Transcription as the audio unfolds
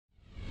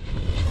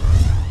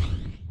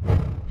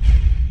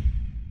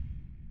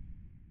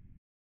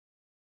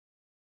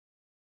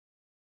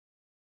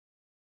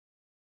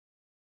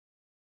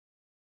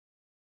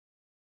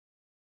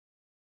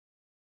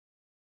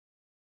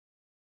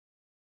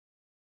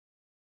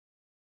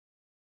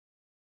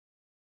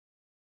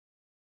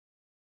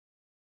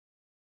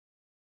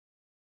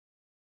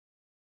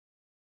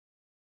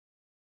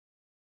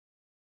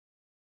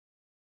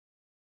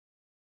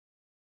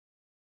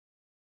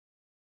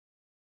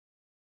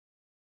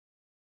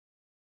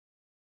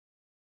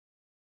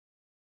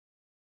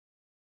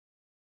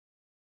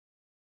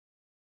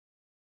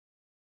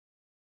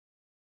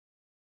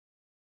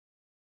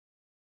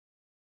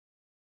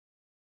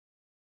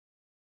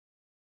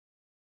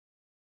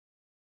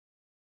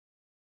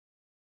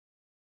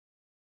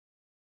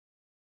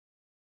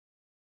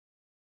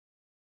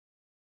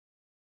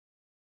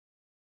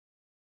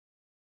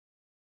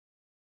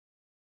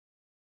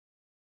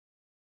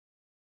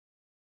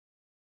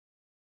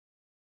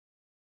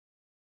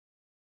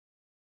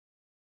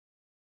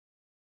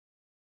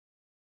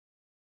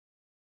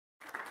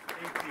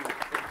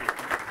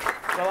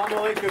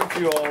Assalamu alaikum to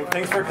you all.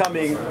 Thanks for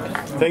coming.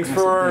 Thanks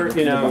for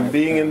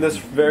being in this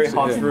very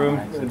hot room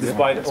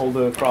despite all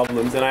the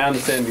problems. And I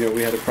understand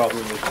we had a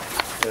problem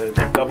with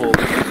the double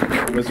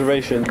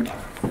reservation.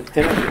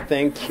 And I should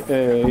thank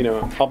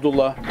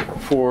Abdullah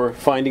for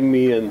finding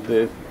me and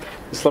the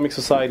Islamic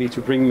Society to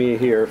bring me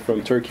here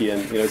from Turkey.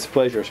 And it's a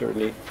pleasure,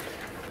 certainly.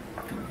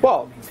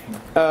 Well,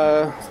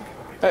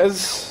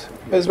 as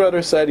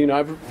brother said,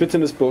 I've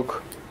written this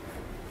book.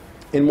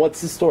 And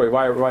what's the story?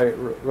 Why I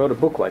wrote a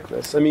book like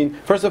this? I mean,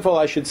 first of all,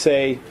 I should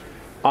say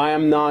I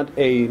am not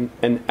an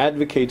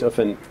advocate of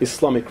an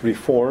Islamic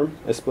reform,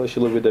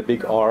 especially with a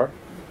big R.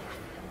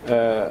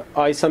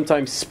 I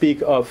sometimes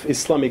speak of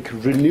Islamic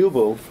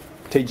renewal,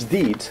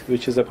 tajdeed,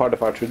 which is a part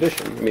of our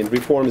tradition. I mean,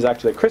 reform is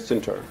actually a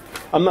Christian term.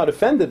 I'm not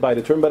offended by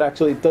the term, but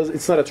actually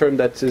it's not a term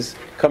that is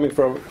coming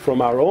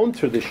from our own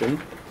tradition.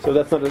 So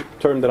that's not a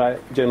term that I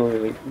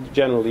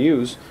generally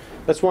use.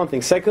 That's one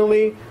thing.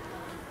 Secondly,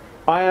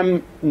 I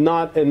am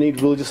not any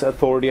religious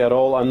authority at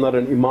all. I'm not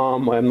an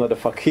imam. I'm not a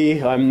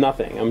faqih. I'm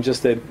nothing. I'm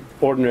just an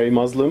ordinary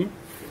Muslim.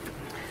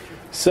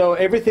 So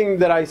everything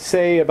that I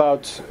say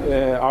about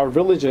our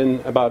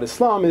religion, about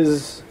Islam,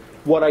 is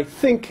what I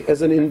think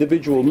as an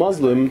individual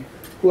Muslim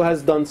who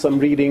has done some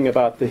reading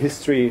about the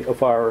history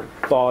of our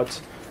thought,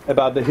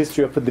 about the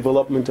history of the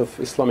development of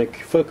Islamic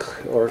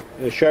fiqh or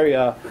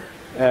Sharia,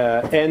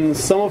 and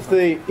some of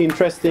the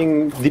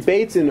interesting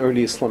debates in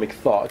early Islamic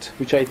thought,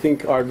 which I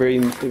think are very,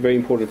 very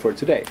important for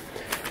today.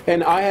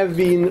 And I have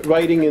been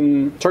writing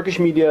in Turkish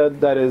media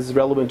that is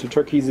relevant to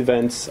Turkey's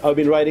events. I've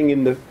been writing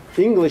in the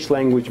English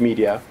language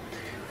media,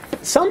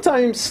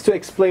 sometimes to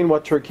explain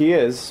what Turkey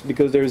is,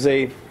 because there's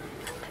a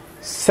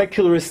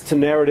secularist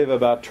narrative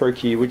about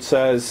Turkey which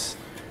says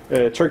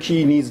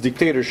Turkey needs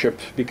dictatorship,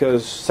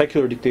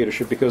 secular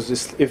dictatorship,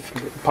 because if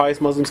pious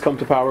Muslims come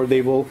to power,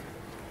 they will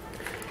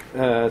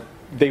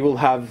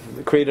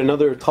create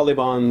another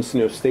Taliban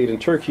state in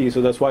Turkey, so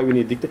that's why we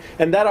need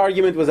and that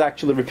argument was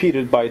actually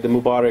repeated by the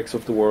Mubaraks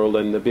of the world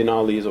and the Ben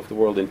Alis of the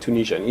world in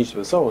Tunisia and Egypt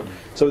and so on.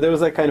 So there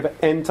was a kind of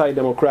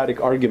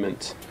anti-democratic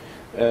argument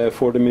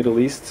for the Middle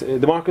East.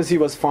 Democracy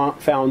was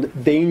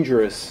found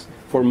dangerous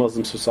for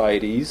Muslim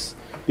societies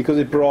because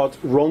it brought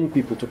wrong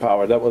people to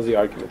power. That was the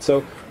argument.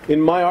 So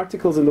in my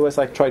articles in the West,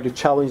 I tried to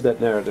challenge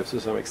that narrative to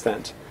some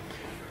extent.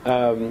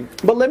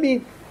 But let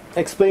me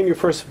explain you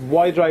first,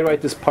 why did I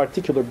write this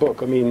particular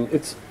book? I mean,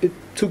 it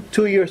took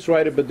 2 years to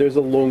write it, but there's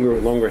a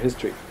longer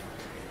history.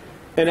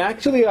 And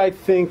actually, I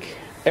think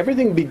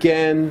everything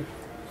began,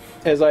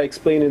 as I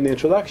explained in the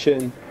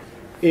introduction,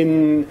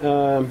 in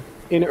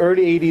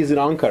early 80s in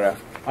Ankara.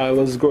 I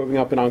was growing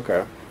up in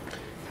Ankara.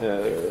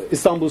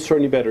 Istanbul is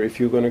certainly better. If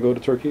you're going to go to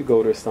Turkey,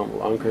 go to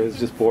Istanbul. Ankara is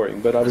just boring,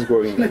 but I was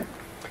growing there.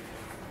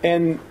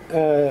 And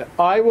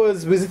I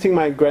was visiting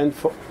my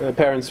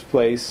grandparents'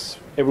 place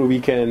every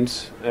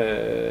weekend,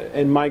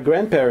 and my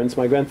grandparents,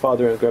 my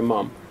grandfather and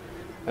grandmom,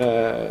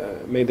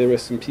 may they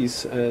rest in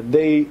peace,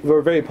 they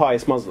were very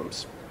pious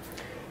Muslims.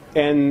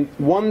 And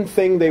one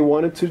thing they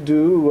wanted to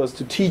do was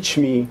to teach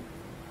me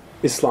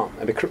Islam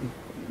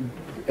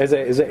as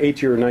an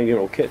 8 or 9 year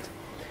old kid.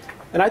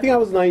 And I think I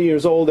was 9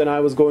 years old, and I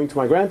was going to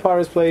my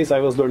grandfather's place. I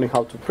was learning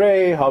how to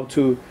pray, how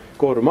to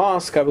go to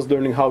mosque. I was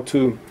learning how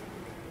to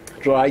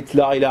write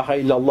La ilaha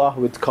illallah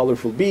with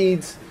colorful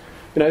beads.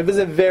 It was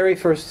a very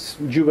first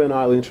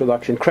juvenile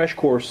introduction, crash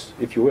course,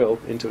 if you will,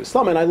 into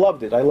Islam, and I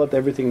loved it. I loved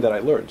everything that I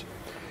learned.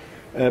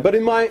 But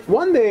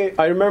one day,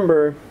 I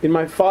remember, in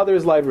my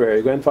grandfather's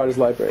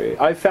library,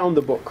 I found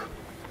the book.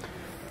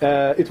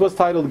 It was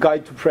titled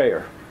Guide to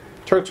Prayer.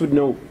 Turks would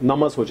know,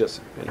 namaz hocası.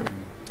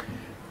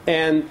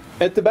 And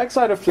at the back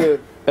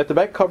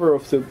cover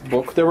of the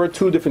book, there were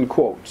two different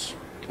quotes,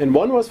 and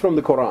one was from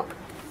the Quran.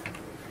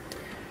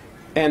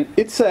 And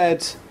it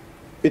said,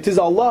 "It is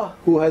Allah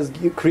who has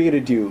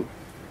created you,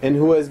 and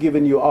who has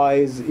given you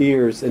eyes,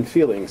 ears, and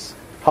feelings.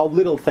 How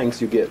little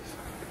thanks you give."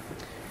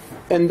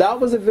 And that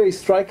was a very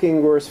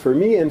striking verse for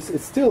me, and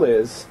it still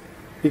is,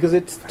 because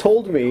it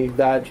told me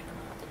that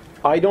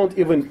I don't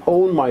even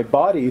own my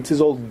body. It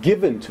is all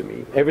given to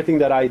me. Everything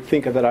that I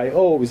think that I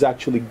owe is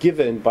actually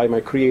given by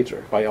my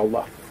Creator, by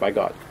Allah, by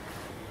God.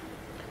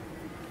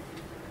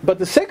 But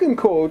the second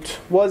quote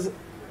was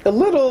a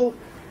little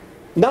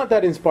not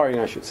that inspiring,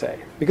 I should say,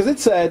 because it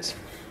said,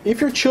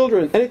 if your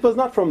children, and it was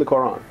not from the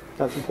Quran,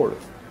 that's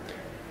important.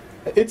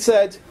 It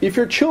said, if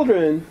your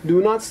children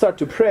do not start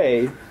to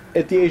pray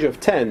at the age of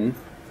 10,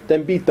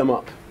 then beat them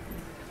up.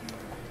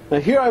 Now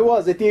here I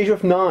was at the age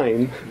of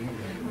 9,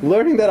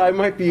 learning that I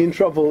might be in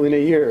trouble in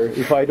a year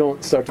if I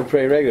don't start to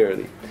pray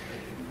regularly.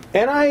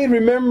 And I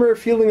remember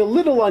feeling a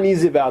little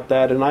uneasy about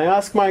that, and I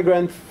asked my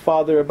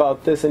grandfather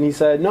about this, and he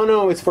said,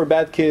 no, it's for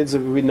bad kids,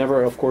 we'd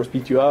never, of course,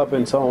 beat you up,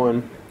 and so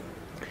on.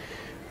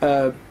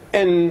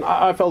 And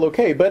I felt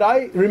okay, but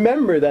I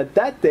remember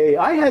that day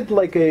I had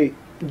like a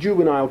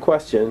juvenile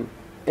question,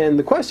 and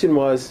the question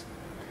was,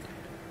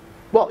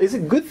 well, is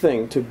it a good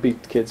thing to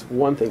beat kids?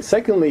 One thing.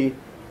 Secondly,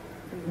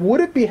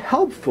 would it be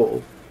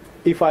helpful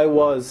if I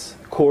was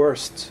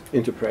coerced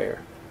into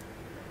prayer?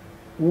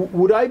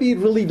 Would I be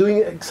really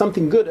doing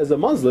something good as a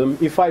Muslim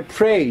if I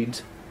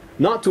prayed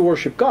not to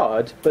worship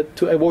God, but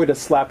to avoid a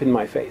slap in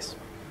my face.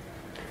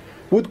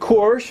 Would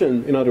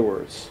coercion, in other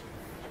words,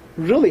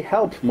 really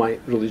help my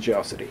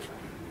religiosity?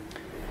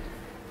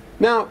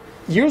 Now,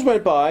 years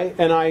went by,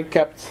 and I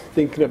kept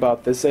thinking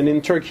about this. And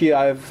in Turkey,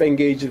 I've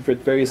engaged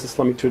with various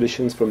Islamic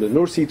traditions, from the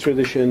Nursi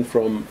tradition,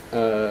 from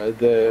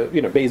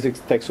the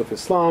basic texts of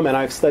Islam, and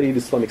I've studied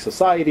Islamic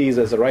societies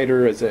as a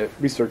writer, as a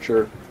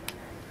researcher,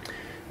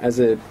 as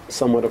a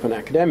somewhat of an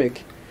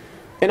academic.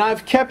 And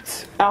I've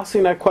kept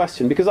asking that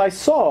question because I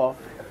saw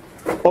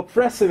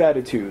oppressive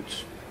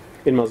attitudes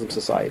in Muslim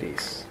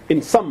societies,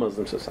 in some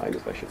Muslim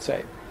societies, I should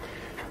say.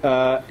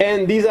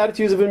 And these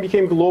attitudes even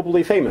became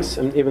globally famous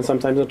and even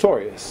sometimes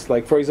notorious.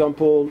 Like, for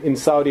example, in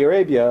Saudi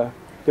Arabia,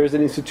 there's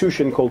an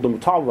institution called the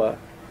Mutawwa,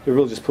 the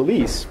religious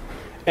police.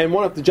 And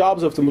one of the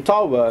jobs of the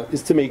Mutawwa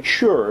is to make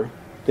sure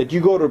that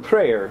you go to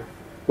prayer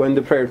when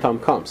the prayer time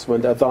comes,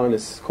 when the adhan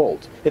is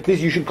called. At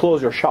least you should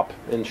close your shop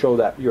and show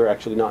that you're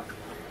actually not,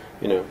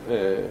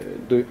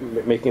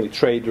 making any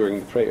trade during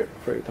the prayer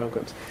time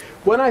comes.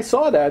 When I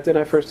saw that and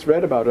I first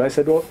read about it, I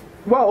said,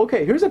 well,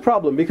 okay, here's a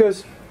problem,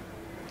 because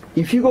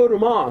if you go to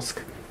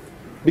mosque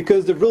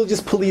because the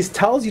religious police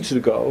tells you to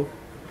go,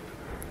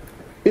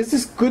 is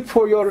this good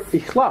for your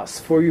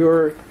ikhlas, for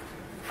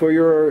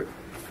your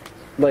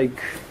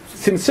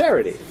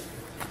sincerity?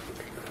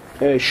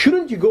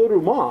 Shouldn't you go to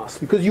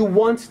mosque because you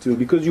want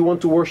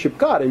to worship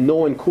God and no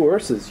one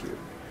coerces you?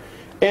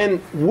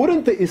 And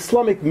wouldn't the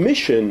Islamic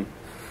mission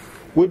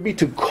would be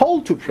to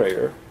call to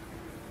prayer,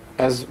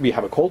 as we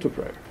have a call to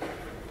prayer?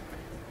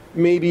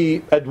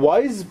 Maybe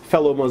advise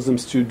fellow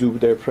Muslims to do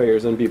their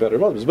prayers and be better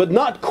Muslims, but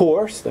not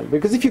coerce them.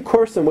 Because if you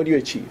coerce them, what do you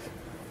achieve?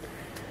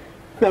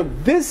 Now,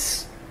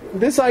 this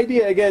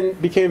idea, again,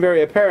 became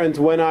very apparent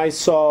when I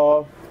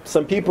saw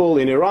some people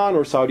in Iran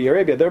or Saudi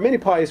Arabia. There are many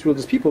pious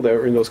religious people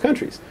there in those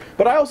countries.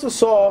 But I also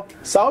saw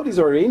Saudis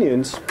or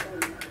Iranians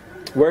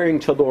wearing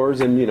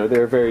chadors and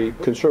their very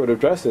conservative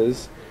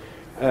dresses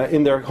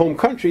in their home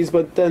countries,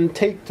 but then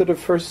take the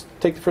first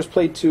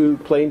plane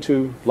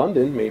to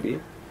London, maybe,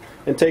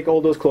 and take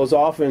all those clothes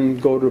off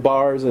and go to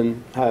bars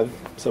and have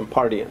some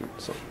party and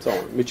so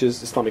on, which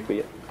is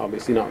Islamically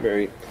obviously not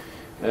very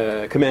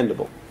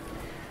commendable.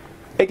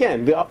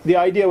 Again, the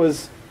idea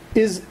was,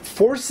 is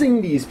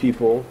forcing these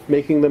people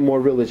making them more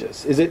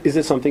religious? Is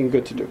it something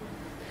good to do?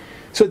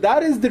 So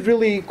that is the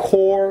really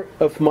core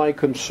of my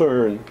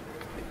concern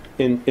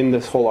in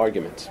this whole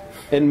argument.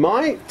 And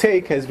my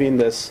take has been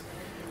this: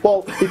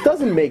 well, it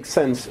doesn't make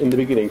sense in the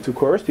beginning to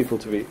coerce people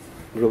to be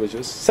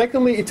religious.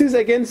 Secondly, it is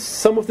against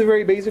some of the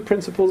very basic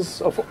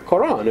principles of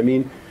Quran. I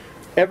mean,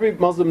 every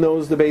Muslim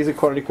knows the basic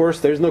Quranic verse: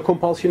 there is no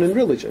compulsion in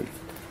religion.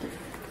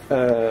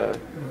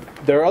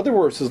 There are other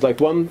verses, like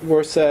one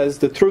verse says,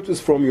 the truth is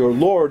from your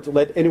Lord,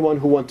 let anyone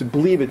who want to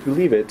believe it,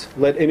 believe it.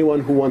 Let anyone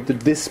who want to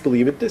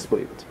disbelieve it,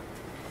 disbelieve it.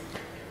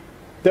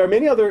 There are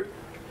many other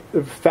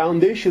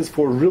foundations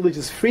for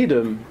religious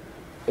freedom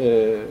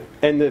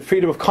and the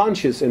freedom of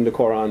conscience in the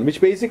Quran,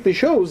 which basically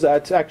shows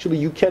that actually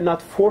you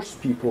cannot force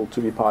people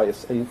to be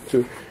pious and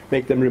to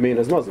make them remain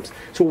as Muslims.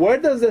 So where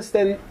does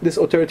this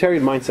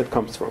authoritarian mindset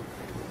comes from?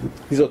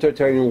 These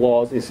authoritarian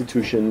laws,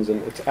 institutions,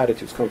 and its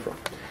attitudes come from?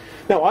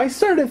 Now, I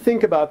started to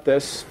think about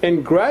this,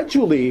 and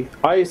gradually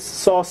I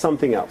saw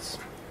something else.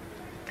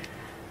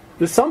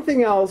 The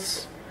something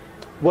else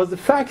was the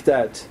fact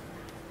that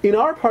in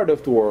our part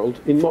of the world,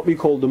 in what we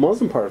call the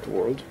Muslim part of the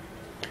world,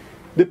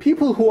 the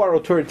people who are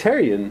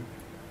authoritarian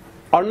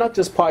are not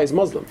just pious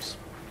Muslims.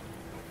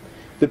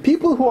 The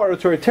people who are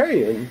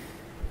authoritarian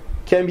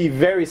can be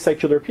very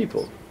secular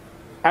people.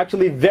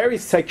 Actually, very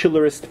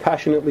secularist,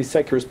 passionately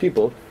secularist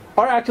people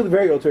are actually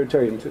very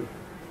authoritarian too.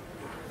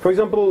 For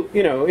example,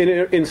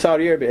 in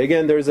Saudi Arabia,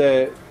 again, there's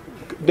a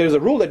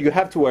rule that you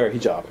have to wear a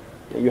hijab.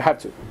 You have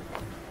to.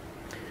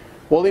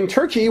 Well, in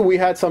Turkey, we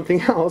had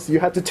something else. You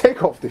had to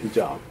take off the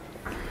hijab.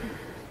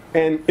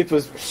 And it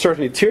was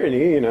certainly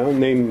tyranny,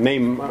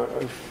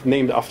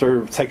 named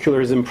after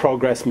secularism,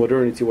 progress,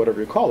 modernity, whatever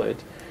you call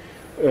it.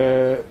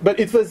 But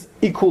it was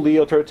equally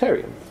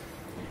authoritarian.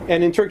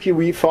 And in Turkey,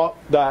 we fought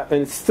that,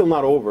 and it's still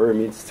not over. I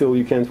mean, still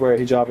you can't wear a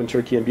hijab in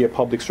Turkey and be a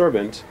public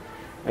servant.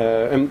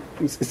 And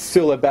it's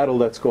still a battle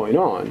that's going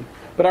on.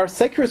 But our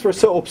secularists were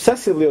so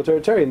obsessively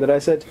authoritarian that I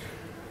said,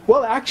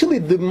 well, actually,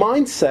 the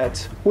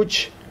mindset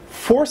which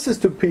forces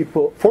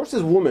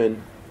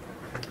women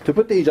to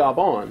put the hijab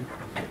on,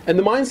 and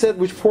the mindset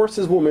which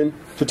forces women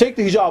to take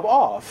the hijab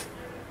off,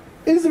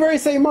 is the very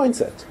same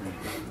mindset.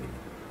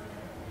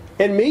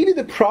 And maybe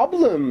the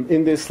problem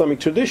in the Islamic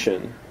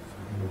tradition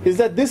is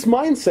that this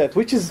mindset,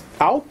 which is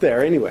out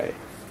there anyway,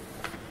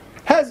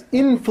 has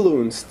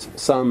influenced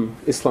some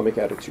Islamic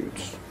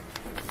attitudes.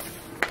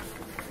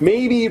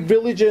 Maybe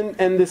religion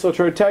and this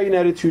authoritarian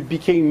attitude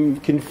became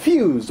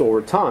confused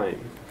over time.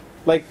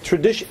 Like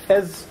tradition,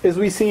 as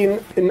we see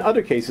in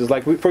other cases,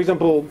 like for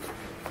example,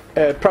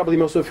 probably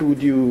most of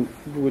you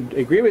would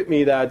agree with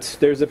me that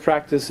there's a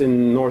practice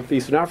in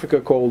northeastern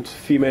Africa called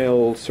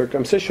female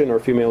circumcision or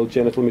female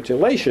genital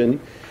mutilation,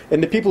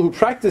 and the people who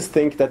practice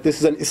think that this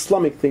is an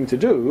Islamic thing to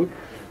do.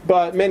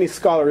 But many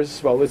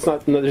scholars, well, it's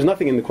not. There's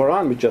nothing in the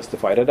Quran which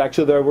justify that.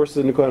 Actually, there are verses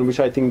in the Quran which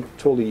I think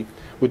totally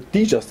would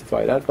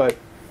de-justify that. But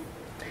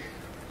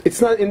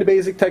it's not in the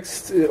basic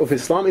text of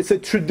Islam. It's a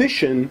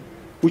tradition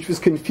which was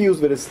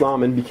confused with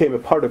Islam and became a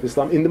part of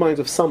Islam in the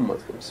minds of some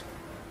Muslims.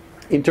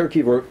 In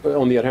Turkey,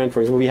 on the other hand,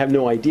 for example, we have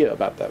no idea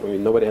about that. I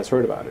mean, nobody has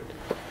heard about it.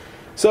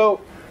 So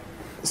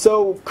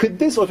could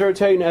this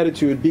authoritarian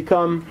attitude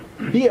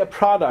be a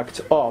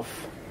product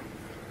of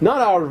not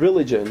our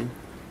religion,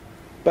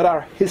 but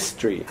our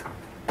history?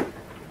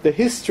 The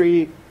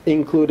history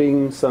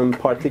including some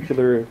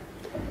particular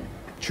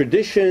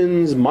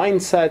traditions,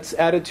 mindsets,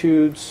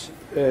 attitudes,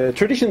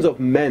 traditions of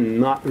men,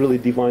 not really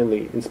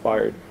divinely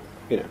inspired,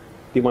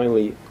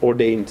 divinely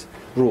ordained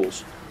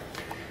rules.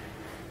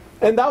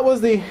 And that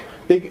was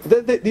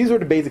these were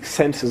the basic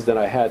senses that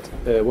I had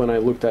when I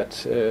looked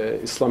at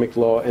Islamic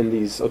law and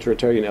these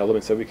authoritarian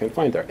elements that we can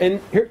find there. And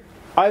here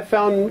I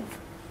found,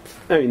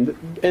 and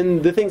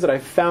the things that I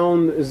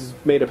found is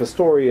made up a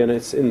story and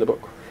it's in the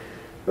book.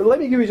 But let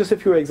me give you just a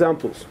few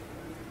examples.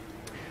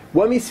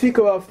 When we speak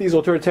about these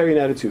authoritarian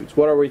attitudes,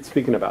 what are we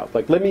speaking about?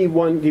 Like, let me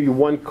give you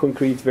one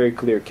concrete, very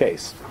clear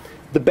case.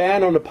 The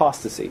ban on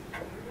apostasy.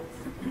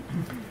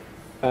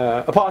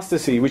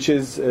 Apostasy, which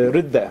is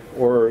ridda,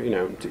 or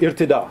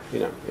irtida,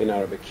 in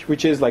Arabic,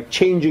 which is like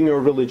changing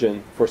your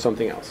religion for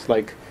something else.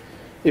 Like,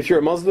 if you're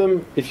a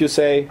Muslim, if you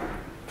say,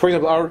 for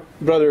example, our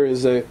brother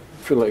is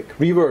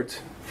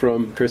revert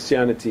from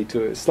Christianity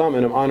to Islam,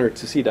 and I'm honored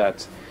to see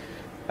that.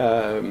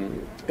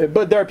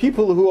 But there are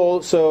people who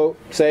also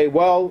say,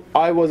 well,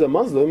 I was a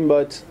Muslim,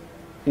 but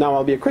now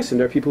I'll be a Christian.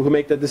 There are people who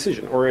make that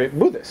decision, or a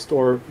Buddhist,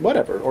 or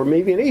whatever, or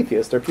maybe an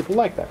atheist. There are people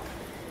like that.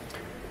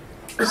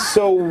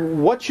 So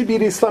what should be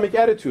the Islamic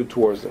attitude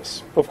towards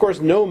this? Of course,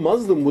 no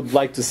Muslim would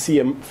like to see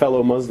a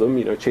fellow Muslim,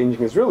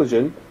 changing his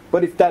religion.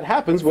 But if that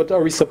happens, what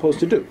are we supposed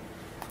to do?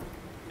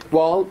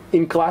 Well,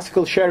 in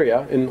classical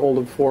Sharia, in all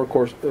the four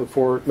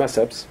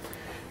mazhabs,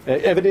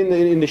 evident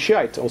in the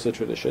Shiite also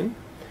tradition,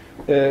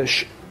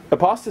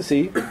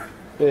 apostasy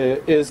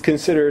is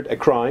considered a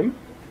crime,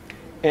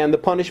 and the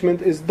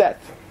punishment is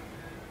death.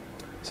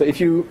 So if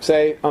you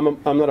say, I'm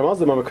not a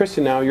Muslim, I'm a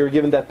Christian now, you're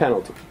given that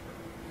penalty.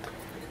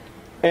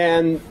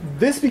 And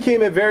this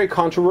became a very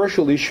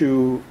controversial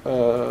issue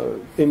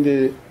in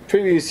the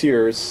previous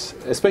years,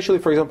 especially,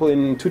 for example,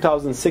 in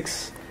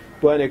 2006,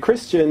 when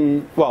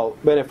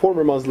a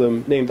former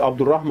Muslim named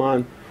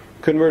Abdurrahman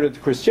converted to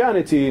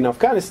Christianity in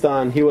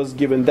Afghanistan. He was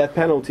given death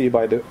penalty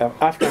by the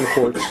Afghan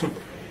courts,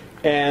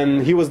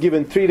 and he was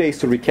given 3 days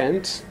to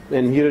recant,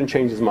 and he didn't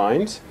change his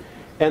mind.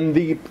 And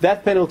the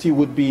death penalty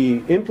would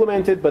be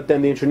implemented, but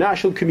then the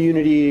international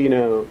community,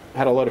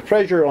 had a lot of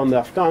pressure on the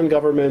Afghan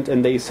government,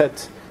 and they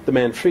set the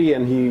man free,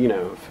 and he,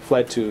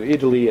 fled to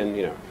Italy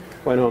and,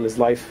 went on his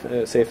life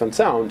safe and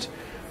sound.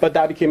 But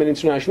that became an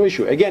international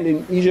issue. Again,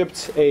 in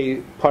Egypt,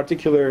 a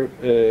particular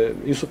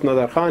Yusuf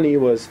Nadar Khani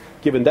was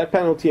given death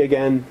penalty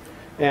again,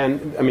 and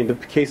the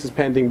case is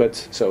pending. But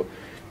so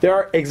there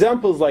are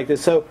examples like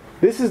this. So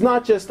this is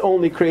not just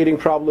only creating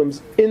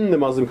problems in the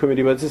Muslim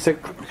community, but it's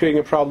creating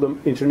a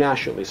problem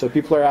internationally. So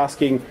people are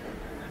asking,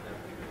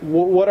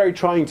 what are you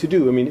trying to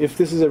do? If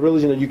this is a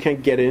religion that you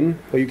can't get in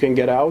or you can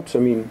get out,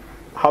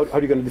 how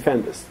are you going to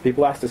defend this?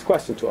 People ask this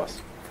question to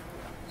us.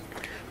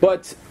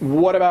 But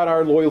what about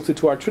our loyalty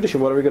to our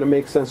tradition? What are we going to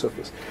make sense of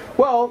this?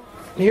 Well,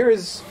 here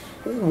is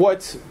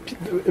what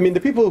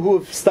the people who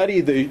have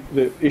studied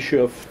the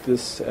issue of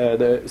this,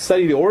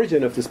 study the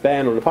origin of this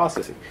ban on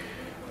apostasy,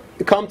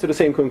 come to the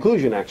same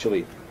conclusion.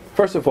 Actually,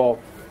 first of all,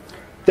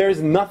 there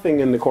is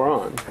nothing in the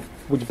Quran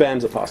which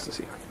bans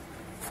apostasy.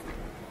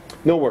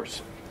 No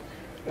verse.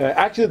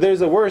 Actually,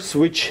 there's a verse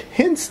which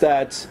hints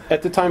that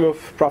at the time of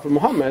Prophet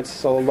Muhammad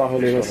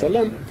sallallahu alaihi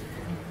wasallam,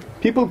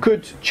 people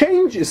could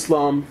change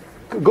Islam,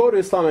 go to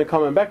Islam and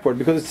come backward,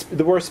 because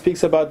the verse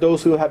speaks about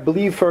those who have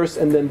believed first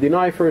and then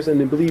deny first and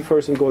then believe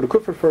first and go to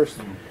kufr first.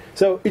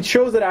 So it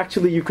shows that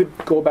actually you could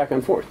go back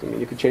and forth.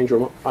 You could change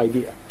your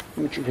idea,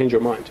 you could change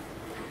your mind.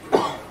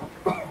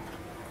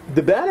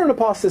 The ban on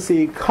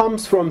apostasy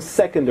comes from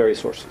secondary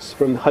sources,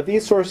 from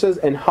hadith sources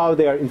and how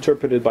they are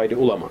interpreted by the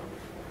ulama.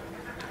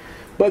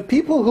 But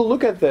people who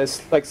look at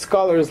this, like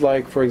scholars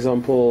like, for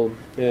example,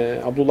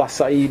 Abdullah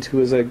Sa'id, who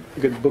has a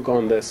good book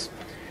on this,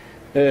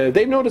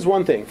 they've noticed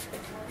one thing.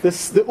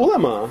 The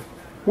ulama,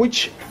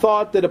 which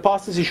thought that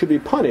apostasy should be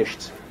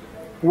punished,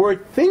 were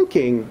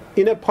thinking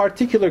in a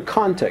particular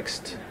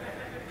context,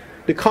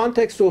 the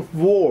context of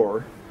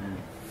war,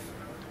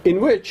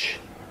 in which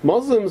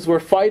Muslims were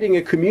fighting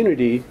a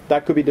community,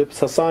 that could be the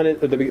Sassanids,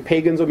 the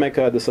pagans of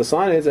Mecca, the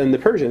Sassanids and the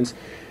Persians,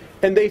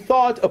 and they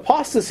thought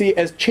apostasy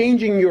as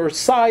changing your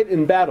side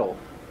in battle.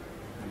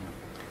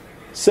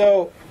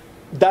 So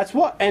that's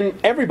what, and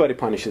everybody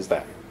punishes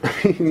that.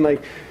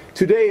 Like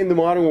today in the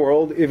modern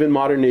world, even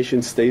modern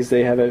nation states,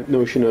 they have a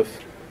notion of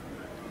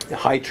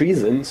high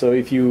treason. So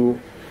if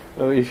you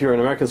if you're an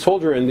American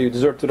soldier and you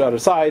desert to the other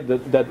side,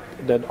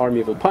 that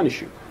army will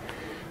punish you.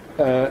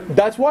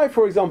 That's why,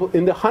 for example,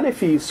 in the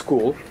Hanafi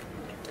school,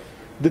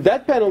 the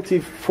death penalty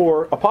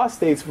for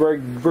apostates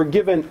were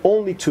given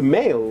only to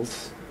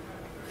males,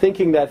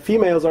 thinking that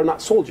females are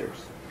not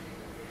soldiers.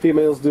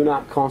 Females do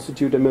not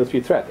constitute a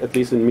military threat, at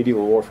least in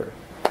medieval warfare.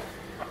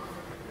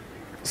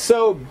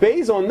 So,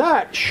 based on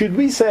that, should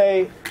we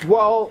say,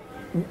 well,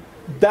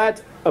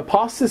 that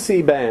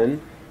apostasy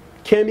ban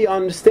can be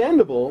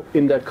understandable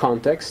in that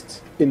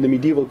context, in the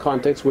medieval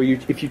context, where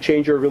if you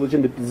change your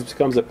religion, it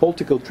becomes a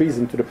political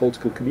treason to the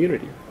political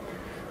community.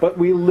 But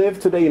we live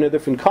today in a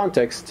different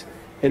context,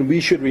 and we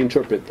should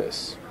reinterpret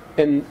this.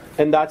 And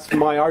that's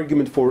my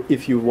argument for,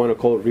 if you want to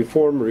call it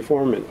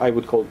reform, and I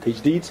would call it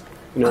tajdeed.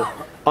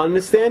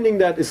 Understanding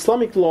that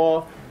Islamic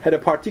law had a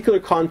particular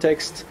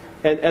context,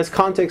 and as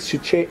context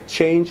should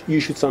change, you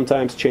should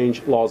sometimes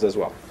change laws as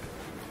well.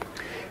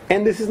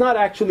 And this is not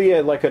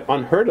actually like an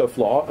unheard of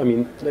law,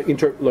 unheard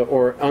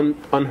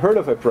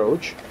of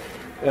approach.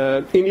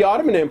 In the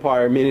Ottoman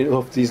Empire, many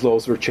of these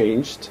laws were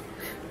changed.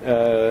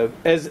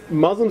 As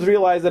Muslims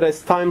realized that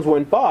as times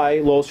went by,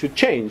 laws should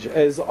change.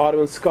 As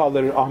Ottoman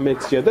scholar Ahmet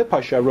Cevdet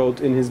Pasha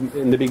wrote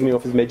in the beginning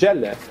of his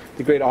Mecelle,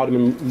 the great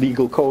Ottoman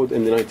legal code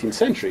in the 19th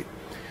century.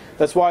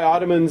 That's why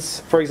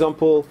Ottomans, for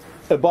example,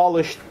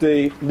 abolished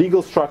the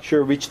legal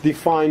structure which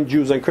defined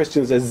Jews and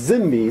Christians as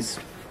zimmis,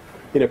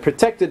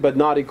 protected but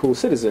not equal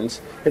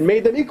citizens, and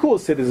made them equal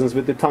citizens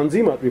with the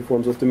Tanzimat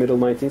reforms of the middle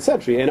 19th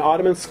century. And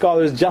Ottoman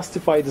scholars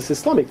justified this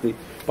Islamically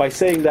by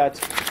saying that,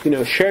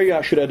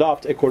 Sharia should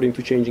adopt according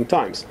to changing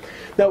times.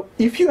 Now,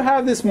 if you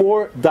have this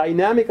more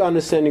dynamic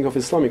understanding of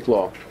Islamic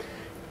law,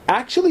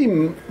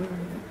 actually,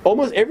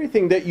 almost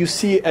everything that you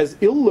see as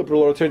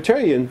illiberal or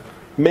authoritarian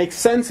makes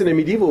sense in a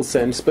medieval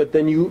sense, but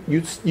then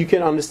you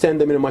can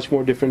understand them in a much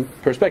more different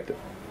perspective.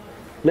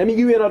 Let me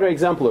give you another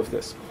example of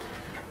this.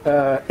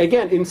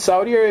 Again, in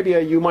Saudi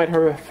Arabia, you might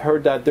have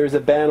heard that there's a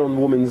ban on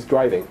women's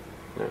driving.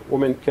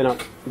 Women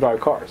cannot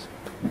drive cars.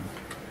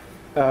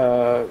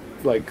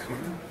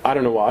 I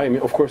don't know why. I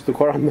mean, of course, the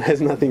Quran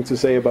has nothing to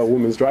say about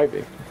women's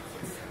driving.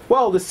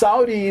 Well, the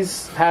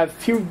Saudis have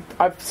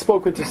I've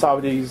spoken to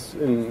Saudis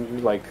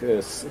and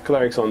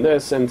clerics on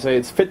this, and say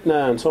it's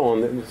fitna and so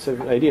on,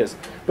 ideas.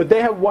 But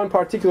they have one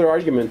particular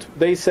argument.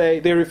 They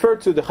refer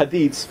to the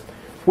hadiths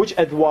which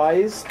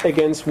advise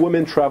against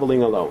women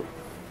traveling alone.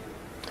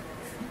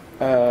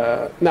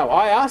 Now,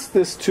 I asked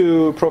this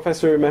to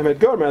Professor Mehmet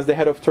Görmez, the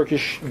head of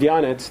Turkish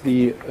Diyanet,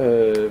 the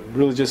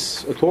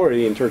religious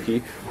authority in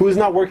Turkey, who is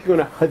now working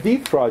on a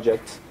hadith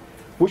project,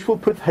 which will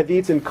put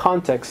hadiths in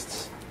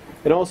contexts,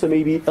 and also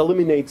maybe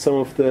eliminate some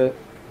of the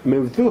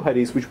mawdhu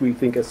hadiths, which we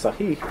think as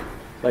sahih,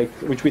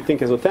 which we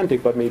think is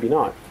authentic, but maybe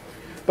not.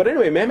 But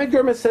anyway, Mehmet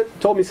Görmez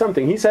told me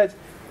something. He said,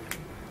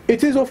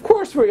 it is of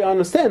course very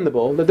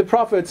understandable that the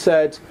Prophet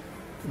said,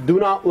 do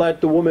not let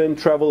the woman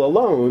travel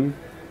alone,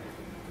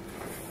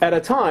 at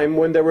a time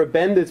when there were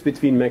bandits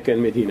between Mecca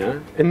and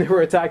Medina, and they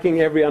were attacking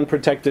every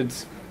unprotected,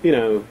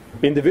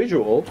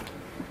 individual.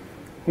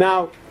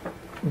 Now,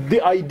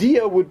 the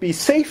idea would be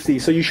safety,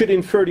 so you should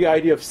infer the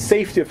idea of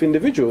safety of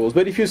individuals.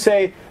 But if you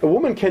say a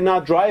woman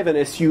cannot drive an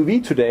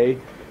SUV today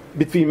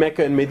between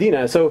Mecca and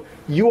Medina, so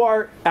you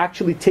are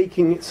actually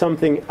taking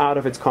something out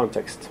of its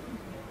context.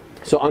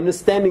 So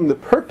understanding the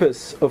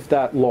purpose of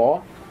that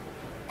law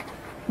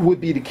would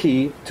be the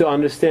key to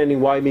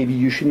understanding why maybe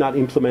you should not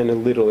implement it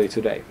literally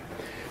today.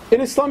 In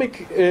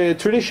Islamic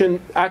tradition,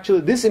 actually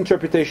this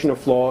interpretation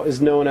of law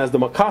is known as the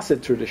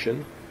maqasid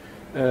tradition.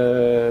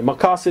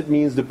 Maqasid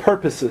means the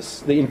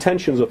purposes, the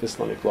intentions of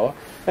Islamic law.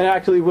 And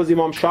actually it was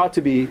Imam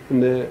Shatibi,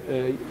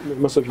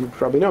 most of you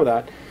probably know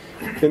that,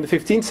 in the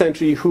 15th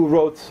century, who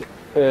wrote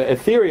a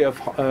theory of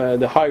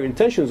the higher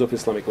intentions of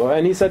Islamic law.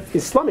 And he said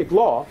Islamic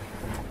law,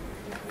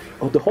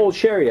 of the whole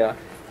Sharia,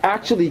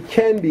 actually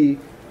can be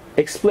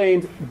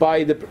explained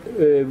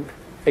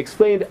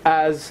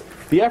as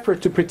the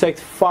effort to protect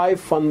 5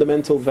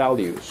 fundamental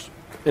values.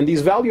 And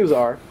these values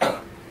are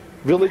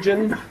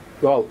religion,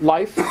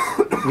 life,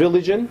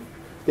 religion,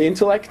 the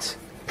intellect,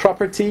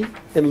 property,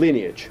 and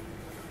lineage.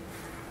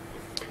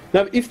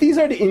 Now, if these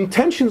are the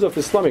intentions of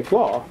Islamic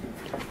law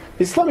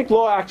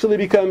actually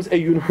becomes a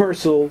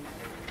universal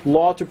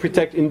law to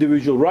protect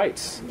individual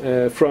rights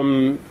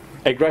from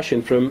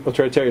aggression from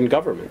authoritarian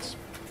governments.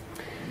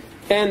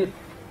 And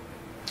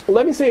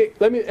let me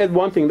add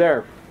one thing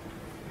there.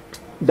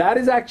 That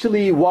is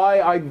actually why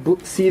I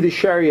see the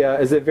Sharia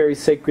as a very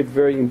sacred,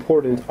 very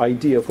important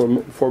idea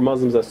for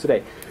Muslims as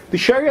today. The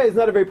Sharia is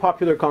not a very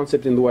popular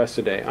concept in the West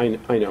today. I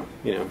know,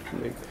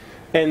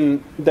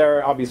 and there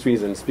are obvious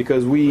reasons,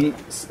 because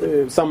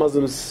some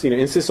Muslims,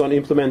 insist on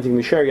implementing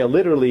the Sharia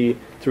literally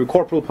through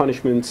corporal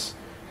punishments,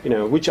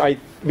 which I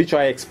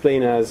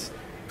explain as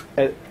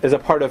a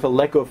part of a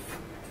lack of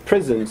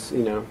prisons,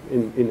 in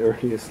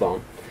early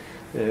Islam.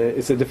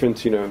 It's a different,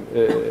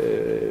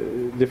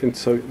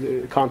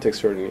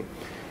 context certainly.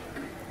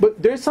 But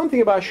there's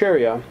something about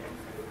Sharia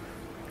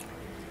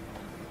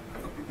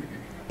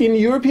in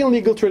European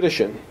legal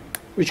tradition,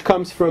 which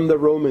comes from the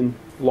Roman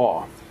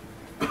law.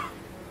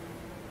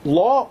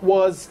 law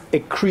was a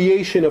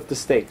creation of the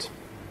state.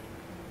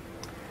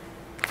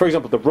 For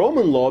example, the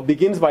Roman law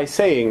begins by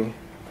saying,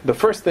 the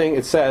first thing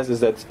it says is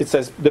that it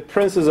says the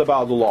prince is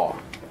above the law.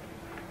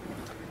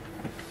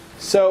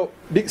 So,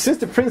 since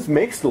the prince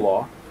makes the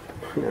law,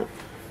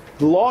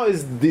 the law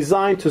is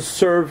designed to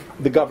serve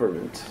the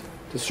government,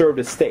 to serve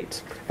the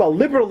state. Well,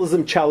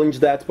 liberalism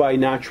challenged that by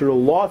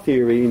natural law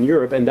theory in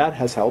Europe, and that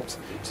has helped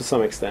to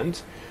some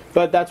extent.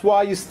 But that's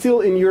why you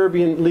still, in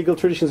European legal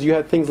traditions, you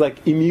have things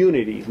like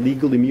immunity,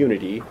 legal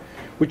immunity,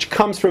 which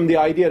comes from the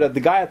idea that the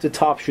guy at the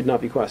top should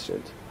not be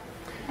questioned.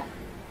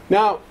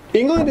 Now,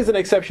 England is an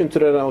exception to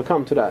that, and I'll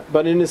come to that.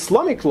 But in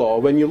Islamic law,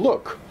 when you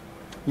look,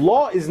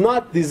 law is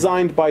not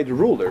designed by the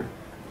ruler.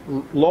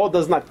 Law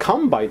does not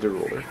come by the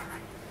ruler.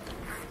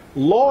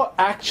 Law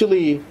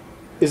actually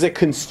is a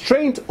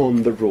constraint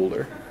on the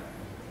ruler,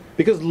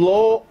 because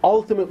law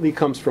ultimately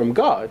comes from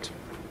God.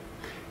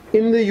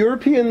 In the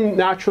European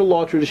natural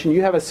law tradition,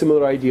 you have a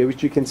similar idea,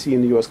 which you can see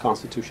in the US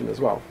Constitution as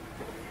well,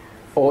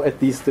 or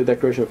at least the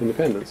Declaration of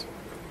Independence.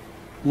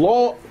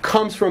 Law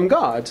comes from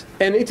God,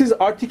 and it is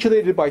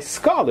articulated by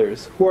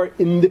scholars who are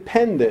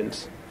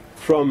independent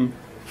from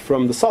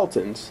the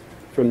sultans,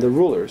 from the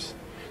rulers.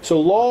 So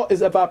law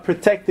is about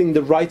protecting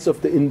the rights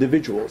of the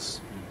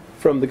individuals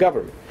from the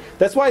government.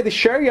 That's why the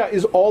Sharia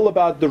is all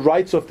about the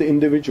rights of the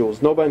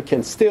individuals. No one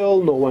can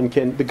steal,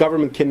 the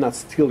government cannot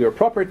steal your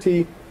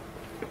property,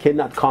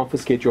 cannot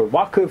confiscate your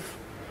waqf.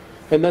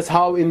 And that's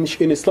how in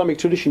Islamic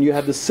tradition you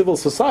have the civil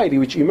society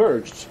which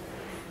emerged,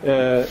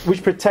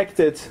 which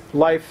protected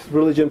life,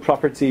 religion,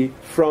 property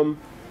from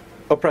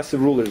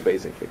oppressive rulers,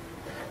 basically.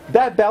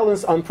 That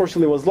balance,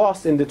 unfortunately, was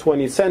lost in the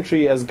 20th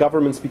century as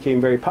governments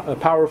became very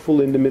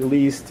powerful in the Middle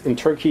East. In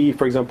Turkey,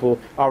 for example,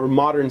 our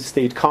modern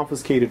state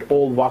confiscated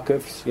all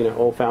waqfs,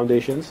 all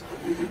foundations.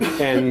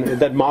 And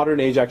that modern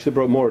age actually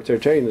brought more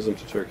authoritarianism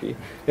to Turkey.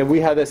 And we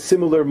had a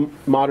similar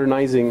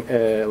modernizing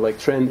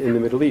trend in the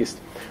Middle East.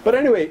 But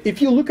anyway,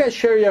 if you look at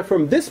Sharia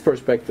from this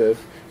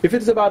perspective, if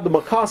it's about the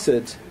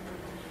maqasid,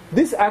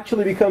 this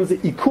actually becomes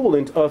the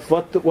equivalent of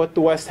what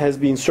the West has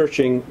been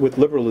searching with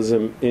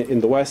liberalism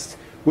in the West,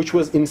 which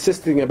was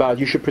insisting about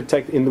you should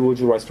protect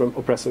individual rights from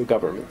oppressive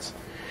governments.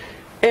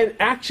 And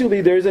actually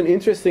there's an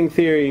interesting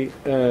theory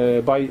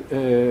by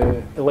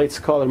a late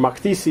scholar,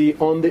 Makdisi,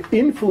 on the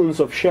influence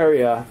of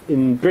Sharia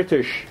in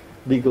British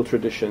legal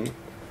tradition.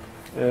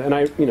 And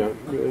I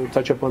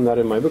touch upon that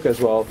in my book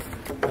as well.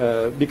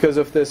 Because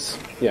of this,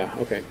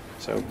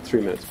 so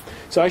 3 minutes.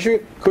 So I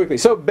should quickly,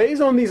 so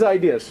based on these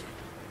ideas,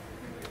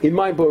 in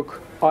my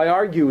book, I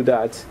argue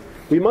that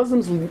we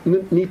Muslims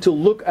need to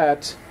look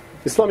at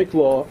Islamic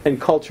law and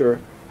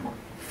culture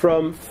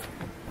from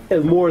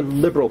a more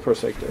liberal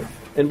perspective.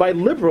 And by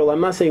liberal,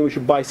 I'm not saying we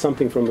should buy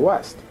something from the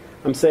West.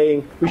 I'm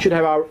saying we should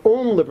have our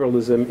own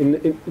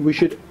liberalism. We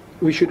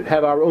should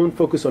have our own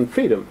focus on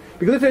freedom.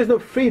 Because if there's no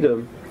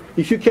freedom,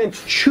 if you can't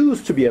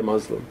choose to be a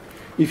Muslim,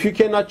 if you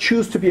cannot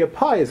choose to be a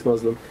pious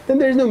Muslim, then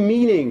there's no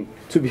meaning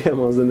to be a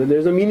Muslim, then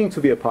there's no meaning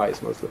to be a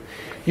pious Muslim.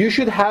 You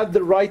should have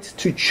the right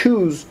to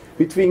choose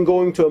between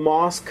going to a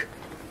mosque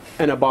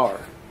and a bar.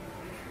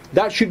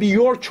 That should be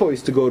your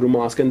choice to go to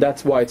mosque, and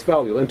that's why it's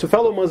valuable. And to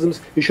fellow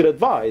Muslims, you should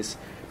advise.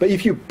 But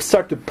if you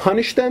start to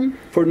punish them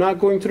for not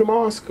going to the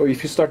mosque, or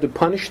if you start to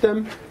punish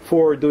them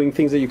for doing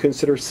things that you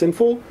consider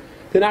sinful,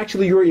 then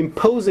actually you're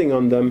imposing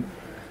on them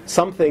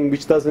something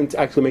which doesn't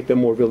actually make them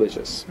more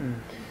religious.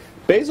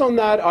 Based on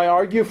that, I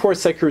argue for a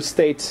secular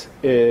state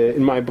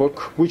in my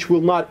book, which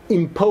will not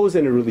impose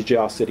any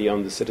religiosity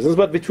on the citizens,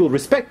 but which will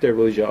respect their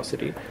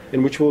religiosity,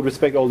 and which will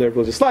respect all their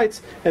religious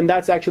rights. And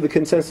that's actually the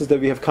consensus that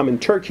we have come in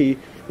Turkey.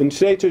 And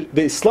today,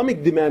 the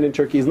Islamic demand in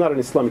Turkey is not an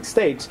Islamic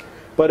state,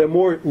 but a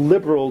more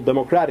liberal,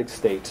 democratic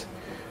state.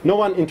 No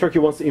one in Turkey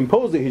wants to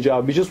impose the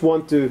hijab. We just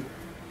want the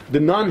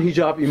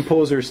non-hijab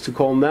imposers to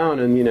calm down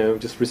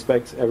and just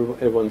respect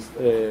everyone's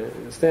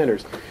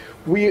standards.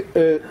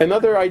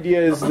 Another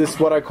idea is this,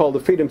 what I call the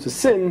freedom to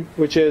sin,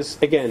 which is,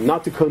 again,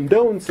 not to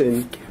condone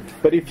sin,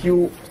 but if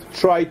you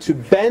try to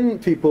ban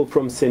people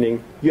from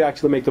sinning, you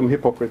actually make them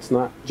hypocrites,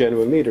 not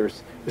genuine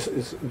leaders,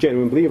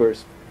 genuine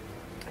believers.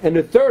 And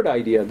the third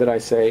idea that I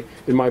say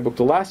in my book,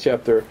 the last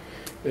chapter,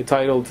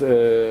 titled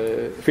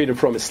Freedom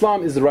from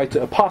Islam, is the right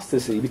to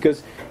apostasy.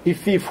 Because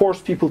if we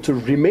force people to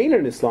remain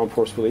in Islam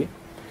forcefully,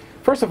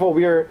 first of all,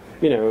 we are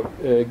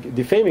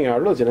defaming our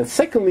religion. And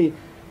secondly,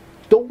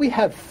 don't we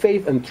have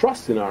faith and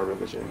trust in our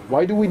religion?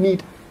 Why do we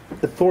need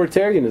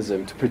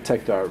authoritarianism to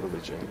protect our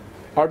religion?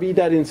 Are we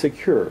that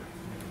insecure?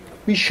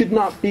 We should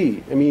not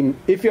be. I mean,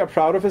 if you are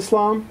proud of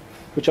Islam,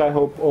 which I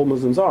hope all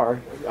Muslims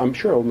are, I'm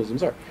sure all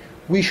Muslims are,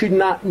 we should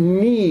not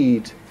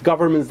need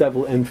governments that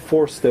will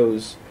enforce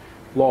those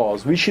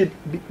laws. We should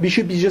be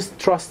just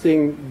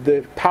trusting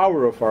the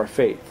power of our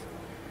faith,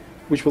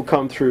 which will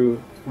come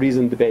through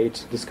reasoned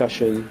debate,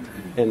 discussion,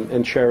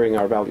 and sharing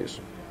our values.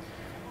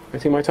 I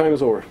think my time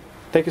is over.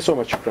 Thank you so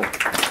much.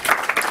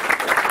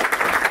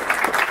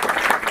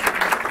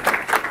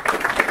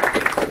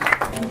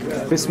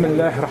 بسم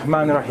الله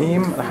الرحمن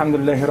الرحيم الحمد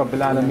لله رب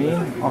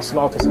العالمين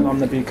والصلاة والسلام على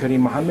النبي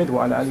الكريم محمد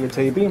وعلى آله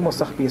الطيبين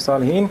وصحبه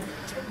الصالحين.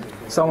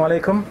 Assalamu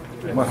alaikum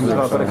wa rahmatullahi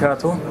wa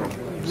barakatuh.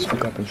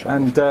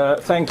 And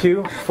thank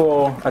you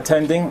for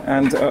attending,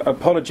 and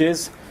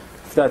apologies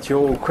that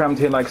you're all crammed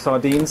here like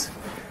sardines.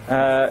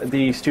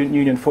 The Student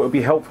Union thought it would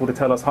be helpful to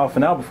tell us half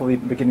an hour before the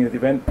beginning of the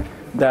event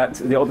that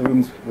the other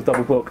rooms were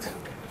double booked.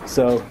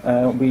 So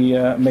we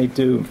made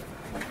do.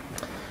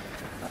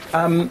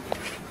 I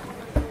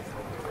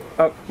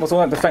also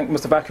like to thank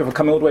Mustafa Akyol for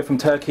coming all the way from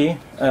Turkey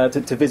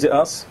to visit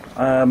us.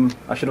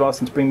 I should have asked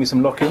him to bring me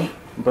some locky,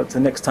 but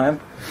next time.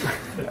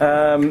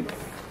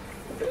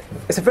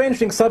 It's a very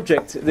interesting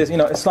subject, this,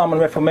 Islam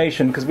and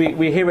Reformation, because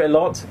we hear it a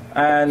lot,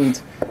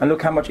 and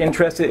look how much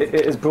interest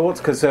it has brought,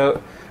 because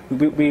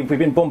we've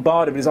been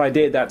bombarded with this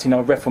idea that,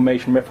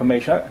 Reformation.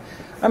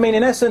 I mean,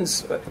 in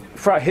essence,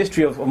 throughout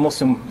history of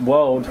Muslim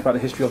world, throughout the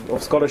history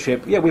of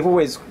scholarship, we've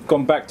always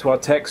gone back to our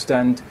text,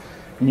 and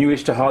new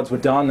ijtihads were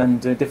done,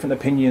 and different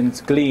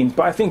opinions gleaned.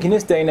 But I think in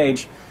this day and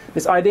age,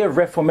 this idea of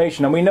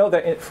Reformation, and we know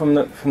that from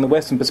the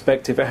Western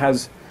perspective,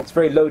 it's a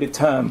very loaded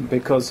term,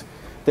 because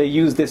they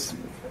use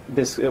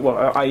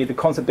i.e. the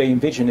concept they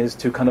envision is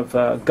to kind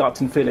of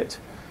gut and fill it,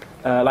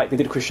 like they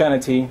did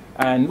Christianity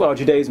and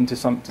Judaism to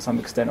some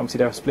extent. Obviously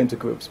there are splinter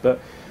groups, but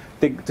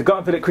to gut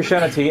and fill it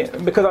Christianity,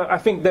 because I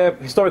think their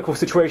historical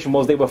situation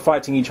was they were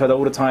fighting each other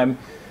all the time.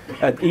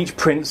 Each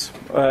prince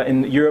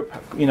in Europe,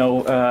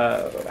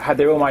 had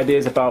their own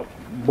ideas about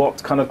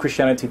what kind of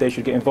Christianity they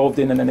should get involved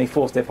in, and then they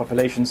forced their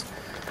populations,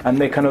 and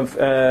they kind of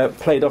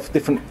played off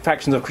different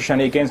factions of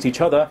Christianity against each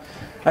other.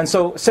 And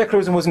so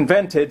secularism was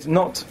invented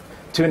not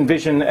to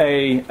envision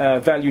a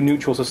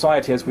value-neutral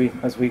society as we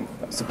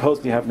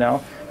supposedly have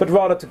now, but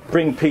rather to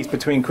bring peace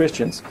between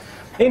Christians.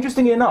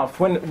 Interestingly enough,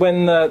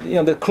 when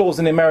the clause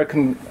in the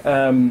American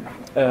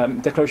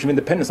Declaration of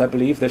Independence, I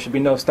believe, there should be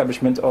no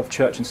establishment of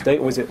church and state,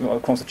 or is it a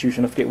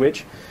constitution, I forget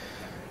which,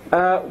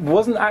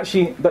 wasn't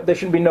actually that there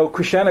shouldn't be no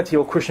Christianity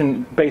or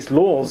Christian-based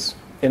laws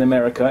in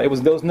America.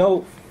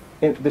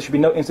 There should be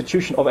no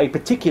institution of a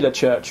particular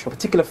church, or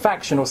particular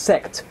faction or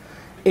sect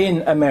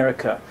in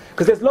America,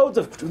 because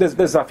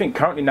there's I think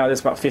currently now there's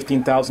about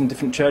 15,000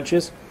 different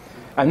churches.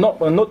 I'm not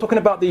talking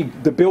about the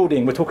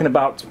building. We're talking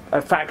about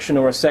a faction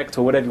or a sect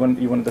or whatever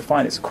you want to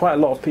define. It's quite a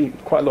lot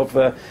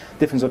of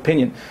difference of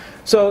opinion.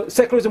 So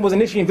secularism was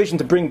initially envisioned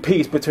to bring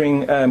peace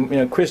between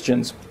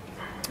Christians.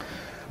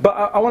 But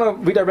I want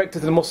to redirect it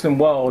to the Muslim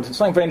world.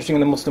 Something very interesting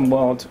in the Muslim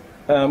world.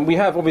 We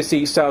have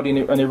obviously Saudi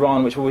and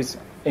Iran, which are always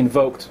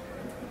invoked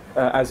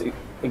as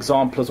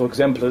examplers or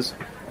exemplars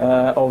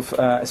of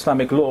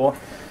Islamic law.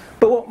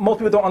 But what most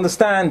people don't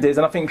understand is,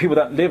 and I think people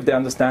that live there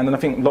understand, and I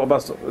think a lot of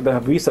us that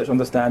have research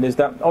understand, is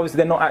that obviously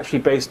they're not actually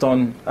based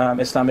on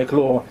Islamic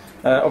law.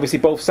 Obviously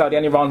both Saudi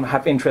and Iran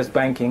have interest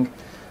banking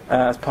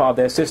as part of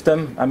their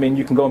system. I mean,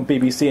 you can go on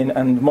BBC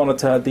and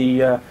monitor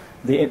the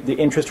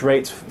interest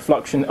rates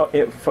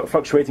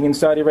fluctuating in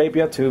Saudi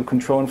Arabia to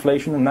control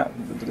inflation, and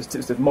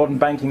it's the modern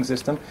banking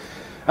system.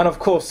 And of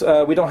course,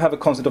 we don't have a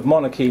concept of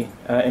monarchy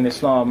in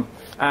Islam,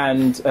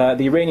 and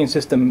the Iranian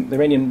system, the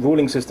Iranian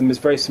ruling system, is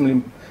very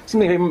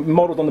similarly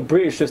modelled on the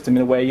British system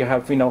in a way. You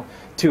have,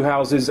 two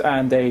houses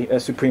and a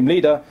supreme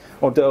leader,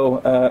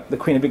 although the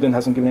Queen of England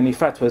hasn't given any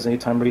fatwas any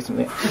time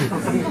recently.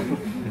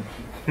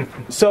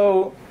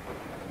 So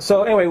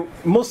anyway,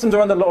 Muslims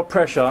are under a lot of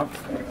pressure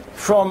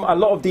from a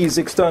lot of these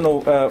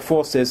external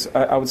forces.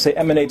 I would say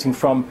emanating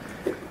from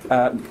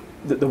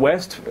the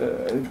West.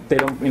 They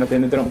don't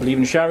believe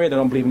in Sharia, they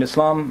don't believe in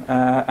Islam,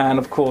 and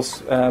of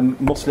course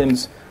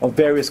Muslims of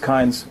various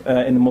kinds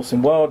in the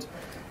Muslim world.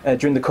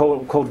 During the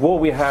Cold War,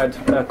 we had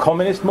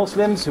communist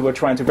Muslims who were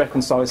trying to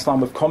reconcile Islam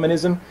with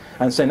communism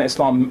and saying that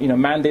Islam,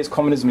 mandates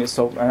communism.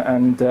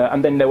 And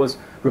then there was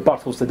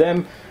rebuttals to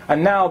them.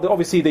 And now,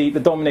 obviously, the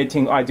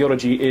dominating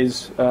ideology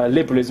is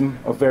liberalism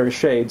of various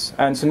shades.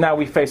 And so now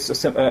we face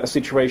a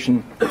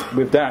situation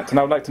with that. And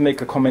I would like to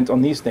make a comment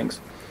on these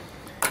things.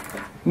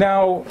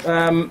 Now,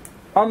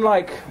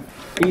 unlike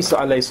Isa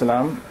alayhi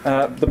salam,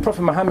 the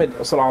Prophet Muhammad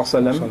sallallahu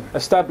alaihi wasallam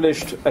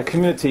established a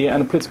community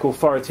and a political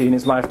authority in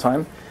his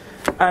lifetime.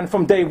 And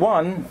from day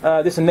one,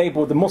 this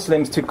enabled the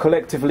Muslims to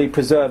collectively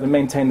preserve and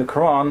maintain the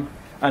Quran,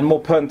 and more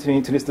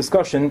pertinently to this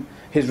discussion,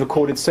 his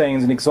recorded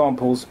sayings and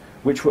examples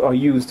which are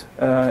used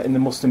in the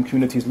Muslim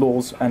community's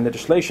laws and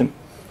legislation.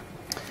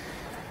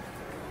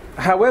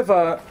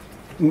 However,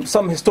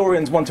 some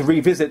historians want to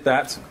revisit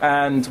that,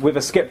 and with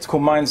a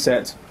skeptical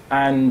mindset,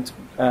 and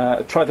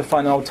try to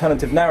find an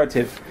alternative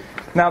narrative.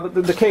 Now,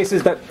 the case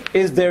is that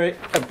is there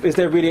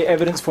really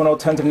evidence for an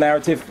alternative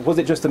narrative? Was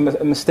it just a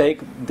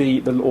mistake,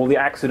 or the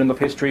accident of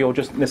history, or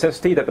just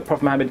necessity that the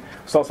Prophet Muhammad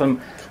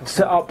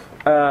set up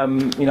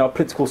a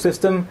political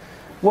system?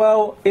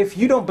 Well, if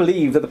you don't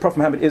believe that the Prophet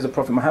Muhammad is a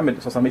Prophet Muhammad,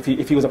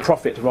 if he was a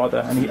prophet rather,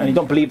 and you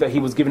don't believe that he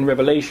was given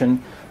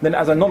revelation, then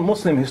as a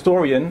non-Muslim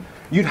historian,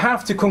 you'd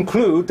have to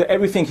conclude that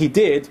everything he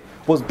did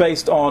was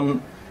based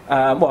on,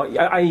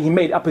 he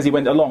made it up as he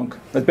went along,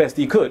 as best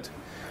he could.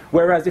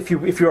 Whereas if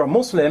you're a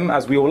Muslim,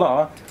 as we all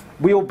are,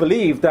 we all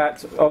believe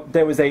that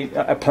there was a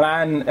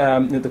plan.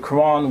 The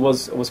Quran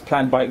was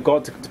planned by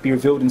God to be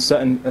revealed in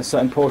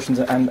certain portions,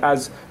 and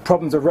as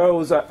problems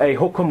arose, a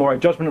hukum or a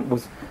judgment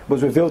was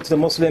revealed to the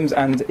Muslims,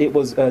 and it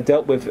was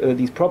dealt with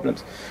these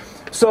problems.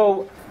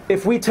 So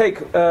if we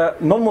take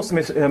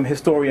non-Muslim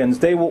historians,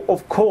 they will,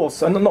 of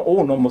course, and not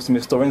all non-Muslim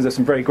historians, there's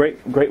some very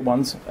great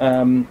ones,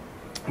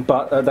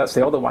 but that's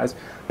the otherwise.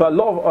 But a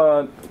lot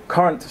of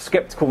current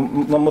skeptical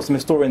non-Muslim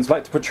historians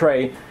like to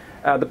portray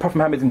the Prophet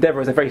Muhammad's endeavour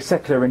as a very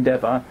secular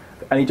endeavour,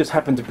 and he just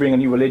happened to bring a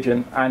new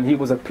religion, and he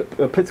was a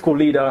political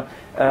leader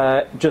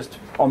just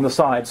on the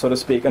side, so to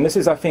speak. And this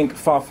is, I think,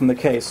 far from the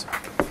case.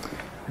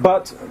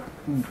 But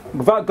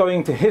without going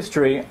into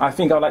history, I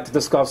think I'd like to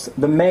discuss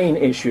the main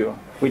issue,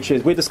 which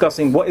is we're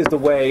discussing what is the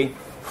way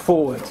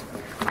forward.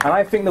 And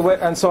I think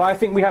I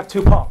think we have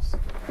two paths.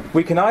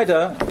 We can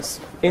either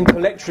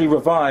intellectually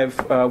revive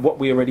what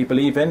we already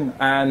believe in,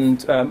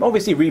 and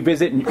obviously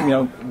revisit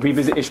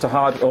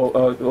ijtihad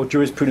or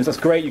jurisprudence. That's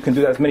great. You can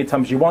do that as many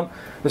times as you want.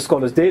 The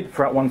scholars did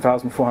throughout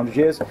 1,400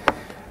 years.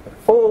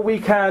 Or we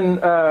can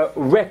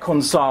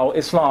reconcile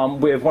Islam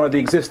with one of the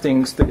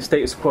existing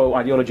status quo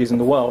ideologies in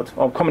the world.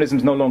 Communism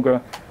is no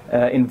longer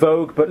in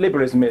vogue, but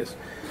liberalism is.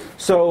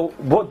 So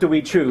what do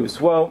we choose?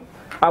 Well,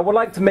 I would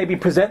like to maybe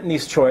present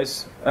this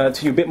choice to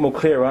you a bit more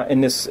clearer in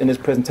this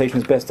presentation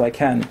as best I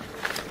can.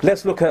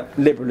 Let's look at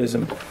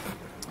liberalism.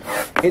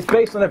 It's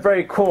based on a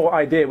very core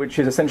idea, which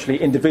is essentially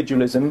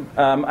individualism,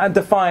 and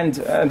defined,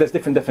 and there's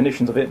different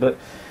definitions of it, but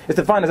it's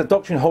defined as a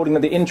doctrine holding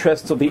that the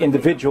interests of the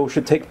individual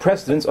should take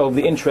precedence over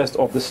the interest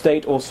of the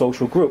state or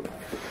social group.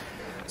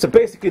 So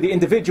basically the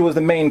individual is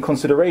the main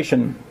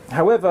consideration.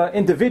 However,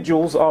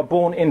 individuals are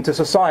born into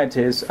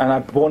societies and are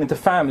born into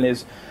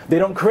families. They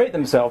don't create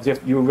themselves.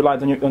 You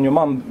relied on your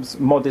mum's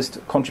modest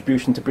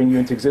contribution to bring you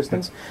into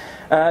existence.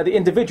 The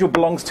individual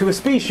belongs to a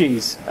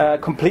species,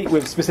 complete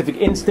with specific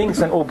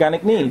instincts and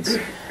organic needs.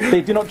 They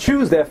do not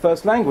choose their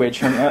first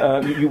language.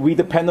 We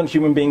depend on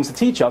human beings to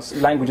teach us.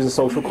 Language is a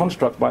social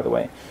construct, by the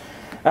way.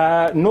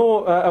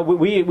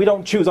 We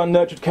don't choose our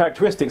nurtured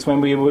characteristics when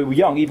we were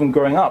young, even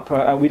growing up.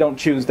 We don't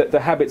choose the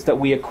habits that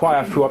we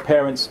acquire through our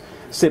parents,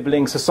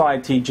 siblings,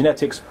 society,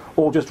 genetics,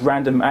 or just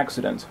random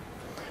accident.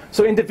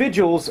 So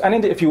individuals,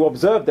 and if you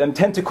observe them,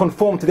 tend to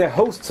conform to their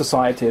host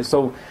societies.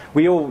 So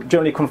we all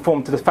generally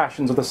conform to the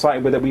fashions of the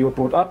society that we were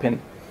brought up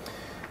in.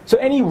 So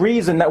any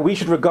reason that we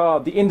should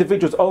regard the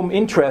individual's own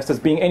interest as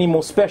being any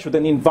more special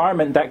than the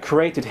environment that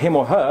created him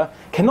or her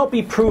cannot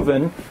be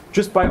proven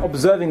just by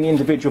observing the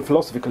individual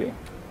philosophically.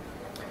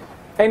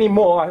 Any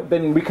more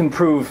than we can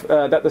prove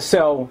that the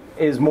cell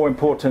is more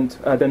important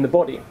than the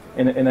body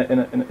in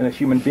a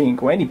human being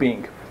or any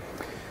being.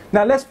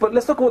 Now let's look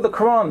at what the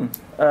Quran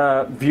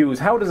views.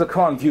 How does the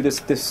Quran view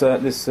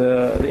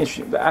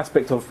the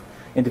aspect of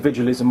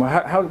individualism? Or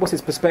what's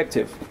its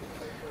perspective?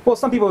 Well,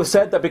 some people have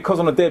said that because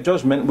on the Day of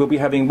Judgment we'll be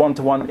having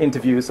one-to-one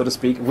interviews, so to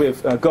speak,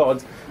 with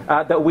God,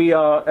 that we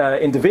are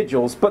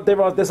individuals. But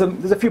there's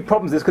a few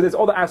problems with this, because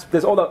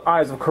there's other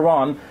ayahs of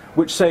Quran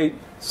which say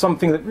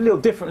something a little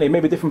differently,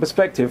 maybe a different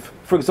perspective.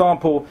 For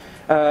example,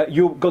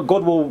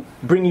 God will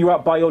bring you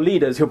up by your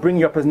leaders. He'll bring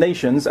you up as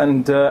nations,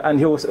 and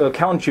He'll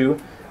count you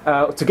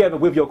together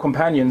with your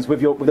companions,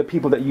 with the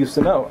people that you used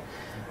to know.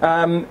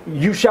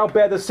 You shall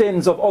bear the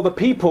sins of other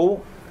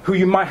people who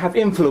you might have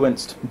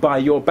influenced by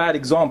your bad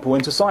example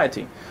in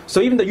society. So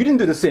even though you didn't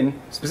do the sin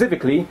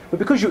specifically, but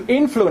because you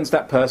influenced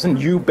that person,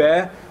 you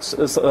bear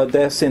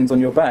their sins on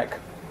your back.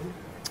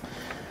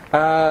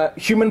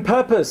 Human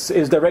purpose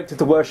is directed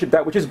to worship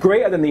that which is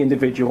greater than the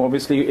individual,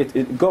 obviously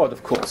God,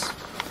 of course.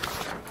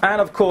 And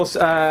of course,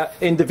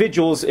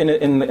 individuals in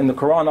the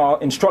Quran are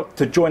instructed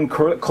to join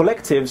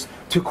collectives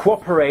to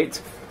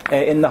cooperate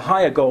in the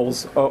higher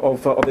goals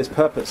of this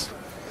purpose.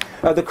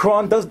 The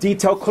Quran does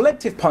detail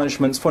collective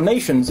punishments for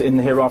nations in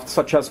the hereafter,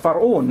 such as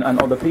Pharaoh and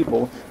other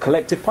people.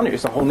 Collective punishment.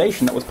 It's a whole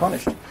nation that was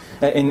punished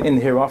in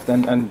the hereafter,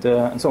 and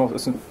so on.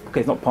 Okay,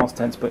 it's not past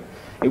tense, but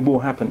it will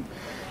happen.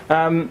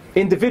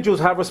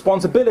 Individuals have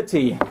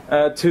responsibility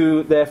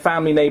to their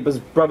family, neighbours,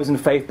 brothers in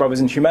faith,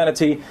 brothers in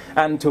humanity,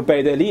 and to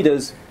obey their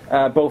leaders.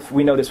 Both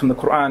we know this from the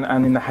Quran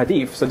and in the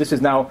Hadith. So this is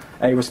now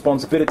a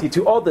responsibility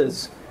to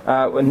others,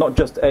 and not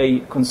just a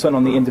concern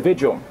on the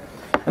individual.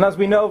 And as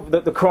we know,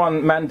 that the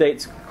Quran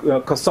mandates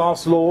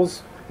qasas laws,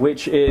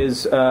 which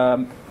is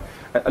a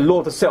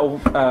law to settle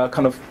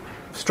kind of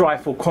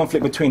strife or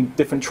conflict between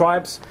different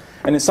tribes.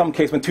 And in some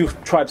cases, when two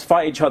tribes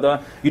fight each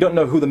other, you don't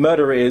know who the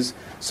murderer is,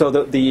 so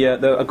that the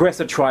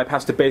aggressor tribe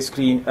has to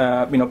basically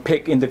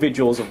pick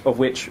individuals of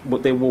which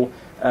they will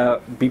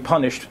be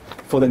punished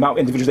for the amount of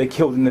individuals they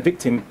killed in the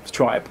victim's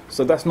tribe.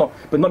 So that's not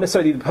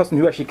necessarily the person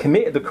who actually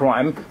committed the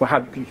crime. Well,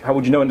 how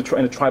would you know in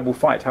a tribal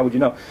fight? How would you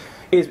know?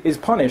 Is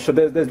punished. So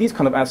there's these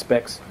kind of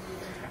aspects.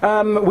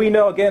 We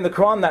know again in the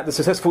Quran that the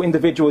successful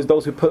individual is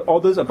those who put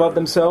others above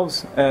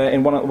themselves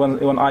in one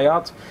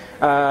ayat.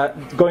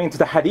 Going into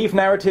the hadith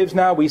narratives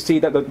now, we see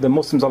that the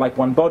Muslims are like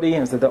one body,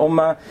 and so the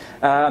Ummah.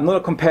 Another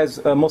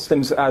compares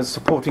Muslims as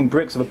supporting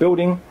bricks of a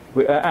building,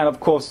 and of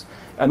course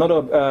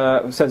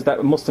another says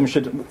that Muslims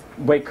should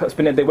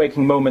spend their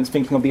waking moments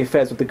thinking of the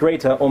affairs of the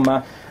greater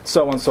Ummah,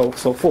 so on and so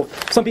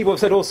forth. Some people have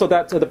said also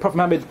that the Prophet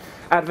Muhammad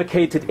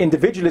advocated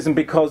individualism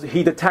because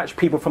he detached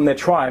people from their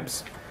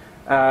tribes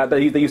that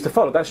they used to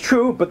follow. That's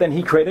true, but then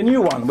he created a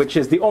new one, which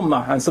is the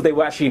Ummah, and so they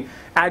were actually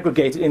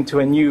aggregated into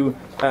a new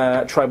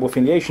tribal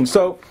affiliation.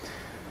 So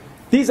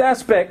these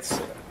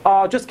aspects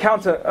are just some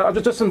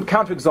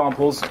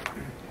counterexamples.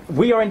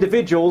 We are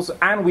individuals,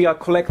 and we are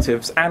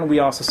collectives, and we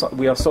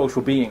are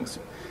social beings.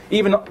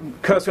 Even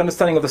cursory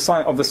understanding of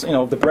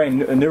the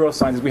brain,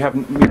 neuroscience, we have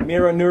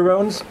mirror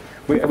neurons.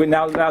 We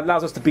now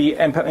allows us to be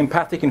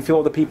empathic and feel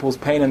other people's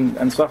pain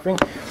and suffering.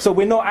 So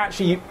we're not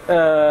actually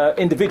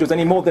individuals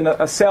any more than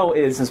a cell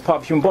is as part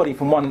of the human body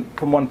from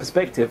one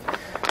perspective.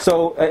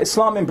 So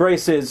Islam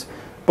embraces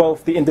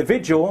both the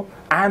individual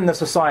and the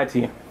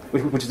society,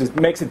 which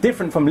makes it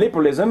different from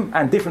liberalism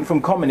and different from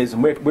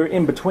communism. We're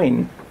in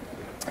between.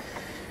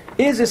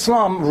 Is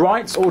Islam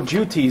rights or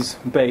duties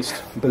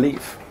based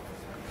belief?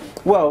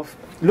 Well,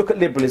 look at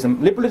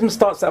liberalism. Liberalism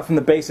starts out from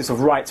the basis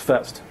of rights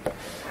first.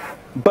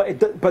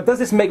 But does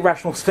this make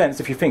rational sense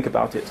if you think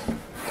about it?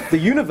 The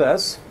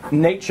universe,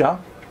 nature,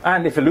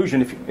 and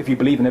evolution, if you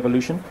believe in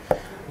evolution,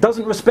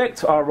 doesn't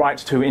respect our right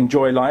to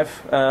enjoy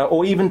life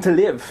or even to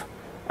live,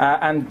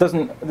 and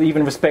doesn't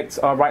even respect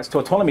our rights to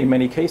autonomy in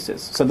many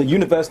cases. So the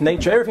universe,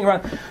 nature, everything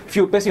around. If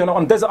you're basically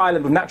on a desert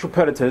island with natural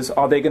predators,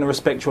 are they going to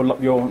respect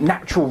your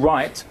natural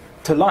right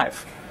to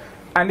life?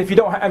 And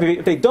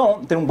if they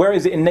don't, then where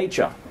is it in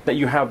nature that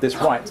you have this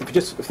right? If you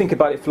just think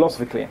about it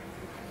philosophically.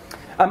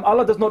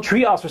 Allah does not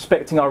treat us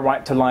respecting our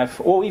right to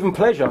life or even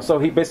pleasure. So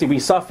we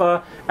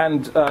suffer,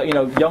 and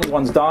young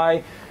ones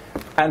die,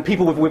 and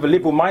people with a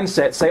liberal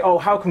mindset say, "Oh,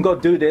 how can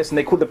God do this?" And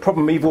they call the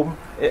problem evil,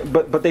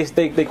 but they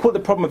call it the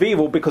problem of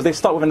evil because they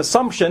start with an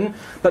assumption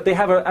that they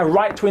have a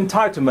right to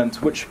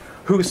entitlement. Which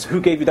who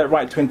gave you that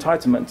right to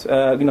entitlement?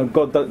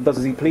 God does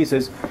as He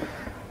pleases.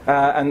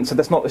 And so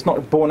it's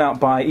not borne out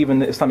by even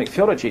the Islamic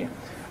theology.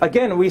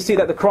 Again, we see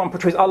that the Quran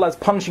portrays Allah as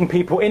punishing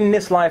people in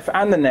this life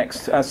and the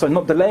next, so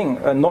not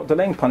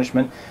delaying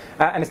punishment,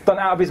 and it's done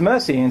out of His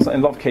mercy in a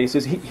lot of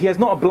cases. He has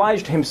not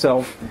obliged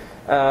Himself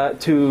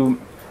to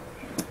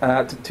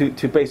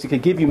basically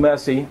give you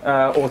mercy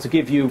or to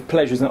give you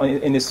pleasures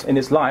in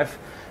this life,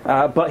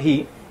 but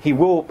He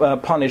will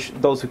punish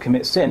those who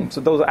commit sin. So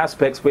those are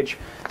aspects which,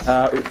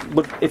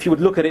 if you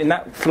would look at it in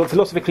that,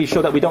 philosophically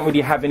show that we don't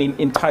really have any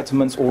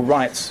entitlements or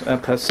rights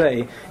per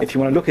se, if you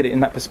want to look at it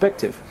in that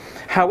perspective.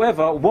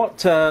 However, what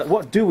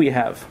do we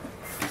have?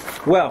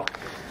 Well,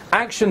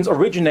 actions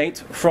originate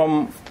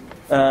from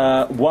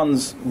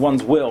one's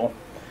will,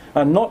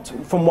 not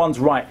from one's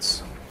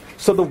rights.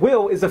 So the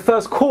will is the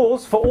first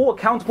cause for all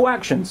accountable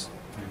actions.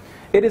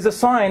 It is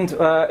assigned,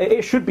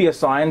 it should be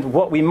assigned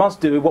what we must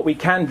do, what we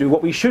can do,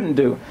 what we shouldn't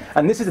do.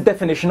 And this is the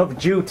definition of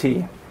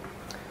duty.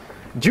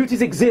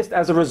 Duties exist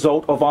as a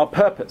result of our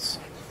purpose.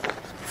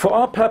 For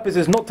our purpose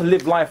is not to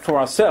live life for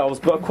ourselves,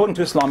 but according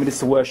to Islam it is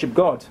to worship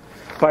God,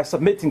 by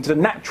submitting to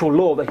the natural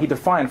law that He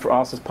defined for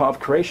us as part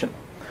of creation.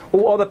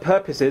 All other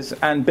purposes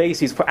and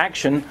bases for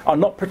action are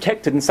not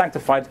protected and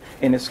sanctified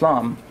in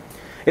Islam.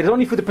 It is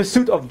only through the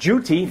pursuit of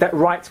duty that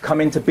rights come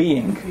into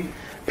being.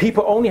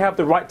 People only have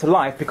the right to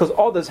life because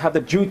others have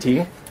the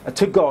duty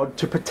to God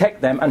to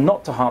protect them and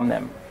not to harm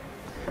them.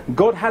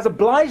 God has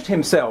obliged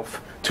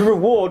Himself to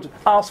reward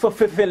us for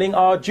fulfilling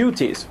our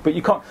duties, but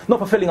not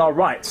fulfilling our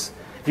rights.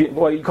 You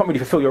can't really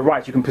fulfill your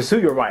rights, you can pursue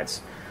your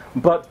rights.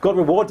 But God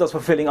rewards us for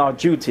fulfilling our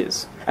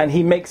duties, and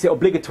He makes it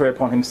obligatory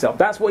upon Himself.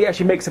 That's what He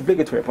actually makes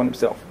obligatory upon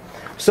Himself.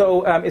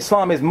 So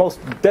Islam is most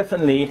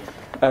definitely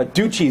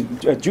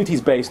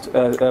duties-based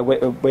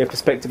way of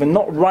perspective, and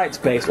not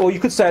rights-based. Or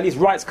you could say at least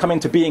rights come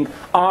into being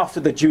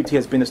after the duty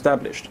has been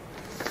established.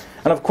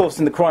 And of course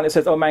in the Quran it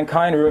says, "O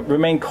mankind,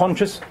 remain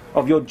conscious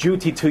of your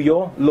duty to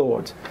your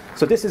Lord."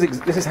 So this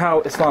is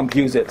how Islam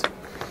views it.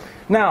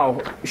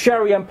 Now,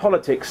 Sharia and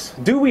politics.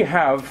 Do we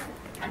have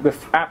the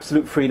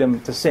absolute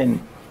freedom to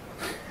sin?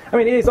 I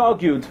mean, it is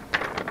argued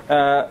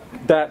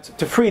that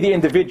to free the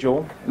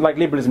individual, like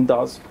liberalism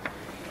does,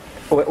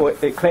 or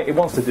it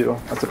wants to do,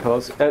 I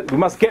suppose, we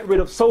must get rid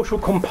of social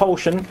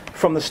compulsion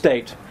from the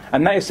state,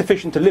 and that is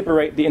sufficient to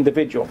liberate the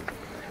individual.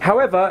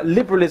 However,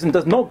 liberalism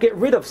does not get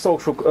rid of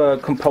social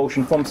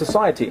compulsion from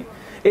society.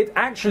 It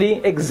actually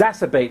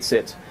exacerbates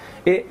it.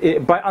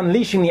 By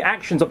unleashing the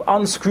actions of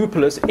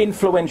unscrupulous,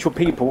 influential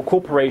people,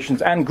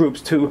 corporations and groups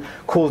to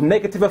cause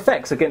negative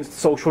effects against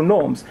social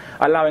norms,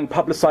 allowing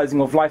publicizing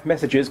of life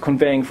messages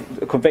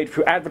conveyed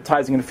through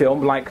advertising and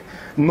film, like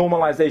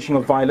normalization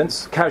of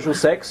violence, casual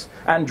sex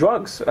and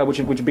drugs, which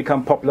have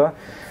become popular,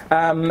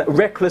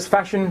 reckless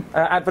fashion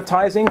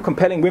advertising,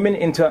 compelling women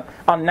into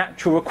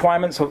unnatural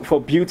requirements for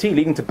beauty,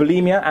 leading to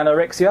bulimia,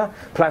 anorexia,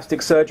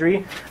 plastic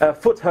surgery,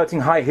 foot-hurting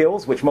high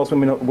heels, which most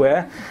women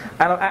wear,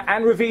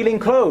 and revealing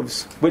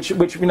clothes, which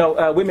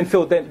women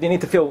feel they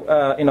need to feel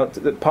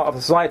part of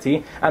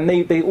society, and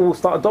they all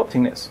start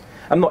adopting this.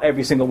 And not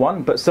every single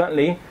one, but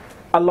certainly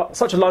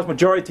such a large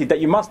majority that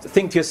you must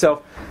think to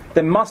yourself,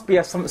 there must be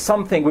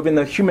something within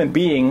the human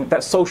being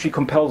that socially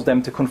compels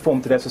them to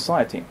conform to their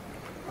society.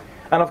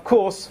 And of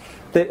course,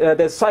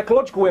 there's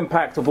psychological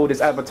impact of all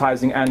this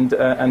advertising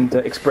and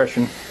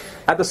expression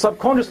at the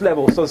subconscious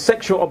level. So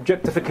sexual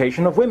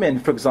objectification of women,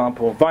 for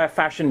example, via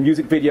fashion,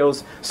 music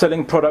videos,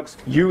 selling products,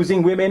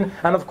 using women,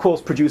 and of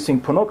course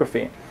producing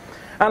pornography.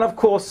 And of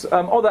course,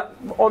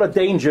 other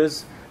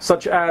dangers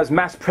such as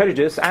mass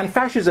prejudice and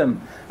fascism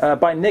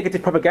by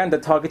negative propaganda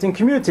targeting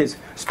communities,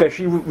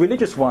 especially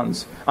religious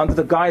ones, under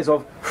the guise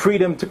of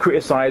freedom to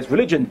criticize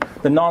religion.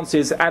 The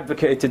Nazis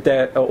advocated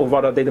or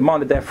rather they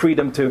demanded their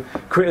freedom to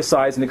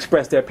criticize and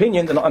express their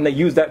opinions, and they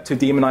used that to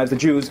demonize the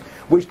Jews,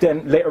 which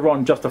then later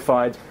on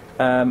justified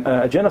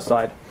a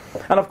genocide.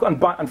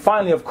 And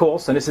finally, of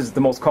course, and this is the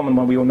most common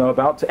one we all know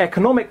about,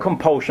 economic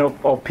compulsion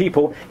of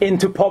people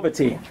into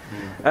poverty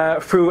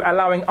through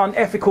allowing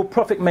unethical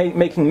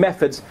profit-making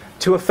methods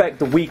to affect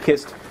the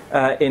weakest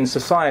in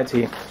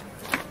society.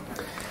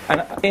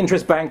 And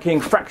interest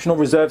banking, fractional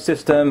reserve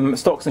system,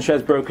 stocks and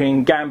shares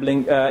brokering,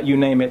 gambling, you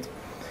name it.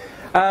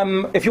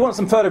 If you want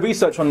some further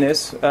research on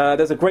this,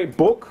 there's a great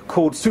book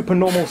called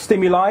Supernormal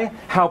Stimuli,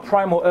 How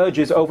Primal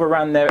Urges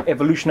Overran Their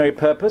Evolutionary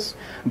Purpose,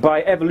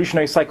 by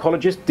evolutionary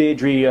psychologist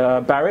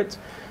Deirdre Barrett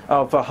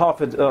of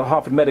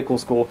Harvard Medical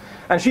School.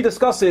 And she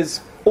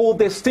discusses all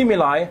this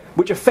stimuli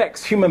which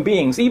affects human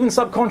beings, even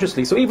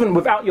subconsciously, so even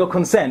without your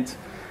consent.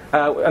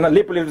 And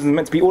liberalism is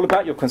meant to be all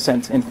about your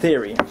consent, in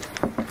theory.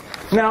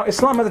 Now,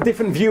 Islam has a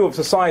different view of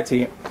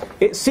society.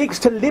 It seeks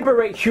to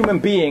liberate human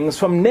beings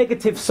from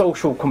negative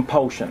social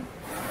compulsion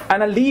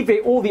and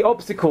alleviate all the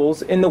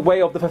obstacles in the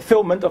way of the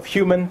fulfillment of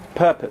human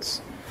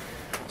purpose.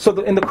 So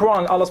in the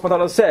Quran, Allah subhanahu wa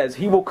ta'ala says,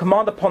 He will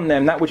command upon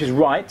them that which is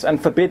right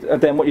and forbid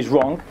them what is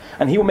wrong,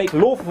 and He will make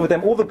lawful for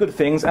them all the good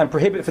things and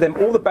prohibit for them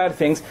all the bad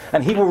things,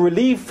 and He will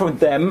relieve from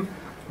them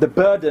the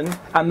burden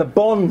and the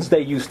bonds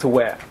they used to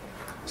wear.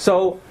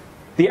 So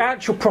the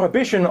actual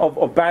prohibition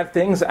of bad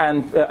things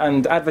and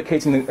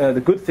advocating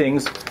the good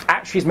things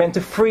actually is meant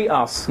to free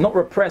us, not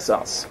repress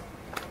us.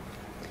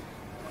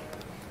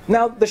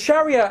 Now, the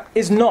Sharia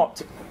is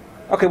not,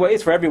 okay, well,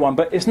 it's for everyone,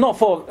 but it's not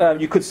for,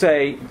 you could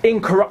say,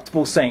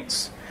 incorruptible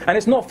saints. And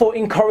it's not for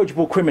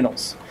incorrigible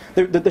criminals.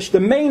 The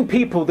main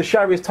people the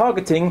Sharia is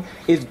targeting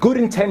is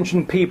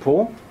good-intentioned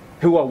people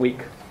who are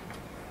weak,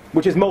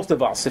 which is most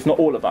of us, if not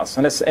all of us,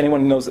 unless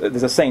anyone knows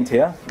there's a saint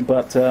here,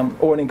 but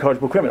or an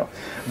incorrigible criminal.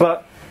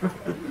 But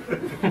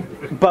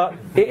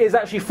it is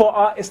actually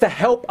it's to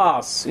help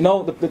us. You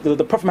know,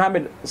 the Prophet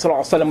Muhammad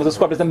ﷺ was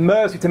described as the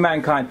mercy to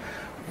mankind.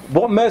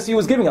 What mercy he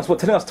was giving us? What,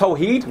 telling us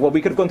Tawheed? Well, we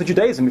could have gone to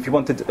Judaism if you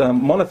wanted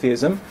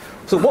monotheism.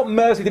 So what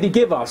mercy did he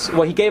give us?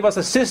 Well, he gave us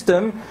a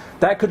system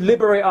that could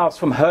liberate us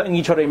from hurting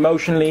each other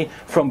emotionally,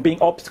 from being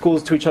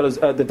obstacles to each other's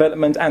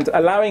development, and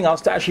allowing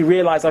us to actually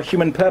realize our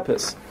human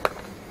purpose.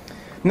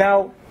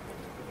 Now,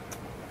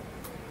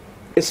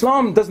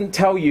 Islam doesn't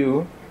tell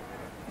you,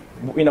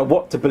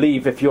 what to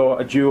believe if you're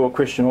a Jew or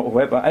Christian or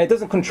whatever, and it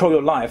doesn't control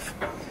your life.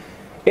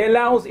 It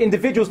allows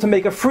individuals to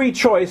make a free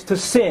choice to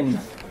sin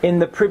in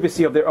the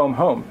privacy of their own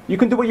home. You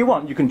can do what you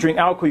want. You can drink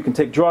alcohol, you can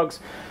take drugs.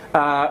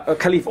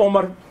 Caliph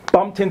Omar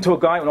bumped into a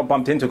guy, well, not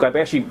bumped into a guy,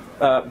 but actually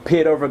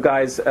peered over a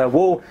guy's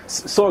wall,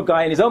 saw a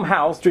guy in his own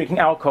house drinking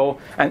alcohol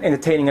and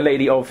entertaining a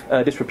lady of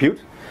disrepute,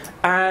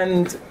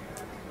 and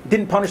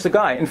didn't punish the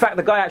guy. In fact,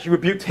 the guy actually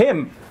rebuked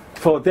him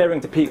for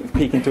daring to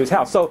peek into his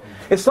house. So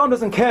Islam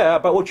doesn't care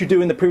about what you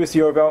do in the privacy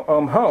of your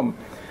own home.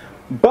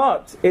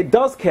 But it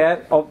does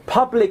care of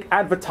public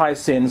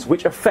advertised sins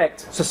which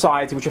affect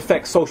society, which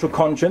affect social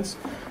conscience.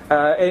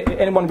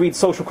 Anyone read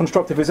social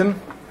constructivism?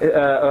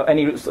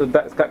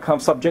 That kind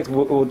of subject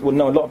will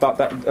know a lot about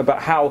that,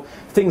 about how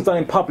things done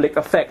in public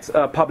affect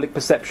public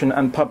perception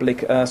and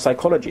public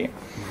psychology.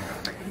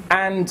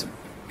 And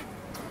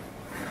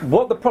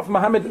what the Prophet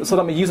Muhammad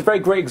used a very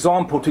great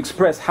example to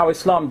express how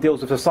Islam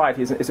deals with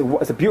society.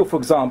 It's a beautiful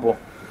example.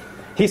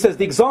 He says,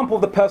 the example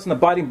of the person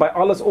abiding by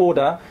Allah's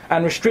order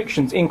and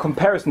restrictions in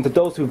comparison to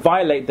those who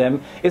violate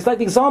them is like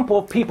the example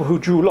of people who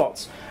drew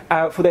lots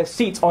for their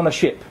seats on a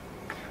ship.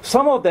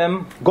 Some of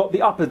them got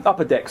the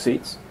upper deck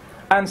seats,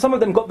 and some of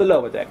them got the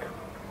lower deck.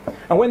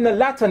 And when the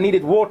latter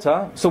needed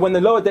water, so when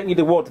the lower deck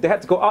needed water, they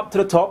had to go up to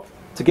the top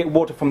to get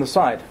water from the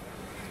side.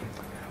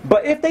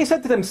 But if they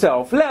said to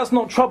themselves, let us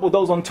not trouble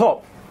those on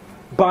top,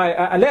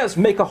 and let us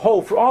make a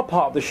hole for our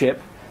part of the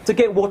ship to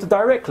get water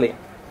directly.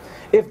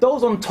 If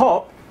those on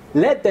top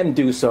let them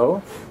do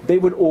so, they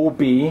would all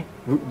be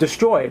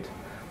destroyed.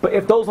 But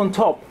if those on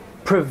top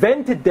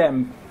prevented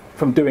them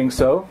from doing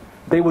so,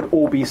 they would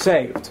all be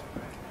saved.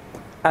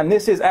 And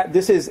this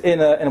is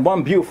in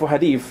one beautiful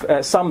hadith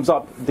sums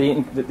up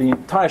the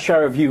entire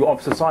Sharia view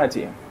of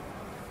society.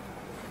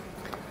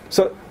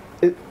 So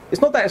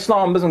it's not that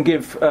Islam doesn't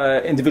give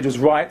individuals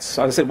rights.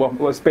 As I said,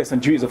 well, it's based on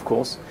Jews, of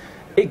course.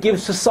 It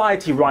gives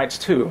society rights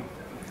too.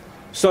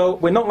 So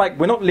we're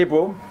not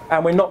liberal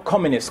and we're not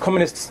communist.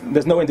 Communists,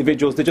 there's no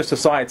individuals, they're just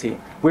society.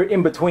 We're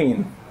in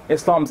between.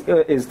 Islam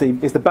is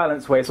the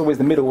balanced way. It's always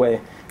the middle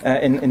way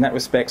in that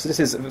respect. So this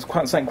is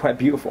something quite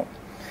beautiful.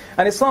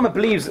 And Islam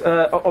believes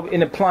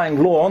in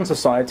applying law on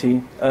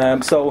society.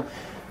 So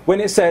when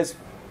it says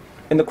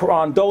in the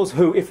Quran, those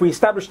who, if we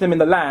establish them in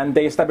the land,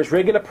 they establish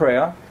regular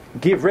prayer,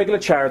 give regular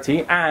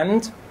charity,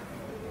 and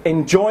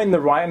enjoin the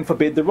right and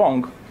forbid the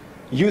wrong,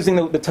 using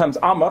the terms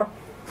amr,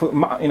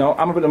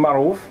 amr bil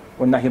ma'ruf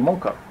wa nahy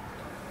munkar.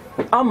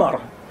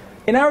 Amr,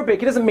 in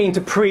Arabic, it doesn't mean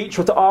to preach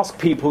or to ask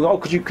people, oh,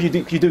 could you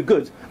do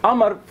good?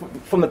 Amr,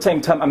 from the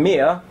same term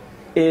amir,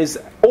 is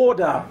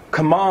order,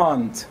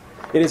 command.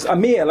 It is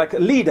amir, like a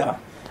leader.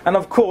 And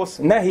of course,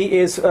 nahi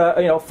is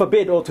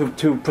forbid or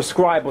to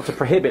prescribe or to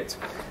prohibit,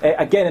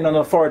 again in an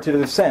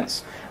authoritative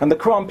sense. And the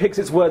Quran picks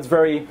its words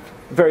very,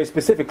 very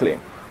specifically.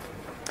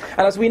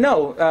 And as we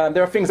know,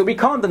 there are things that we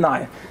can't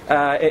deny,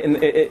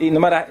 no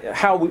matter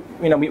how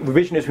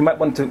revisionist we might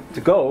want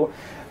to go.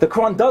 The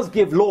Quran does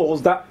give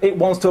laws that it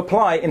wants to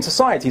apply in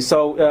society.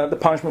 So the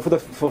punishment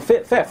for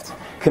theft,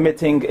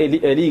 committing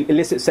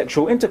illicit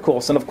sexual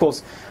intercourse, and of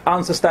course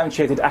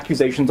unsubstantiated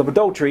accusations of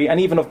adultery, and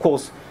even of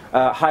course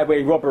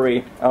highway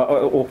robbery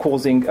or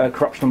causing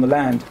corruption on the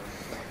land.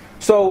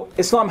 So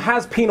Islam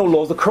has penal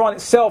laws. The Quran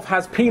itself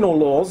has penal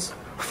laws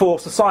for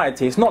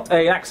society. It's not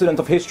an accident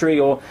of history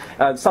or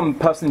some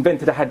person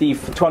invented a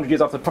hadith 200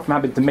 years after the Prophet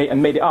Muhammad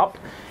and made it up.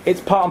 It's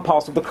part and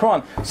parcel of the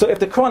Quran. So if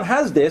the Quran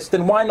has this,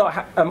 then why not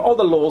have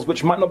other laws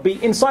which might not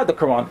be inside the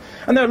Quran?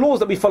 And there are laws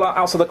that we follow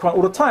outside the Quran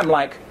all the time,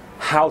 like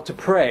how to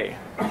pray,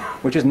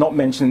 which is not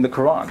mentioned in the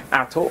Quran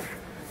at all.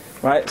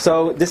 Right?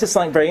 So this is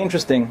something very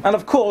interesting. And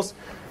of course,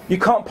 you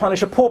can't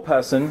punish a poor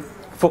person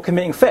for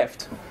committing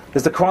theft.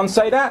 Does the Quran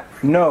say that?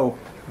 No.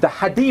 The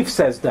hadith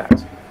says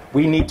that.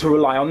 We need to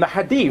rely on the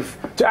hadith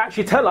to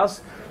actually tell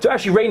us, to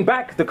actually rein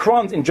back the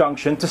Quran's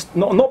injunction to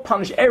not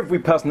punish every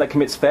person that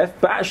commits theft,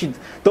 but actually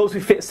those who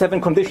fit 7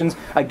 conditions,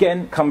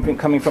 again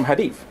coming from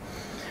hadith.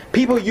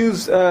 People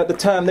use the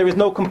term there is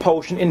no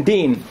compulsion in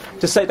deen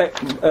to say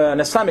that an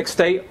Islamic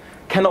state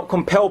cannot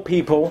compel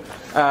people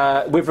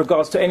with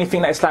regards to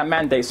anything that Islam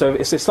mandates. So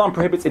if Islam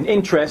prohibits an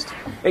interest,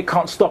 it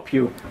can't stop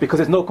you because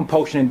there's no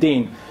compulsion in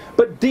deen.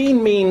 But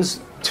deen means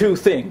 2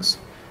 things.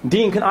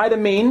 Deen can either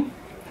mean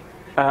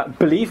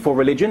belief or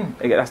religion,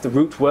 that's the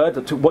root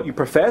word, to what you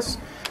profess,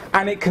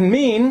 and it can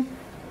mean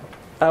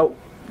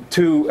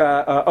to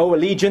owe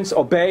allegiance,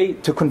 obey,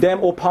 to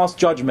condemn or pass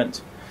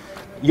judgment.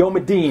 Yom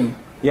ad-Din,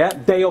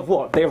 day of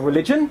what? Day of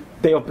religion?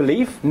 Day of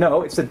belief?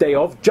 No, it's the day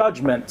of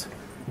judgment.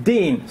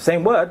 Deen,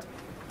 same word.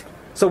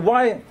 So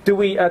why do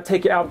we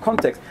take it out of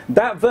context?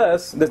 That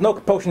verse, there's no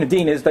compulsion in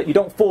deen, is that you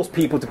don't force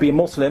people to be a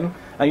Muslim,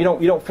 and you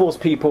don't force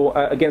people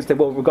against their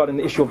will regarding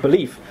the issue of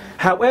belief.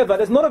 However,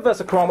 there's not a verse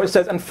of Quran which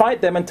says, and fight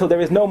them until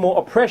there is no more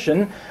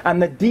oppression,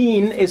 and the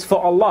deen is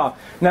for Allah.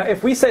 Now,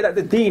 if we say that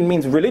the deen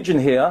means religion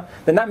here,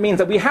 then that means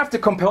that we have to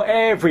compel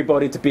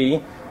everybody to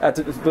be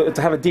to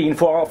have a deen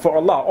for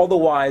Allah.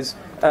 Otherwise,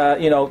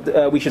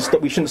 we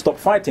shouldn't stop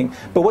fighting.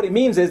 But what it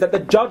means is that the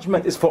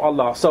judgment is for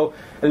Allah. So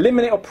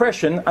eliminate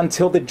oppression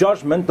until the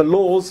judgment, the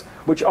laws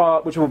which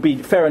will be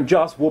fair and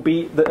just, will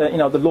be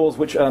the laws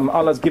which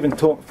Allah has given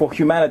for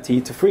humanity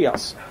to free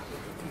us.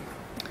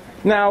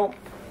 Now,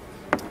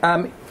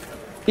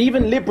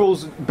 even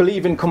liberals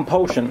believe in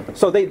compulsion.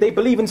 So they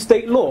believe in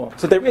state law.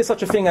 So there is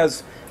such a thing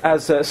as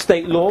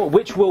state law,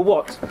 which will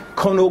what?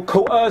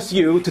 Coerce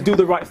you to do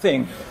the right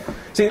thing.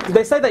 See,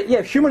 they say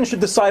that, humans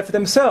should decide for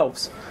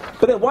themselves.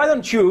 But then why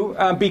don't you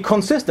be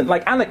consistent?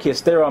 Like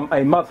anarchists, they're a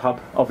madhab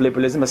of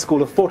liberalism, a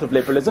school of thought of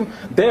liberalism.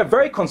 They're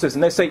very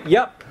consistent. They say,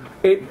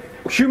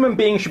 human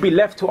beings should be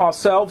left to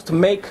ourselves to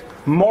make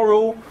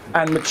moral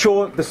and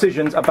mature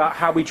decisions about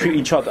how we treat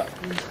each other.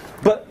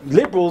 But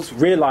liberals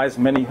realize,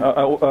 many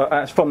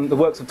from the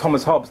works of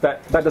Thomas Hobbes,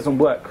 that doesn't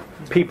work.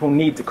 People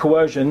need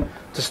coercion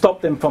to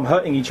stop them from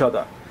hurting each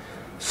other.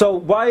 So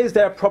why is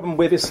there a problem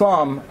with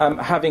Islam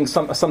having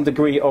some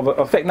degree of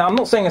effect? Now, I'm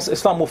not saying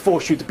Islam will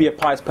force you to be a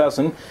pious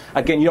person.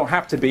 Again, you don't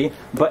have to be.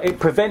 But it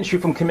prevents you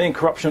from committing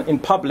corruption in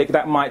public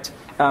that might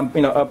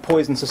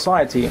poison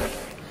society.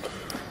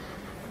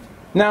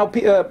 Now,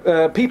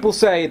 people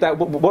say that,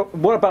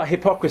 what about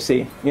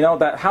hypocrisy?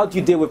 That how do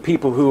you deal with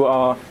people who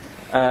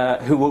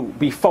will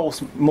be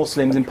false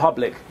Muslims in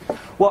public?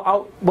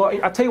 Well,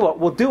 I tell you what,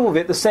 we'll deal with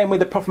it the same way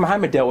the Prophet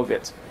Muhammad dealt with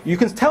it. You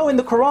can tell in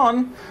the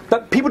Quran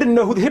that people didn't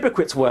know who the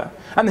hypocrites were.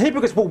 And the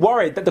hypocrites were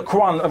worried that the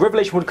Quran, a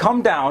revelation, would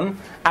come down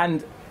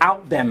and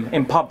out them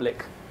in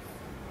public.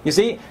 You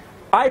see,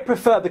 I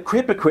prefer the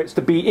hypocrites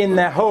to be in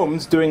their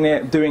homes doing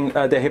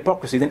their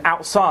hypocrisy than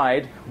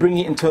outside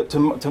bringing it into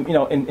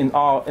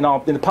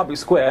in the public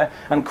square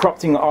and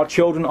corrupting our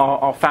children,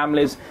 our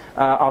families,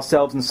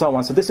 ourselves, and so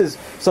on. So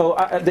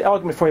the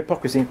argument for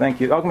hypocrisy. Thank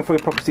you. The argument for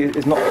hypocrisy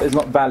is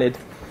not valid.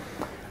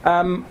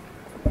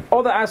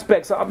 Other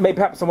aspects,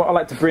 perhaps I'd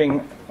like to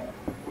bring.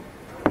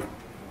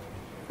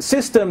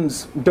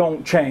 Systems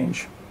don't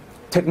change.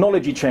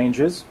 Technology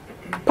changes.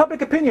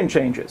 Public opinion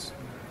changes.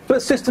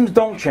 But systems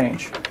don't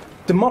change.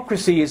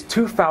 democracy is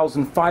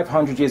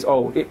 2,500 years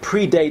old. It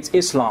predates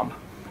Islam.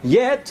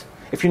 Yet,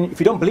 if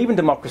you don't believe in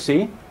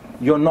democracy,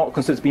 you're not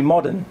considered to be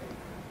modern.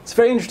 It's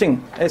very interesting.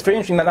 It's very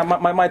interesting. That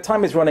my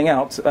time is running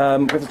out.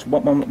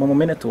 One more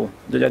minute, or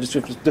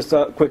just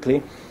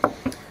quickly.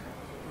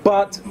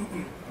 But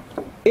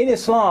in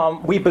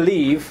Islam, we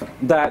believe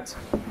that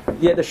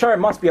the Sharia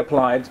must be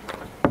applied,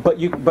 but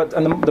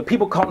the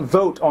people can't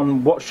vote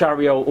on what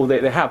Sharia or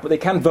they have, but they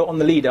can vote on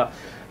the leader.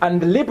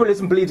 And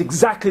liberalism believes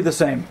exactly the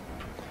same.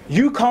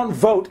 You can't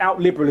vote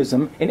out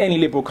liberalism in any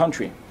liberal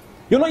country.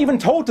 You're not even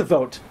told to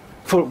vote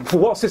for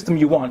what system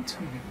you want.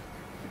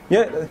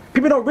 Yeah,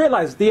 people don't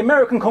realize the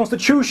American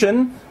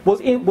Constitution was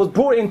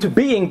brought into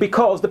being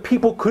because the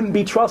people couldn't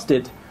be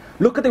trusted.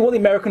 Look at what the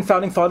American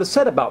founding fathers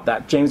said about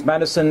that. James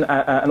Madison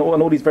and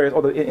all these various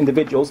other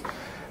individuals.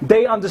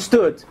 They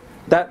understood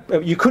that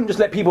you couldn't just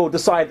let people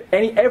decide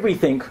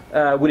everything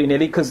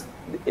willy-nilly, because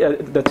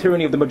the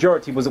tyranny of the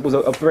majority was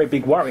a very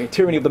big worry.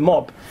 Tyranny of the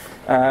mob,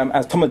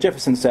 as Thomas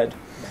Jefferson said.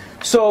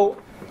 So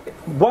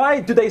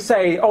why do they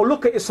say, oh,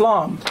 look at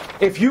Islam,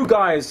 if you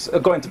guys are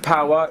going to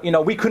power,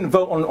 we couldn't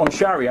vote on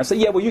Sharia? I say,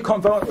 yeah, well, we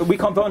can't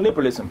vote on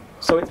liberalism.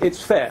 So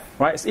it's fair,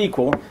 right? It's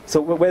equal. So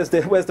where's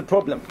the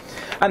problem?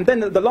 And then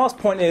the last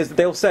point is,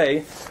 they'll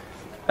say,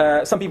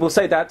 some people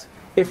say that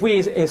if we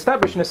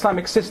establish an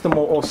Islamic system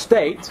or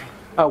state,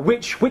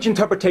 which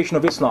interpretation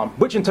of Islam,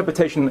 which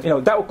interpretation,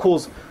 that will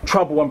cause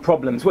trouble and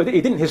problems. Well, it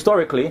didn't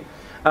historically,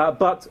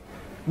 but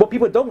what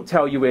people don't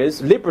tell you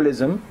is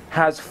liberalism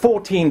has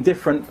 14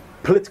 different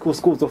political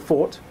schools of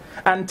thought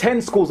and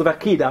 10 schools of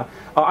Aqidah,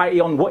 i.e.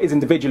 on what is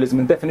individualism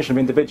and definition of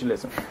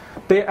individualism.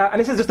 And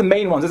this is just the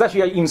main ones. There's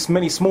actually even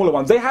many smaller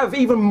ones. They have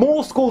even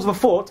more schools of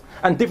thought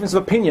and difference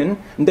of opinion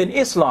than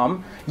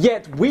Islam,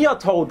 yet we are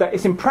told that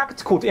it's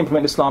impractical to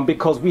implement Islam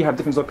because we have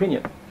difference of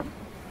opinion.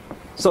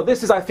 So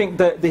this is, I think,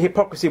 the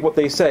hypocrisy of what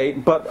they say,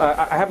 but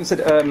I haven't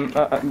said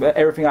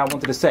everything I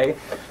wanted to say.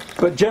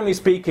 But generally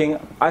speaking,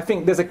 I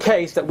think there's a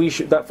case that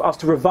for us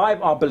to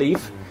revive our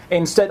belief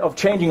instead of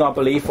changing our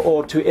belief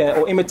or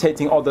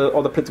imitating other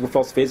political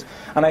philosophies.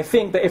 And I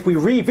think that if we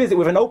revisit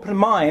with an open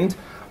mind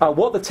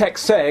what the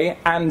texts say,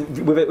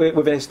 and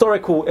with a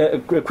historical,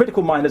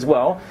 critical mind as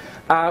well,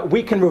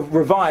 we can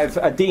revive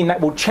a deen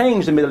that will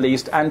change the Middle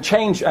East and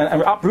change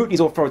and uproot these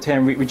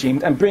authoritarian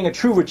regimes and bring a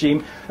true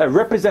regime that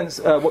represents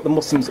what the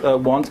Muslims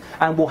want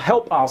and will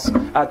help us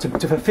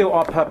to fulfill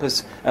our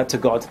purpose to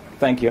God.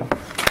 Thank you.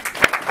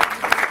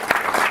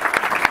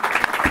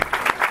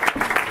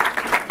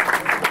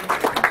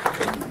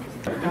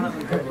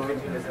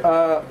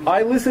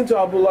 I listened to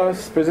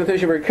Abdullah's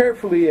presentation very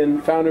carefully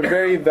and found it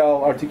very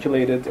well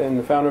articulated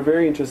and found it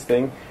very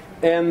interesting.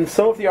 And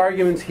some of the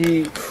arguments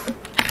he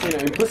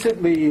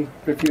implicitly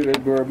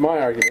refuted were my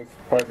arguments,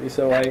 partly,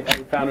 so I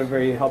found it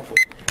very helpful.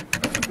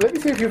 Let me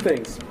say a few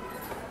things.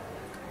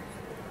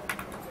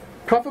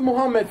 Prophet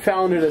Muhammad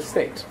founded a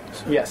state.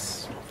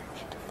 Yes.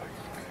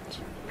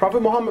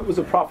 Prophet Muhammad was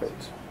a prophet.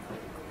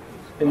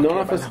 And none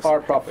of us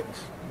are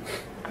prophets.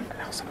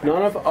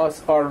 None of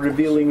us are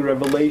revealing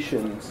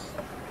revelations.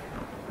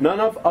 None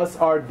of us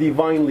are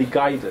divinely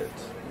guided.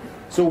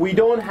 So we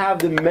don't have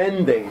the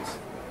mandate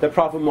that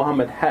Prophet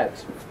Muhammad had.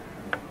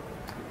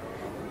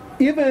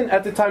 Even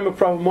at the time of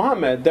Prophet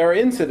Muhammad, there are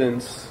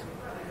incidents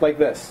like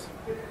this.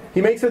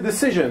 He makes a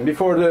decision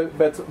before the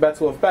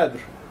Battle of Badr.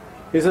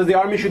 He says the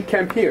army should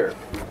camp here.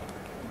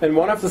 And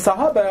one of the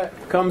Sahaba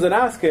comes and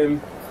asks him,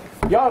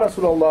 Ya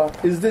Rasulullah,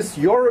 is this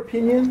your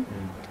opinion?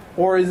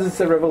 Or is this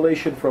a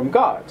revelation from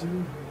God?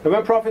 And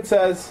when Prophet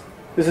says,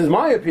 this is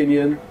my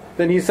opinion,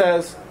 then he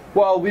says,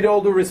 well, with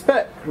all due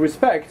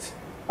respect,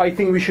 I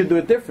think we should do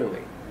it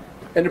differently.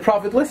 And the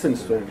Prophet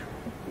listens to him.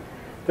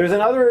 There's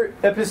another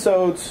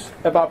episode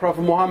about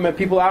Prophet Muhammad.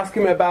 People ask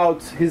him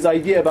about his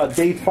idea about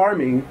date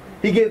farming.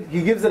 He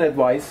gives an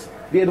advice.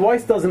 The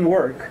advice doesn't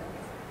work.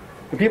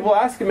 And people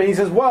ask him and he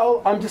says,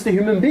 well, I'm just a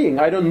human being.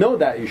 I don't know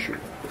that issue.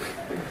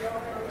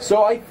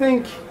 So I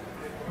think,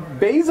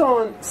 based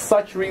on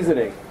such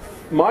reasoning,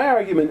 my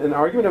argument and the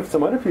argument of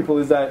some other people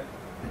is that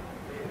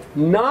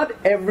not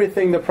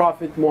everything the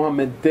Prophet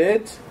Muhammad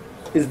did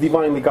is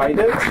divinely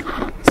guided.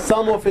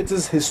 Some of it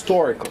is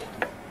historical.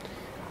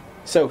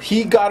 So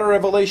he got a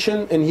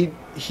revelation, and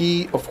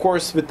he of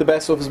course, with the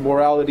best of his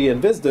morality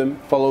and wisdom,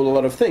 followed a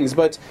lot of things.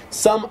 But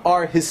some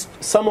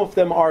of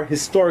them are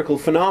historical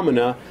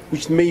phenomena,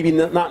 which may be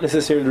not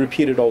necessarily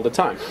repeated all the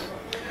time.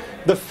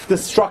 The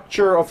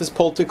structure of his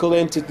political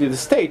entity, the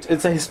state,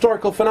 it's a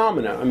historical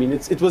phenomena. I mean,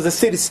 it was a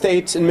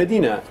city-state in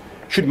Medina.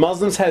 Should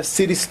Muslims have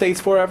city-states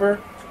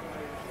forever?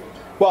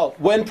 Well,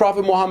 when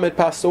Prophet Muhammad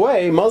passed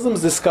away,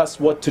 Muslims discussed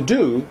what to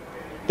do.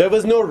 There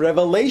was no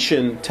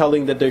revelation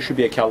telling that there should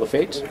be a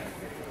caliphate.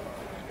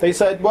 They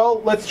said,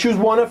 well, let's choose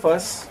one of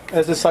us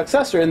as a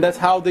successor, and that's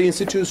how the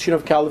institution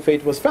of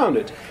caliphate was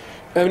founded.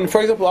 And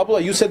for example,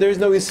 Abdullah, you said there is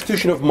no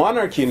institution of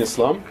monarchy in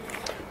Islam.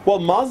 Well,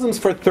 Muslims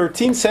for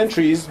 13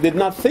 centuries did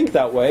not think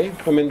that way.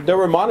 I mean, there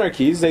were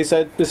monarchies. They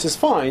said, this is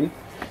fine.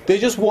 They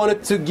just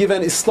wanted to give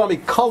an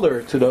Islamic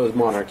color to those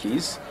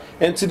monarchies.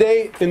 And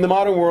today, in the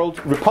modern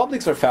world,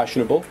 republics are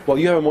fashionable. Well,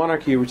 you have a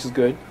monarchy, which is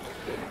good.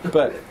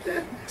 But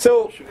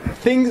so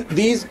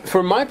these,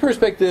 from my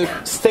perspective,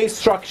 state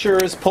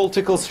structures,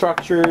 political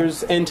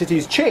structures,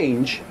 entities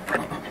change,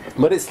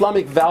 but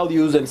Islamic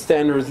values and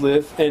standards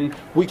live, and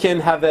we can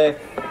have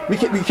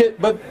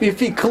but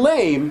if we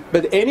claim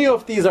that any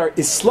of these are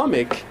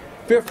Islamic,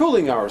 we're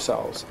fooling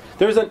ourselves.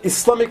 There's an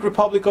Islamic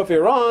Republic of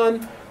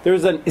Iran,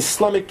 there's an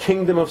Islamic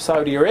Kingdom of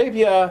Saudi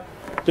Arabia,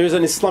 there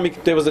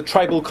was a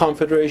tribal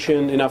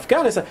confederation in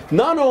Afghanistan.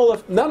 None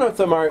of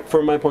them are,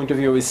 from my point of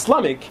view,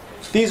 Islamic.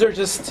 These are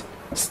just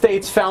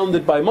states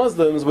founded by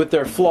Muslims with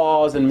their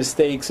flaws and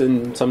mistakes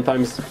and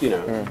sometimes,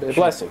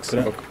 blessings.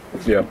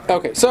 Yeah.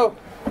 Okay, so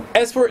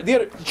as for the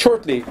other,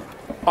 shortly,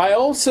 I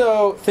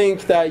also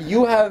think that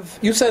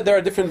you said there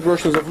are different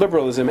versions of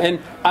liberalism, and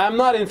I'm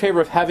not in favor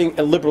of having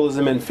a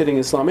liberalism and fitting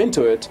Islam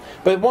into it,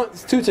 but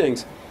two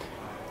things.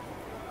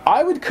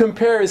 I would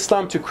compare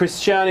Islam to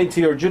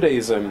Christianity or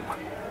Judaism,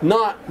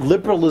 not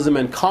liberalism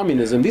and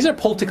communism. These are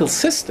political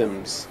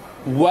systems,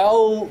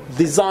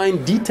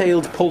 well-designed,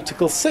 detailed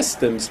political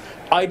systems.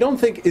 I don't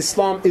think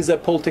Islam is a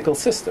political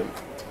system.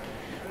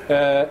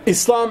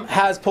 Islam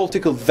has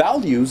political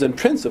values and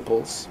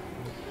principles.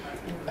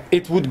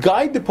 It would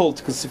guide the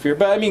political sphere,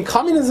 but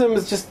communism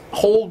is just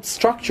whole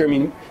structure.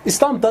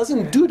 Islam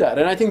doesn't do that,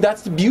 and I think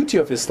that's the beauty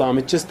of Islam.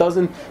 It just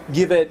doesn't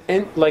give it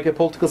like a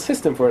political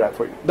system for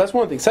you. That's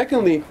one thing.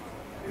 Secondly,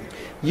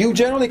 you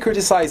generally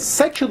criticize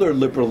secular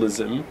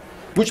liberalism,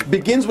 which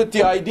begins with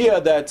the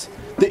idea that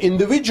the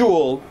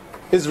individual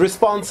is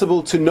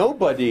responsible to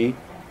nobody,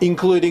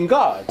 including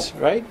God,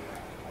 right?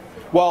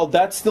 Well,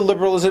 that's the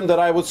liberalism that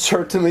I would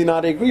certainly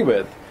not agree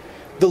with.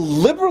 The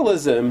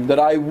liberalism that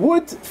I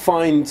would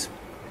find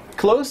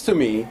close to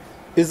me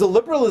is the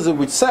liberalism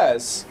which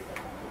says,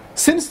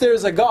 since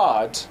there's a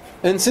God,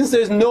 and since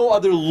there's no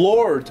other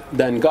Lord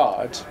than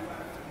God,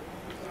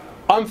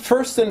 I'm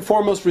first and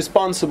foremost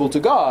responsible to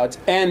God,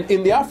 and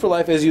in the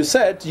afterlife, as you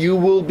said, you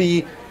will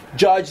be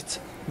judged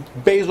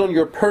based on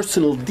your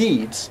personal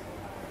deeds.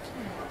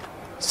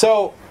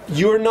 So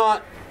your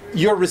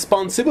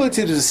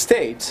responsibility to the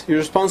state, your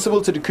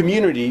responsibility to the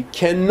community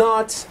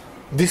cannot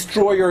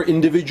destroy your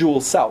individual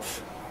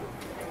self.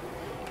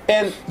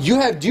 And you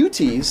have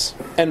duties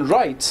and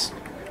rights,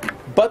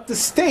 but the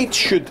state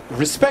should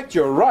respect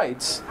your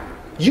rights.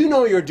 You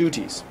know your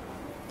duties.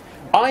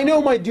 I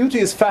know my duty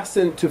is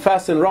to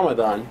fast in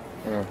Ramadan.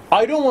 Yeah.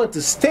 I don't want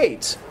the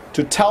state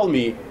to tell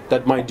me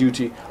that my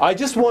duty. I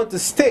just want the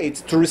state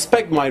to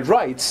respect my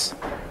rights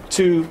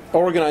to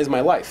organize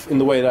my life in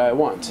the way that I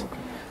want.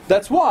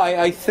 That's why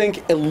I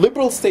think a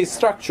liberal state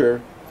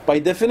structure, by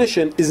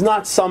definition, is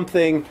not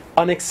something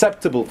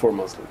unacceptable for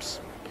Muslims.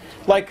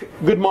 Like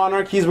good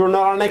monarchies were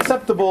not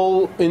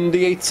unacceptable in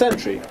the 8th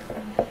century.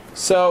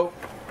 So,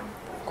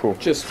 cool.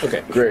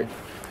 Okay. Great.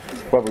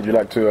 What would you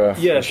like to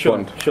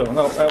respond? Sure.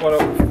 No, I want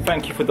to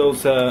thank you for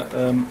those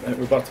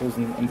rebuttals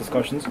and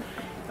discussions.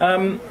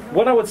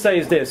 What I would say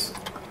is this.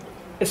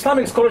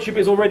 Islamic scholarship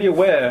is already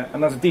aware,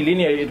 and that's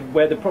delineated,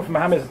 where the Prophet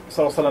Muhammad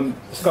discussed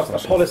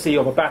a policy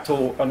of a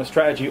battle and a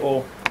strategy,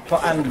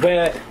 and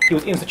where he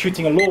was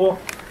instituting a law.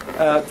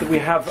 We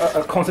have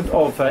a concept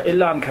of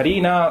illa and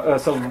karina,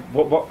 so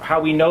how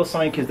we know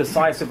something is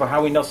decisive, or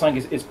how we know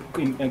something is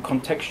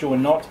contextual or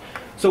not.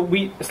 So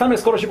Islamic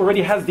scholarship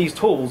already has these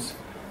tools.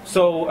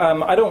 So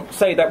I don't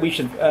say that we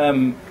should,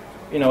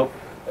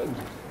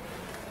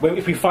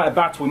 if we fight a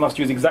battle, we must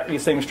use exactly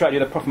the same strategy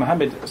that Prophet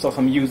Muhammad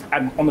used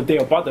on the day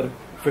of Badr,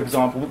 for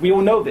example. We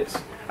all know this,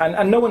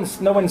 and no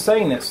one's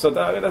saying this. So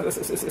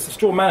it's a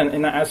straw man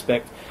in that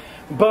aspect.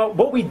 But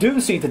what we do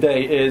see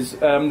today is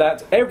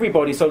that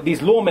everybody, so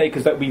these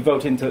lawmakers that we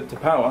vote into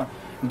power,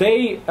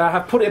 they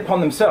have put it upon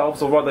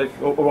themselves, or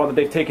rather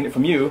they've taken it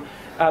from you,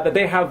 that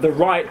they have the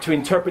right to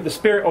interpret the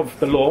spirit of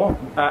the law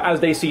as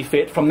they see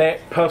fit from their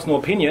personal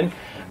opinion,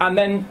 and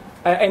then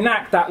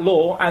enact that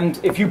law. And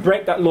if you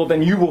break that law,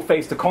 then you will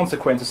face the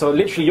consequences. So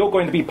literally, you're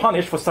going to be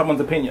punished for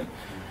someone's opinion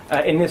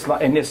in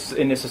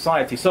this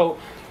society. So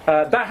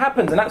that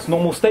happens, and that's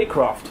normal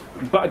statecraft.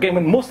 But again,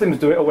 when Muslims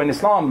do it, or when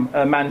Islam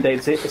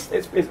mandates it,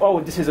 it's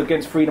this is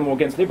against freedom or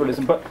against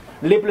liberalism. But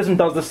liberalism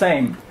does the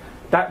same.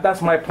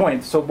 That's my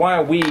point. So why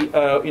are we,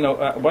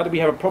 why do we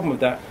have a problem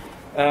with that?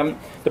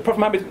 The Prophet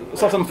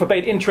Muhammad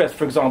forbade interest,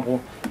 for example.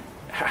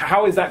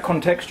 How is that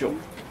contextual?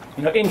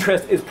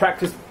 Interest is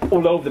practiced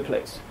all over the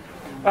place.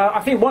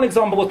 I think one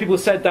example was people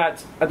said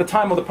that at the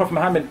time of the Prophet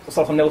Muhammad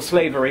there was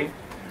slavery,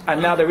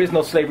 and now there is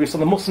no slavery, so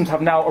the Muslims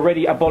have now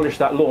already abolished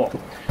that law.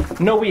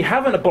 No, we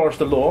haven't abolished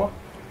the law.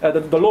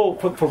 The law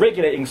for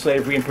regulating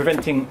slavery and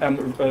preventing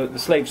the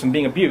slaves from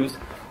being abused.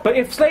 But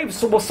if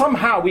slaves were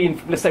somehow,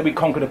 let's say we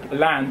conquered a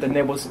land and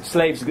there was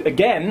slaves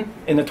again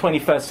in the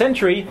 21st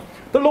century,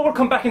 the law would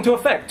come back into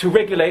effect to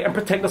regulate and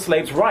protect the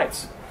slaves'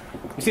 rights.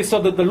 You see, so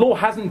the law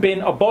hasn't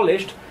been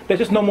abolished. There's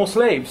just no more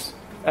slaves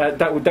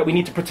that we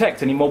need to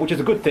protect anymore, which is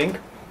a good thing.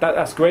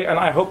 That's great, and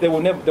I hope there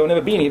will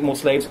never be any more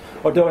slaves.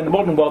 Although in the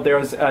modern world there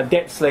is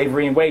debt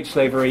slavery and wage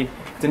slavery.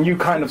 It's a new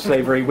kind of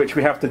slavery which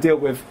we have to deal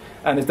with,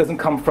 and it doesn't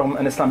come from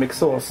an Islamic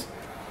source.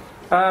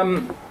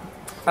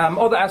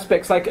 Other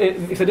aspects, like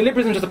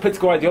liberalism is just a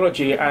political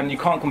ideology, and you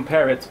can't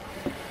compare it.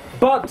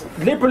 But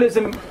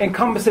liberalism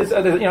encompasses,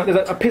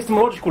 there's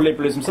epistemological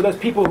liberalism. So there's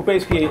people who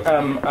basically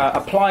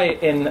apply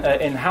it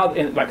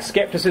in like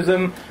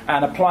skepticism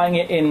and applying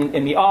it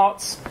in the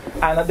arts,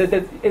 and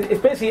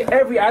it's basically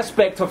every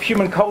aspect of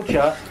human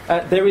culture.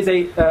 There is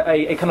a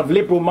kind of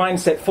liberal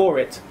mindset for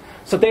it.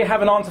 So they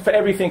have an answer for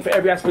everything, for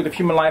every aspect of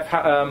human life.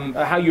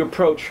 How you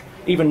approach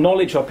even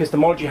knowledge or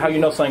epistemology, how you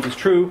know something is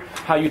true,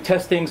 how you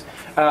test things.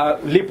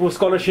 Liberal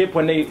scholarship,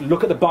 when they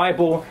look at the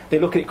Bible, they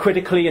look at it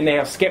critically and they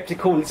are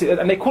skeptical,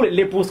 and they call it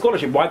liberal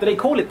scholarship. Why do they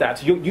call it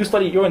that? You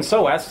study, you're in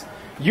SOAS,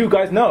 you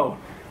guys know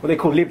what they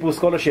call liberal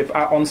scholarship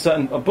on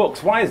certain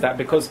books. Why is that?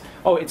 Because,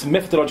 it's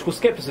methodological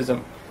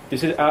skepticism.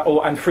 This is,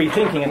 and free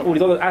thinking and all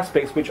these other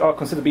aspects which are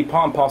considered to be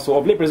part and parcel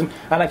of liberalism.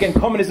 And again,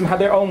 communism had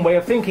their own way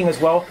of thinking as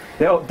well,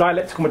 their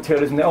dialectical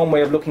materialism, their own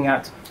way of looking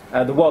at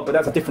the world, but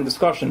that's a different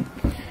discussion.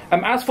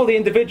 As for the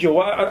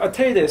individual, I'll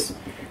tell you this: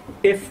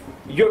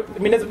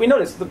 we know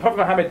this. The Prophet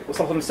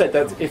Muhammad said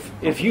that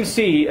if you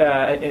see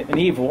an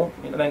evil,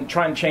 then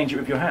try and change it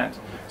with your hand.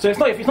 So it's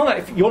not that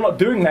if you're not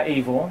doing that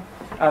evil,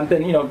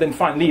 then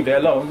fine, leave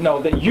it alone.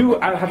 No, that you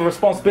have a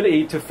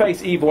responsibility to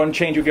face evil and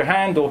change with your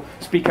hand or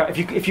speak out. If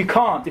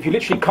you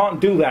literally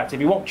can't do that, if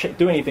you won't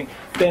do anything,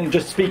 then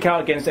just speak out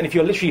against it. And if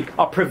you literally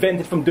are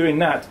prevented from doing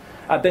that,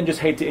 then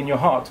just hate it in your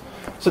heart.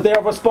 So there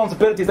are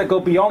responsibilities that go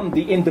beyond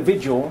the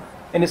individual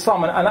in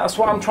Islam, and that's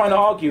what I'm trying to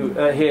argue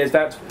here, is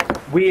that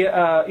we,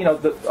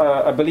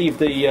 I believe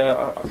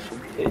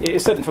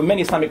it's said from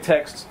many Islamic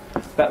texts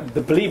that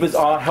the believers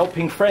are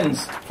helping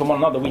friends from one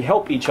another. We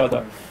help each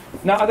other.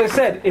 Now, as I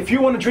said, if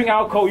you want to drink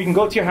alcohol, you can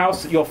go to your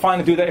house, you're fine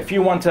to do that. If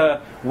you want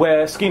to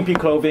wear skimpy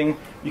clothing,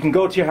 you can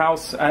go to your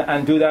house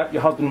and do that.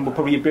 Your husband will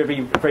probably be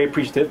very, very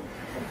appreciative.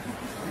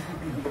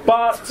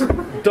 But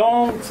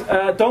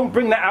don't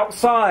bring that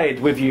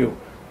outside with you.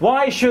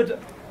 Why should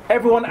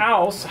everyone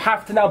else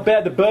have to now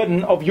bear the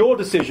burden of your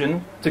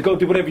decision to go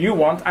do whatever you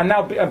want and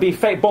now be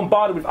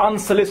bombarded with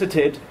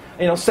unsolicited,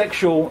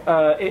 sexual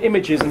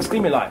images and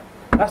stimuli?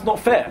 That's not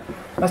fair.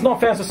 That's not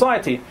fair in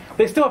society.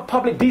 They still have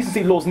public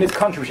decency laws in this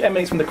country, which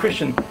emanates from the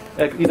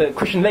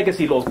Christian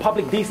legacy laws,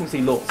 public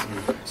decency laws.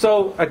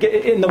 So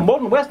in the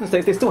modern Western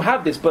states, they still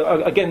have this,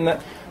 but again,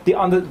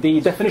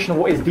 the definition of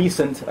what is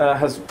decent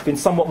has been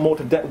somewhat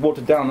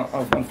watered down,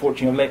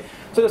 unfortunately.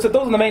 So those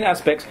are the main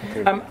aspects.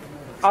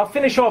 I'll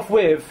finish off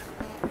with: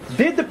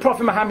 did the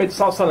Prophet Muhammad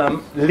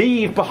ﷺ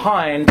leave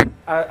behind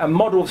a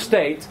model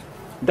state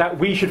that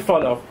we should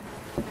follow?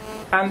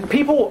 And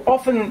people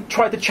often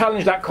try to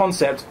challenge that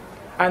concept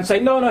and say,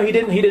 no, he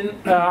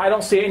didn't. I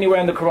don't see it anywhere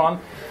in the Quran.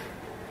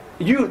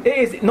 It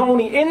is not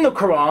only in the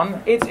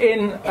Quran, it's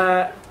in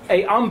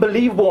an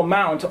unbelievable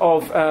amount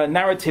of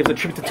narratives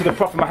attributed to the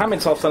Prophet Muhammad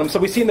ﷺ. So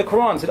we see in the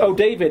Quran, it said, "Oh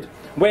David,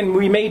 when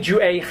we made you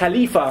a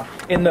Khalifa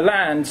in the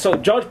land, so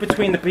judge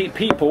between the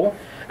people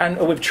and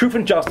with truth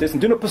and justice,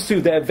 and do not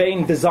pursue their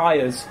vain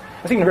desires."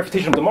 I think the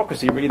refutation of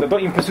democracy, really, they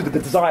don't even pursue the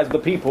desires of the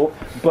people,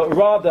 but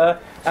rather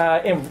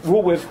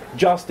rule with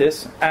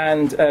justice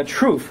and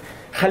truth.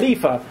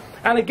 Khalifa.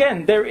 And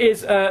again, there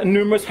is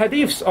numerous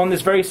hadiths on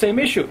this very same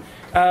issue,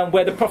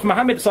 where the Prophet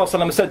Muhammad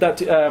ﷺ said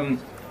that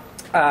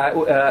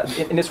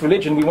in this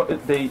religion,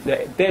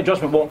 their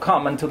judgment won't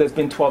come until there's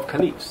been 12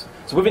 caliphs.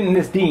 So within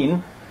this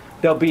deen,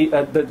 there'll be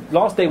the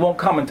last day won't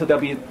come until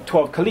there'll be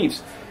 12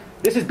 caliphs.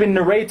 This has been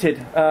narrated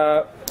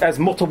as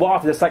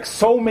mutawatir. There's like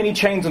so many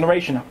chains of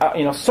narration.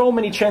 So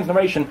many chains of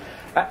narration.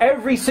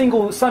 Every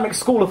single Islamic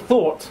school of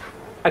thought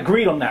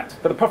agreed on that.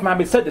 But the Prophet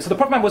Muhammad said this. So the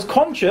Prophet Muhammad was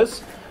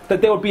conscious that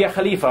there would be a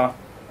Khalifa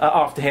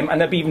after him,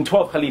 and there'd be even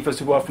 12 Khalifas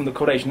who were from the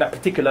Quraysh in that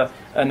particular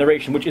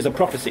narration, which is a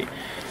prophecy.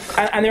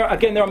 And there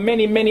are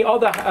many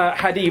other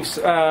hadiths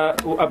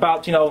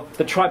about,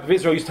 the tribe of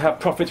Israel used to have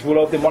prophets rule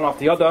over them one after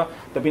the other.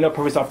 There'll be no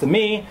prophets after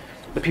me.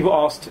 The people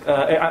asked,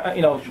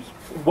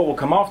 what will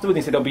come afterwards?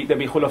 They said there'll be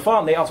khulafa,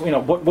 and they asked,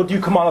 what do you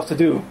command us to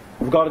do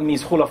regarding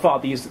these khulafa,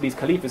 these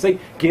caliphs? They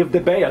give the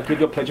bay'ah, give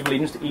your pledge of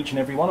allegiance to each and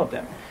every one of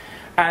them.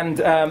 And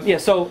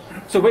so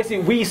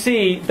basically we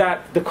see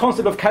that the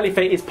concept of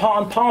caliphate is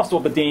part and parcel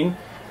of the deen.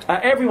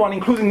 Everyone,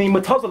 including the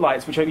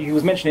Mutazilites, which he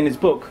was mentioning in his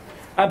book,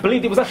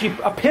 believed it was actually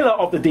a pillar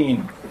of the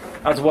deen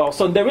as well.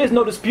 So there is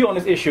no dispute on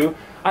this issue.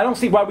 I don't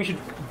see why we should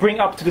bring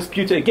up to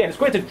dispute it again. It's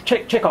great to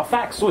check our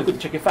facts. It's always good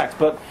to check your facts,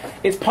 but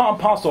it's part and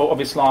parcel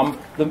of Islam.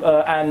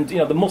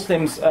 The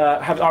Muslims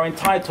are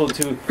entitled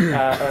to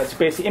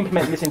basically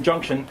implement this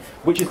injunction,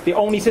 which is the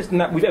only system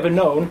that we've ever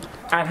known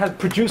and has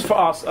produced for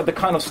us the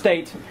kind of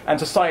state and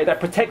society that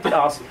protected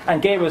us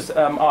and gave us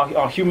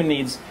our human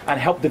needs and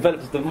helped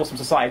develop the Muslim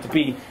society to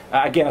be,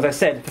 again, as I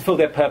said, fulfill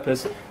their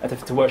purpose and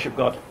to worship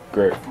God.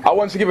 Great. I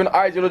want to give an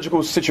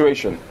ideological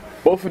situation.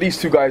 Both of these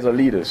two guys are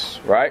leaders,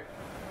 right?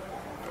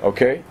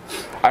 Okay,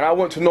 and I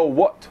want to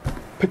know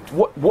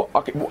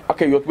okay,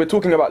 we're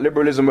talking about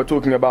liberalism, we're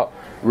talking about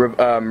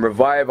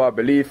revive our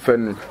belief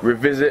and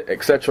revisit,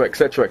 etc.,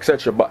 etc.,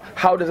 etc. But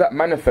how does that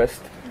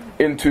manifest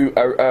into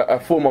a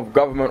form of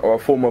government or a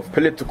form of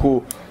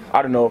political,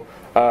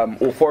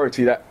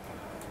 authority that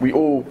we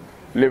all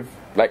live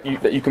like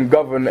that you can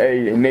govern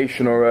a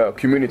nation or a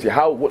community?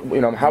 How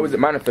is it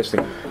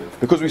manifesting?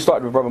 Because we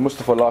started with Brother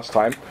Mustafa last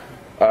time,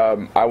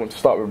 I want to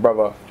start with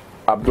Brother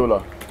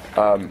Abdullah.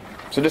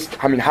 So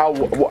just, I mean,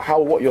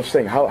 what you're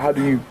saying, how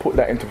do you put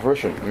that into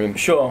fruition? I mean,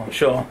 sure.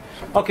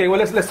 Okay, well,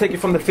 let's take it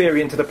from the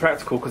theory into the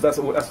practical, because that's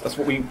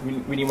what we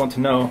really want to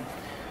know.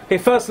 Okay,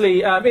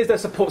 firstly, is there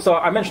support? So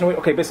I mentioned,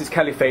 okay, this is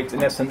caliphate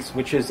in essence,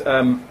 which is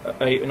an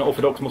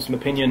orthodox Muslim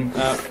opinion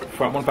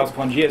for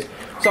 1,400 years.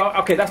 So,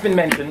 okay, that's been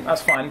mentioned,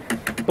 that's fine.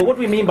 But what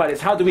do we mean by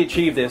this? How do we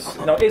achieve this?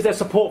 Is there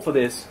support for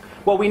this?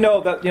 Well, we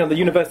know that the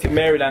University of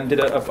Maryland did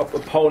a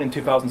poll in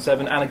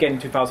 2007 and again in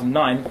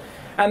 2009,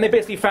 and they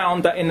basically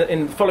found that in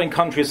the following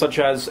countries such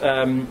as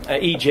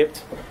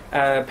Egypt,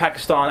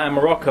 Pakistan and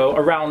Morocco,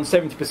 around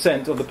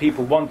 70% of the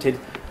people wanted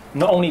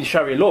not only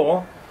Sharia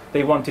law,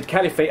 they wanted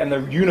caliphate and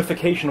the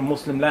unification of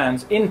Muslim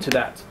lands into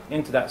that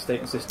state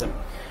and system.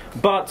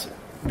 But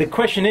the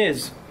question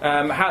is,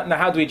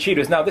 how do we achieve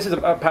this? Now, this is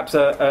perhaps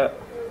a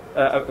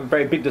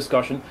very big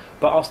discussion,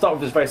 but I'll start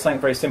with this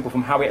very simple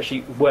from how it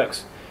actually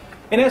works.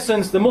 In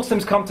essence, the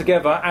Muslims come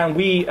together and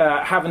we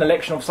have an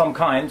election of some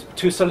kind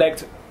to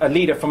select a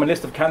leader from a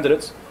list of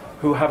candidates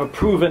who have a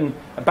proven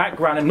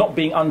background in not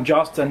being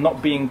unjust and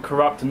not being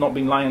corrupt and not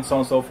being lying and so on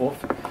and so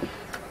forth.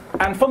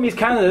 And from these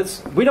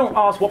candidates, we don't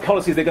ask what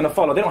policies they're going to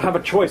follow. They don't have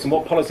a choice in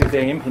what policies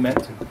they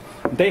implement.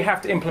 They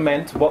have to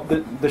implement what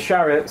the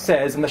Sharia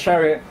says, and the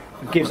Sharia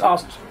gives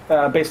us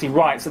basically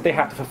rights that they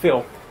have to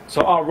fulfill.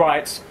 So our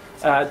rights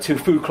to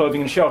food,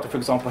 clothing and shelter, for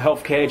example,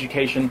 healthcare,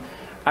 education,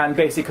 and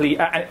basically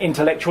an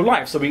intellectual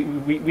life. So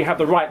we have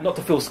the right not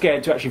to feel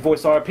scared to actually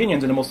voice our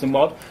opinions in the Muslim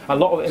world. In a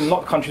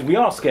lot of countries we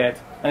are scared,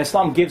 and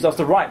Islam gives us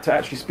the right to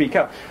actually speak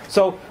out.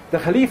 So the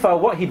Khalifa,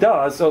 what he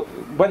does, so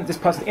when this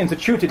person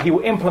instituted, he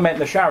will implement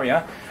the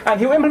Sharia, and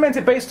he will implement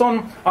it based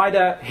on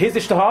either his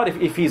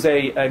ijtihad, if he's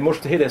a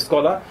mujtahid, a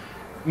scholar.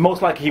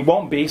 Most likely he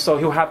won't be, so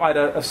he'll have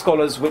either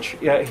scholars which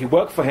he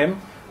work for him,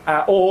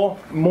 or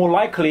more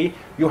likely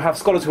you'll have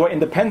scholars who are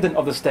independent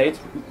of the state,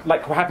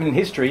 like what happened in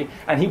history,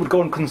 and he would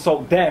go and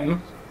consult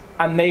them,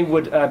 and they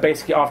would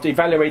basically, after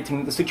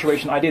evaluating the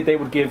situation they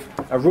would give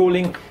a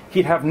ruling.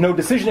 He'd have no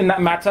decision in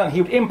that matter, and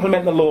he would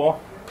implement the law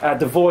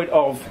devoid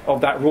of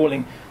that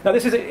ruling. Now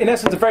this is in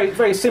essence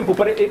very simple,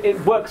 but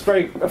it works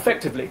very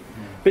effectively.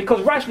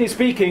 Because rationally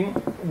speaking,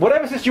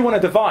 whatever system you want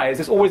to devise,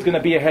 there's always going to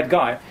be a head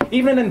guy.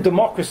 Even in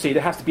democracy,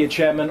 there has to be a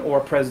chairman or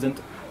a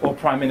president or a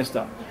prime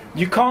minister.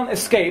 You can't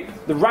escape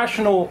the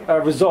rational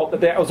result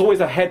that there was always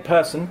a head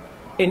person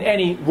in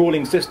any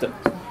ruling system.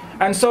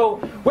 And so,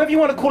 whether you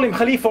want to call him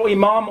Khalifa or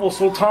Imam or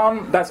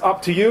Sultan, that's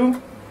up to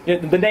you.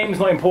 The name is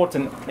not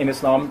important in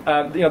Islam.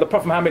 The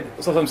Prophet Muhammad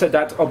said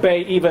that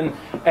obey even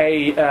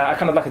a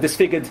kind of like a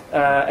disfigured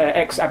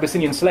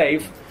ex-Abyssinian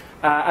slave,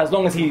 as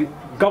long as he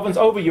governs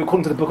over you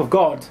according to the Book of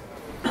God.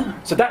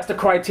 So that's the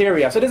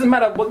criteria. So it doesn't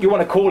matter what you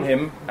want to call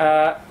him,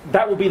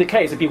 that will be the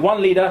case. It'll be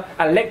one leader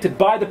elected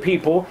by the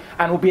people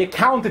and will be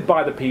accounted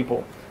by the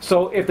people.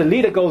 So if the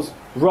leader goes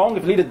wrong,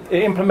 if the leader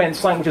implements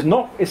something which is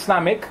not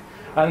Islamic,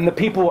 and the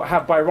people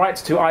have by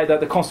rights to either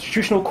the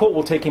constitutional court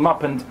will take him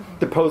up and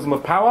depose him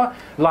of power,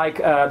 like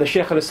the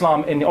Sheikh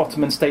al-Islam in the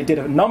Ottoman state did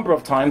a number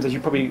of times, as you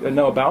probably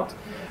know about.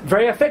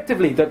 Very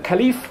effectively, the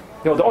Caliph,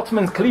 the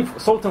Ottoman Caliph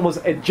Sultan was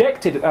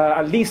ejected,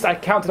 I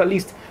counted at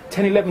least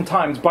 10, 11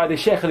 times by the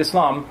Sheikh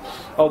al-Islam,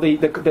 or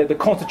the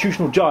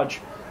constitutional judge,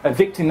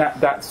 evicting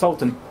that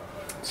Sultan.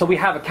 So we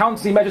have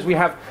accountancy measures, we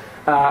have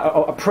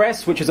a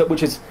press, which is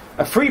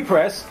a free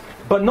press,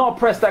 but not a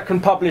press that can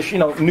publish,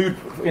 nude,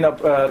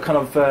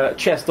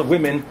 chest of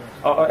women,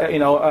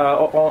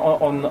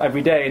 on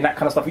every day, and that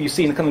kind of stuff that you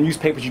see in the kind of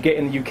newspapers you get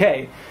in the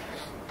UK.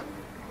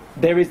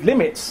 There is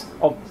limits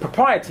of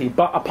propriety,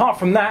 but apart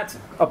from that,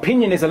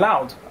 opinion is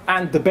allowed,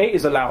 and debate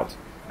is allowed,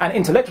 and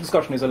intellectual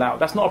discussion is allowed.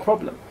 That's not a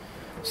problem.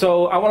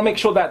 So I want to make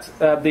sure that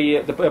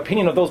the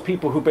opinion of those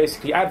people who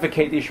basically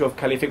advocate the issue of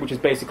caliphate, which is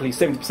basically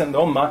 70% of the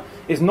ummah,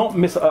 is not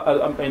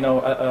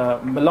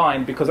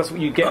maligned, because that's what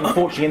you get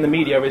unfortunately in the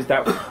media, is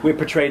that we're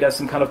portrayed as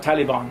some kind of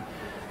Taliban,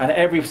 and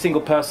every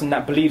single person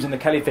that believes in the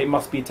caliphate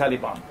must be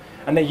Taliban,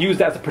 and they use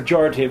that as a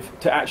pejorative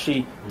to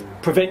actually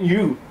prevent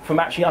you from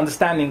actually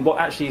understanding what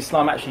actually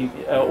Islam actually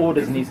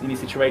orders in these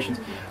situations.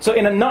 So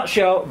in a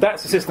nutshell,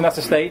 that's the system, that's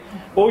the state.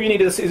 All you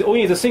need is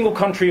a single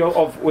country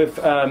with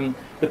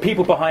the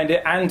people behind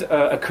it, and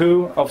a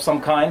coup of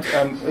some kind,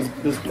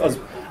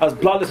 as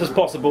bloodless as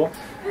possible,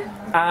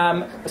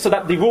 so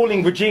that the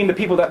ruling regime, the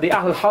people that the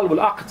Ahl al-Hal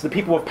wal-Aqd, the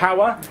people of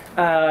power,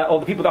 or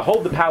the people that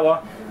hold the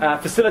power,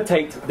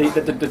 facilitate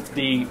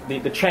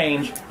the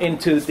change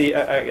into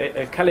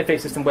a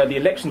caliphate system where the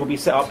elections will be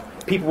set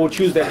up, people will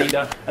choose their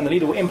leader, and the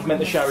leader will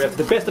implement the Sharia to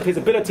the best of his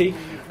ability.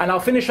 And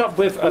I'll finish up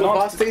with an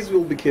apostasy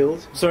will be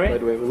killed. Sorry? By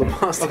the way, will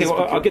apostasy okay,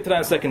 well, I'll get to that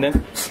in a second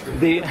then.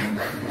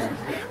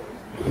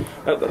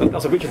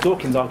 That's a Richard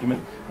Dawkins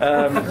argument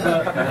on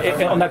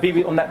that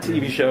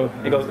TV show.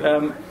 He goes,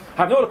 I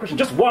have no other question,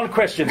 just one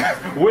question.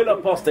 Will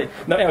apostate?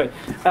 No, anyway,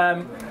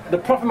 the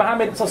Prophet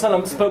Muhammad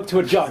spoke to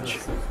a judge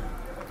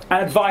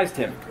and advised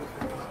him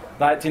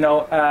that,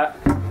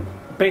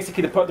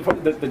 basically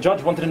the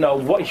judge wanted to know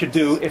what he should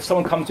do if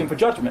someone comes to him for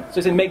judgment. So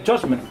he said, make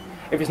judgment.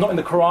 If it's not in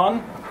the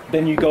Quran,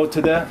 then you go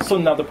to the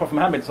Sunnah of the Prophet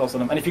Muhammad sallallahu alaihi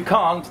wasallam. And if you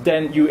can't,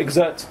 then you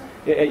exert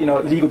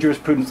legal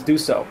jurisprudence to do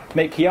so.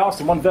 Make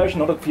qiyas in one version,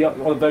 all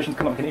the versions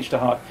come up in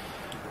ijtihad.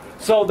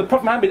 So the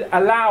Prophet Muhammad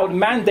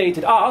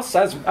mandated us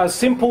as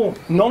simple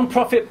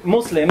non-prophet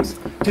Muslims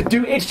to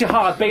do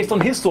ijtihad based on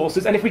his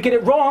sources, and if we get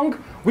it wrong,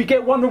 we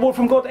get one reward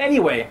from God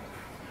anyway.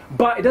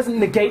 But it doesn't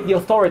negate the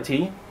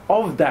authority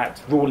of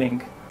that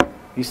ruling,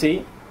 you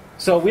see.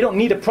 So we don't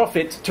need a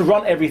prophet to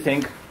run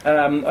everything.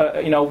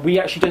 We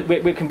actually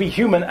we can be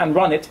human and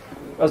run it.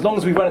 As long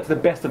as we run it to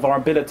the best of our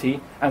ability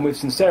and with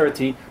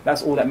sincerity,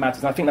 that's all that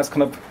matters. And I think that's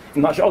kind of,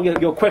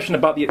 your question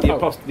about the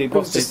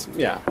apostate.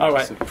 Yeah. All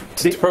right.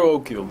 To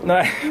provoke you.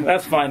 No,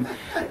 that's fine.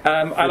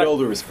 With all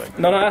due respect.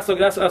 No,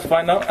 that's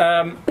fine. No,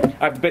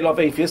 I've debated a lot of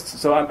atheists,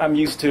 so I'm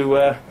used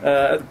to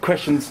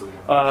questions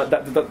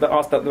that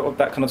ask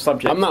that kind of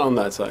subject. I'm not on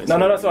that side. No,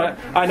 that's all right.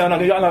 I know.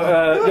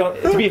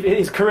 To be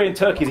his career in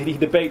Turkey, he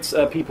debates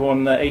people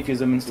on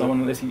atheism and so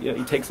on. Unless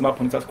he takes them up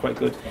on it, that's quite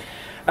good.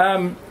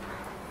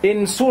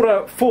 In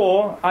Surah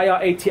 4, Ayah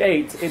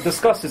 88, it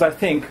discusses, I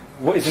think,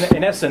 what is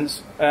in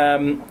essence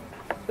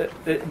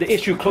the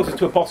issue closest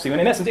to apostasy. And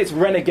in essence, it's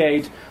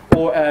renegade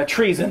or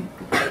treason.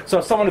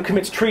 So someone who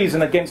commits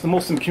treason against the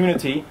Muslim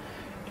community,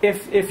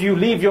 if you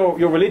leave your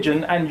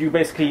religion and you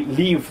basically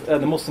leave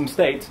the Muslim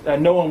state,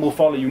 no one will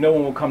follow you, no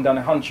one will come down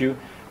and hunt you.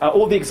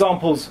 All the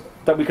examples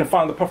that we can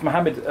find, the Prophet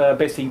Muhammad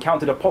basically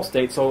encountered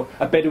apostates, so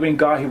a Bedouin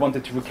guy who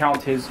wanted to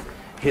recount his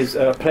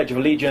pledge of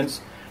allegiance.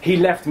 He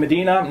left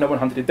Medina, no one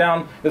hunted it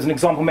down. There's an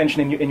example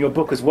mentioned in your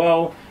book as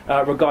well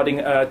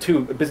regarding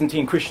two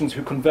Byzantine Christians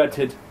who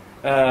converted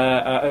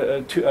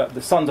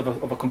the sons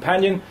of a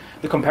companion.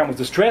 The companion was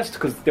distressed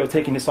because they were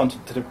taking his son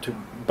to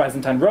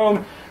Byzantine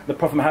Rome. The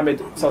Prophet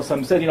Muhammad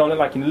said,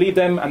 leave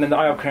them, and then the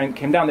ayah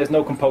came down, there's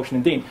no compulsion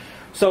in deen.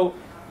 So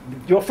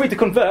you're free to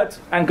convert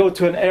and go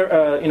to an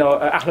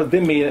Ahl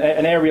Dhimmi,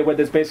 an area where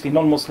there's basically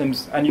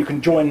non-Muslims, and you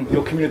can join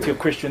your community of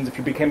Christians if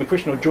you became a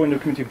Christian, or join your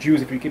community of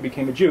Jews if you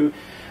became a Jew.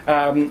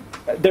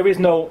 There is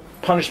no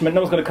punishment,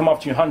 no one's going to come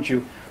after you and hunt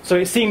you. So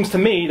it seems to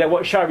me that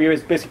what Sharia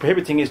is basically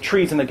prohibiting is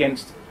treason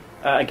against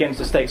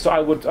the state. So I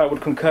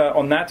would concur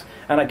on that.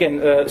 And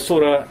again,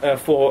 Surah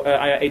 4,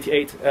 Ayah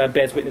 88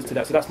 bears witness to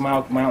that. So that's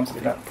my answer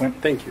to that point.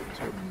 Thank you.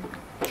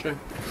 Sure.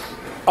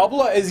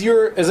 Abdullah, as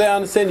I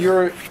understand,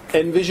 you're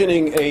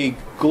envisioning a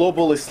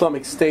global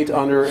Islamic state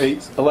under an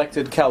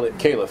elected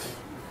caliph.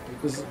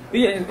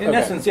 Yeah, in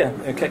essence, yeah,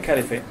 a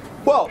caliphate.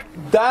 Well,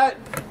 that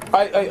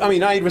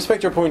I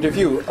respect your point of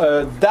view.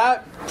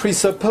 That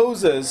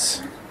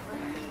presupposes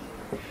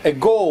a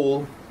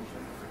goal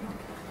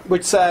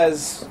which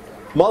says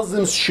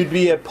Muslims should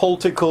be a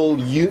political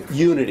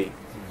unity.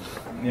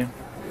 Yeah.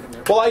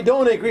 Well, I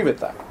don't agree with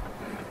that.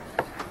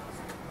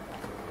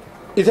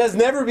 It has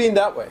never been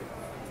that way.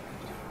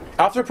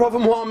 After Prophet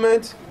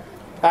Muhammad,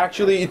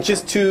 actually, it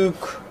just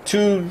took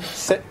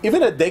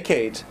even a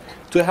decade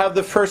to have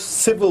the first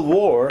civil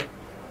war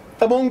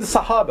among the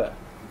Sahaba.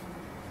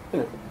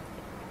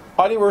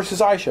 Ali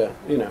versus Aisha,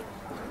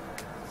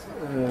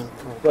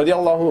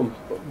 radiallahu anhum.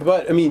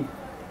 But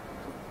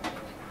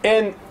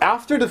and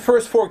after the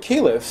first four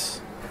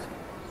caliphs,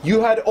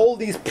 you had all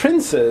these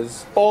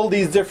princes, all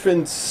these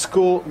different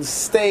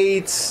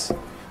states,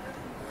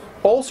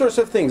 all sorts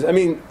of things.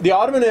 The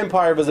Ottoman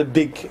Empire was a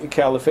big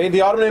caliphate.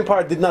 The Ottoman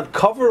Empire did not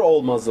cover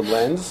all Muslim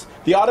lands.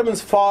 The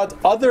Ottomans fought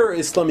other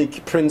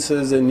Islamic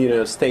princes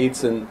and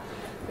states and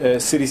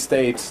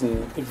city-states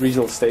and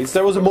regional states.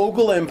 There was a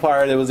Mughal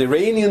Empire. There was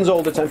Iranians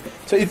all the time.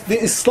 So the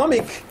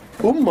Islamic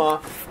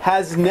Ummah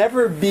has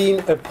never been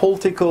a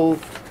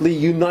politically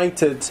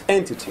united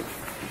entity.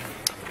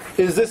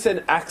 Is this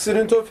an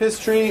accident of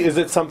history? Is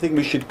it something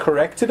we should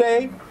correct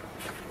today?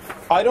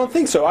 I don't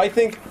think so. I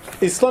think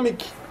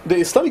the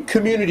Islamic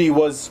community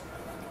was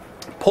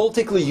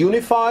politically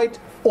unified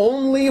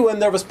only when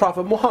there was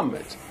Prophet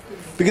Muhammad,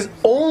 because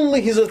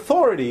only his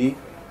authority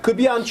could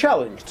be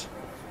unchallenged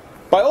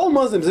by all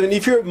Muslims.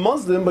 If you're a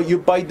Muslim,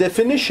 but by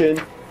definition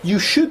you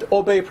should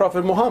obey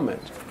Prophet Muhammad.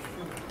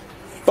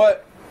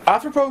 But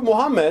after Prophet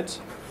Muhammad,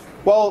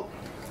 well,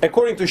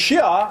 according to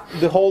Shia,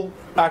 the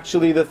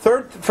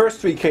first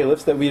three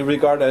caliphs that we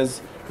regard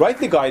as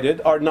rightly guided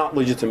are not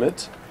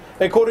legitimate.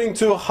 According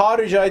to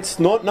Kharijites,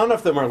 none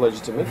of them are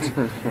legitimate.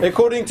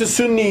 According to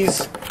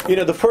Sunnis,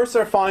 the first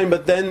are fine,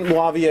 but then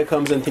Muawiyah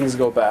comes and things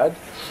go bad.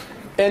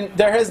 And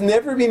there has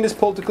never been this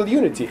political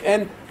unity.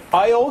 And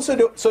I also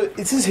don't. So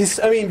this is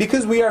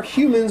because we are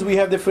humans, we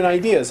have different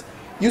ideas.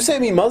 You say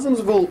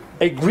Muslims will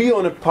agree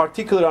on a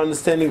particular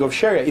understanding of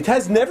Sharia. It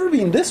has never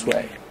been this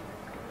way.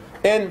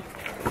 And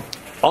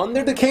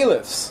under the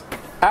caliphs,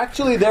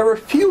 actually, there were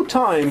few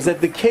times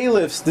that the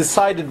caliphs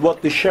decided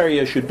what the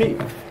Sharia should be.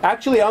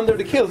 Actually, under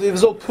the caliphs, it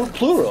was all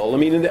plural.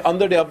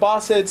 Under the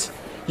Abbasids,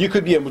 you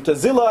could be a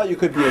Mu'tazila, you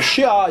could be a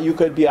Shia, you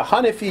could be a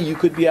Hanafi, you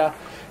could be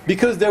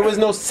because there was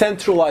no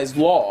centralized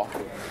law.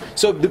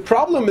 So the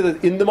problem is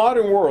that in the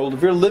modern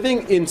world, we're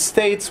living in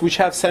states which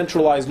have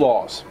centralized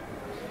laws.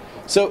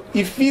 So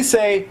if we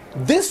say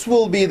this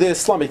will be the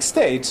Islamic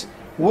State,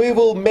 we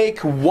will make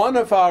one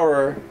of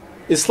our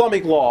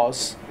Islamic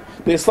laws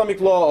the Islamic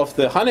law of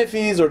the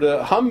Hanafis or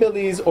the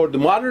Hanbalis or the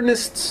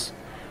modernists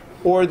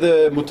or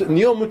the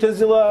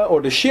Neo-Mutazila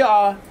or the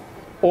Shia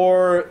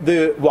or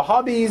the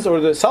Wahhabis or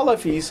the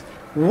Salafis.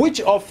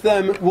 Which of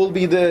them will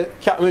be the...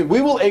 I mean,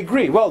 we will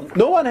agree. Well,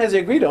 no one has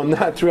agreed on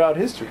that throughout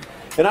history.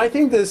 And I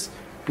think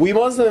we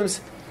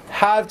Muslims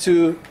have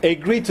to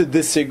agree to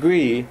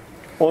disagree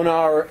on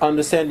our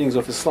understandings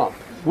of Islam.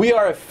 We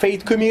are a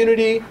faith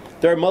community.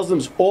 There are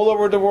Muslims all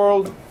over the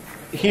world,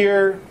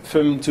 here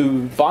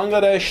to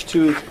Bangladesh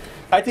to...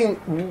 I think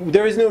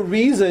there is no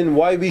reason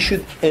why we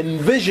should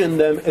envision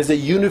them as a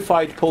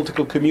unified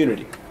political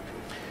community.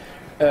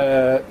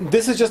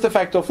 This is just a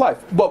fact of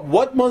life. But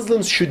what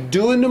Muslims should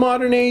do in the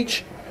modern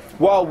age?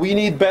 Well, we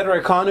need better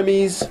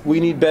economies, we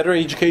need better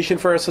education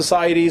for our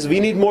societies, we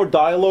need more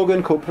dialogue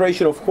and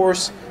cooperation, of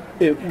course,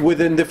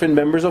 within different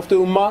members of the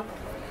Ummah.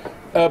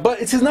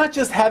 But it is not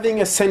just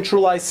having a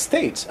centralized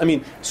state. I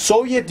mean,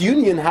 Soviet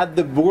Union had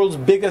the world's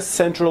biggest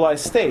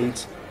centralized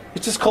state.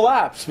 It just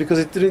collapsed because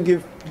it didn't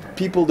give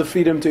people the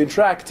freedom to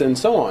interact and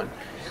so on.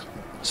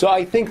 So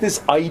I think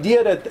this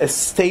idea that a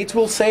state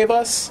will save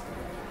us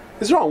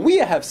is wrong. We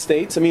have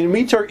states. I mean,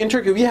 in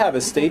Turkey we have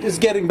a state. It's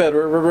getting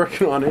better. We're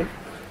working on it.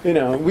 You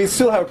know, we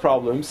still have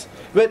problems.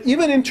 But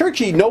even in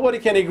Turkey, nobody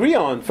can agree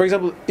on. For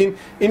example,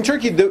 in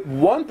Turkey, the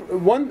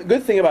one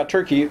good thing about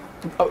Turkey,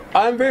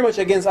 I'm very much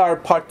against our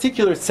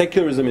particular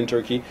secularism in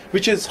Turkey,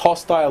 which is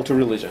hostile to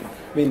religion.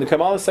 I mean, the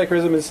Kemalist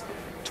secularism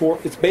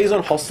it's based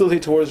on hostility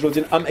towards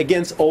religion. I'm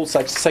against all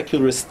such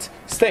secularist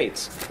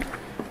states.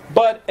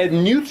 But a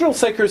neutral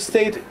secular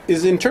state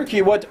is in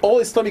Turkey what all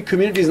Islamic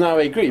communities now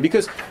agree.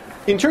 Because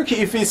in Turkey,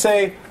 if we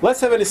say, let's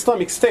have an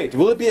Islamic state,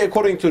 will it be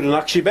according to the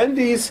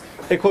Naqshbandis,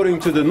 according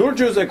to the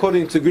Nurjus,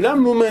 according to Gulen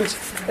movement,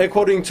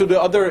 according to the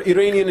other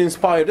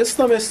Iranian-inspired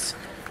Islamists?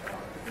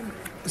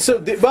 So,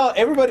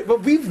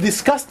 but we've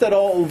discussed that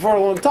all for a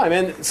long time.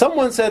 And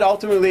someone said,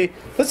 ultimately,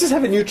 let's just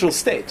have a neutral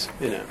state,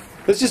 you know.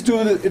 Let's just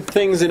do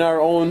things in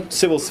our own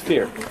civil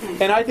sphere.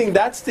 And I think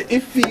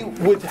if we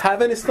would have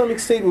an Islamic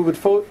state, we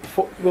would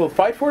we'll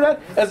fight for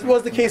that, as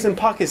was the case in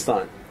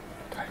Pakistan.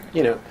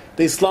 You know,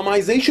 the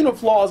Islamization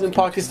of laws in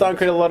Pakistan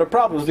created a lot of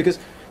problems because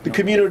the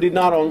community did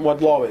not own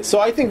what law is.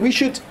 So I think we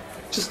should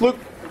just look.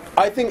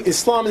 I think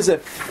Islam is a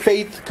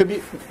faith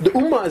community. The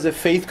Ummah is a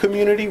faith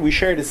community. We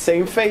share the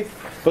same faith,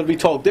 but we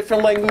talk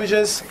different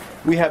languages.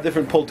 We have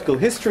different political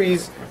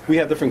histories. We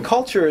have different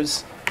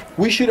cultures.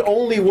 We should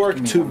only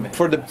work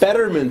for the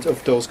betterment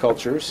of those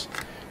cultures,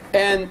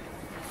 and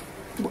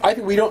I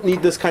think we don't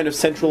need this kind of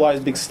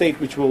centralized big state,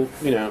 which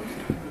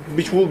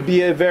will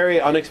be a very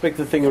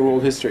unexpected thing in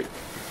world history.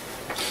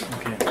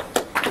 Okay.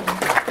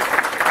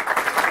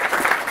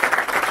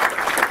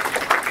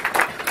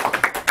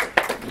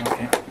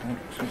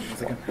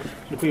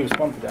 Should we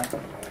respond to that?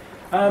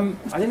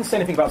 I didn't say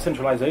anything about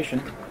centralization.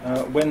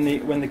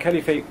 When the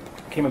caliphate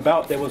came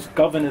about, there was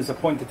governors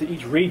appointed to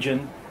each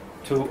region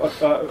to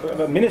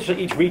administer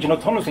each region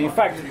autonomously. In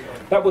fact,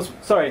 that was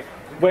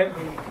when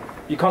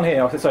you can't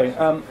hear.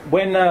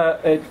 When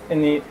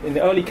in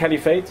the early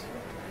caliphate,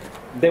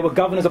 there were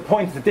governors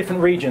appointed to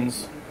different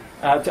regions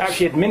to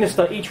actually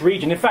administer each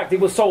region. In fact, it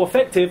was so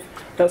effective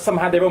that some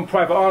had their own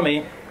private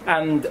army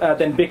and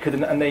then bickered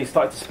and they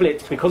started to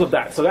split because of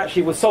that. So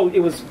actually,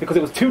 it was because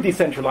it was too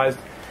decentralized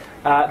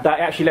that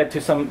actually led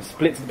to some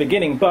splits at the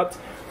beginning. But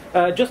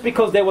just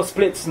because there were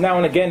splits now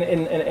and again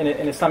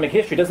in Islamic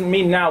history doesn't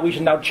mean now we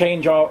should now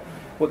change the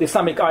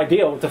Islamic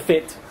ideal to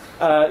fit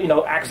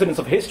accidents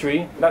of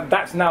history.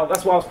 That's what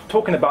I was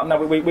talking about.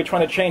 Now we're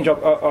trying to change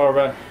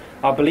our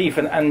belief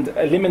and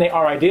eliminate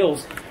our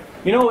ideals.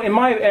 You know, in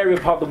my area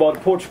part of the world,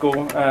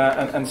 Portugal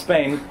and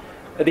Spain,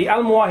 the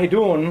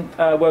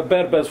Almohadun were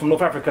Berbers from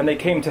North Africa, and they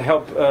came to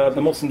help the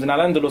Muslims in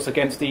Al-Andalus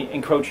against the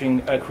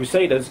encroaching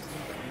Crusaders.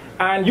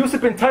 And Yusuf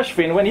bin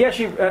Tashfin, when he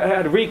actually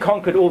had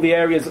reconquered all the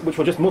areas which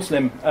were just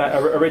Muslim,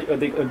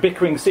 the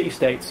bickering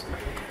city-states,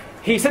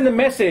 he sent a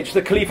message to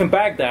the Caliph in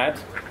Baghdad,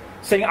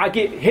 saying,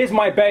 here's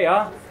my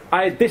bay'ah,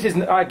 I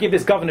give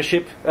this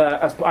governorship,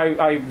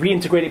 I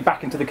reintegrate it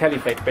back into the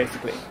caliphate,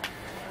 basically.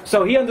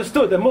 So he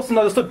understood, the Muslims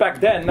understood back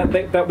then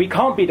that we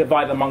can't be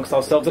divided amongst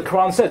ourselves. The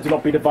Quran says, do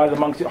not be divided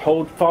amongst you,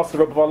 hold fast the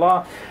rope of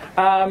Allah.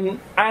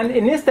 And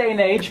in this day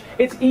and age,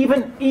 it's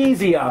even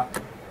easier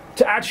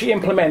to actually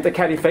implement a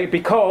caliphate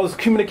because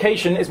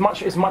communication is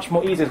much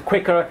more easier,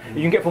 quicker.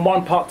 You can get from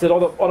one part to the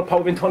other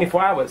part within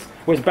 24 hours.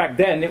 Whereas back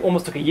then, it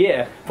almost took a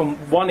year from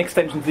one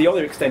extension to the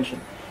other extension.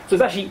 So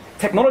it's actually,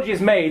 technology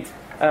has made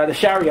the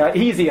Sharia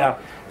easier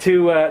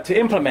to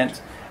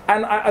implement.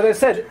 And as I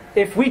said,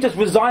 if we just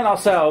resign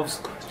ourselves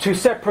to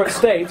separate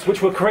states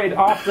which were created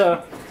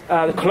after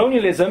the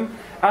colonialism,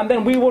 and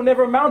then we will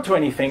never amount to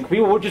anything. We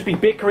will just be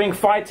bickering,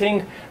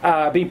 fighting,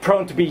 be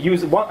prone to be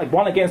used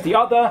one against the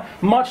other,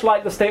 much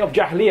like the state of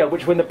Jahiliyyah,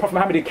 which when the Prophet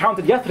Muhammad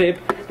encountered Yathrib,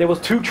 there was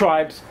two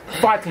tribes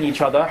fighting each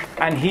other,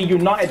 and he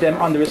united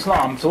them under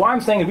Islam. So what I'm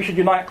saying is we should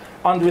unite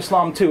under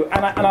Islam too.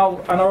 And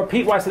I'll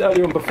repeat what I said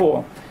earlier on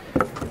before.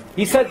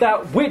 He said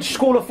that, which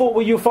school of thought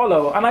will you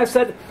follow? And I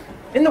said,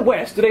 in the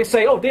West, do they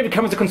say, oh, David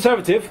Cameron's a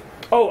conservative?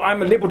 Oh,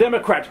 I'm a liberal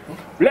Democrat.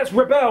 Let's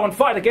rebel and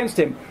fight against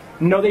him.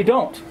 No, they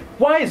don't.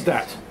 Why is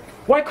that?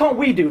 Why can't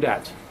we do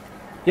that?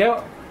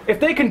 Yeah, if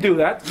they can do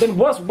that, then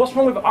what's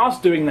wrong with us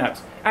doing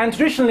that? And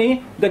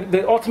traditionally,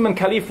 the Ottoman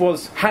Caliph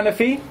was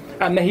Hanafi,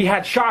 and he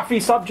had Shafi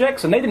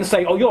subjects, and they didn't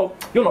say, oh,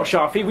 you're not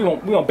Shafi, we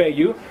won't obey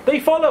you. They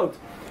followed.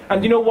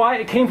 And you know why?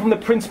 It came from the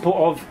principle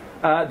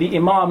of the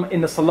Imam in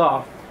the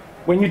Salah.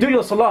 When you do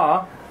your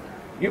Salah,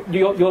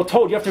 you're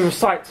told you have to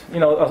recite,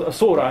 a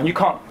surah, and you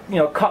can't,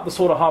 cut the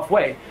surah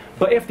halfway.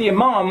 But if the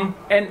Imam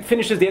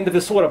finishes the end of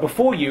the surah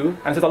before you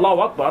and says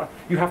Allahu Akbar,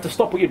 you have to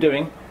stop what you're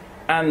doing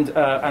and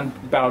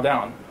bow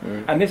down.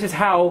 And this is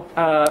how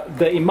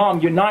the Imam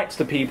unites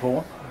the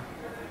people.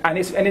 And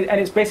it's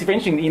basically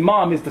interesting. The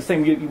Imam is the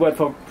same word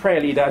for prayer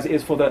leader as it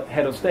is for the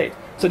head of state.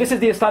 So this is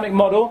the Islamic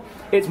model.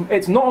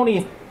 It's not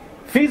only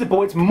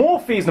feasible, it's more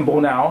feasible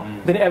now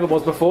than it ever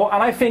was before.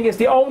 And I think it's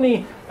the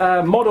only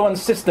model and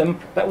system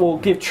that will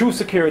give true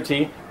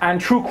security and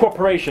true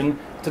cooperation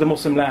to the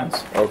Muslim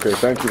lands. Okay,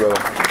 thank you,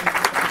 brother.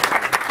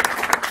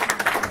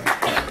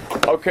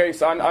 Okay,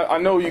 so I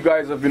know you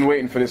guys have been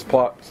waiting for this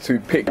part to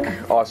pick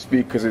our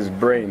speakers'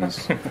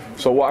 brains.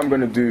 So what I'm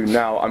going to do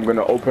now, I'm going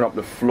to open up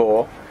the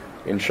floor,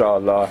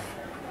 inshallah.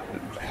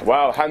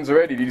 Wow, hands are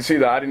ready. Did you see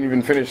that? I didn't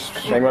even finish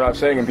saying what I was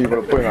saying and people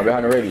are putting up their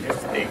hand already.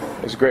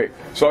 It's great.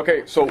 So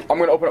okay, so I'm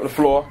going to open up the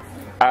floor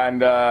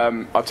and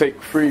I'll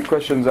take 3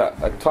 questions at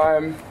a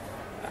time.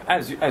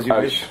 As you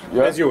wish.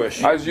 Yeah? As you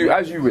wish. As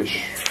you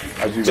wish.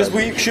 Just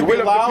we should be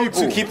allowed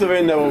to keep the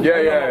window.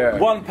 Yeah.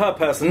 One per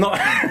person, not.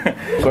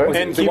 Sorry?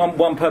 And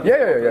one per.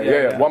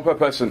 Yeah. One per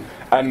person,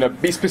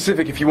 and be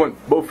specific if you want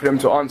both of them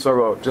to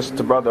answer, or just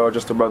a brother,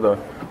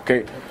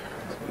 Okay,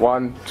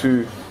 1,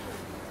 2,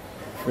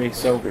 3.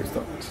 So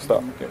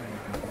start. Okay.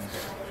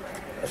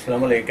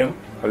 Assalamu alaikum.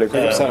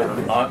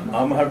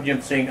 I'm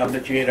Harjit Singh. I'm the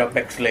chair of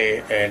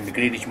Bexley and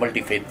Greenwich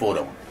Multi-Faith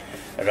Forum.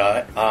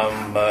 Right.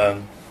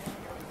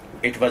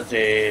 It was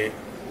a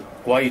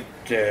quite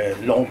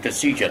long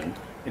decision,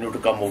 to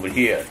come over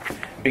here,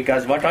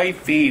 because what I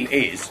feel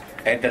is,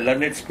 and the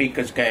learned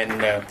speakers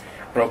can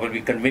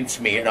probably convince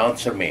me and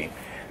answer me,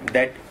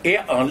 that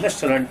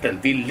unless and until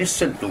we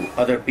listen to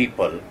other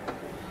people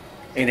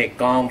in a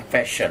calm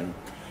fashion,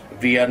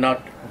 we are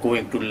not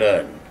going to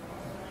learn,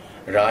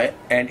 right?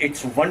 And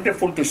it's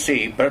wonderful to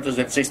see brothers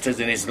and sisters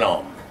in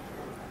Islam,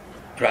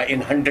 right,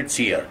 in hundreds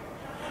here,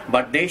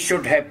 but they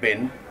should have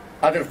been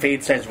other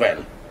faiths as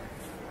well.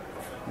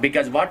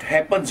 Because what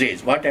happens,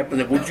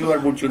 would you or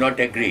would you not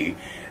agree,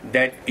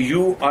 that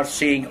you are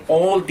saying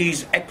all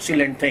these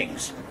excellent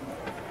things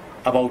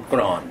about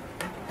Quran,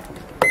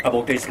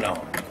 about Islam.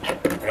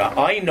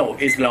 I know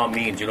Islam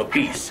means,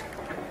 peace,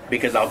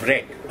 because I've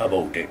read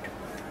about it.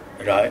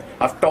 Right?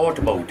 I've taught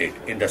about it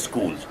in the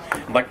schools.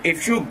 But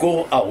if you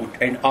go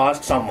out and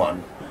ask someone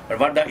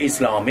what the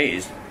Islam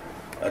is,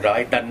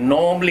 right, the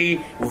normally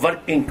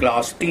working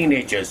class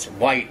teenagers,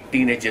 white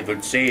teenagers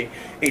would say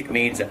it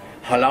means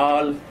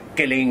halal,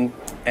 killing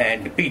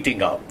and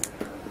beating up.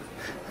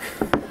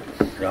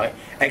 Right?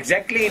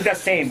 Exactly in the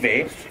same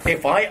way,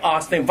 if I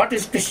ask them what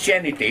is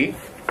Christianity,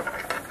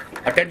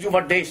 I tell you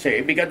what they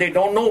say, because they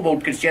don't know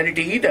about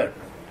Christianity either.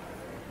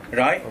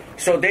 Right?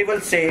 So they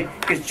will say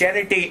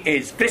Christianity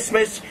is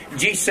Christmas,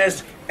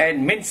 Jesus,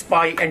 and mince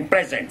pie and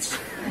presents.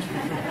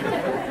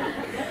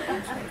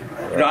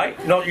 Right?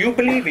 No, you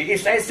believe it.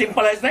 It's as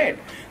simple as that.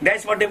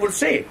 That's what they would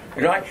say.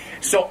 Right?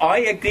 So I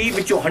agree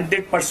with you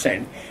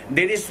 100%.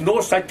 There is no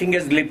such thing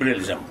as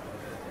liberalism.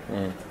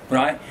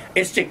 Right?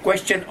 It's a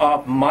question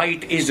of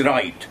might is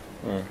right.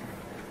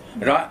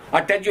 Right?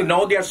 I tell you,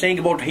 now they are saying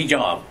about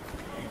hijab.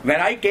 When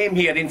I came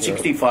here in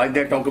 65,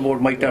 they talk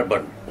about my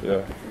turban.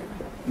 Yeah.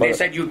 They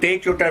said you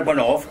take your turban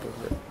off,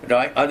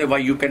 right?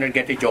 Otherwise you cannot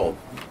get a job.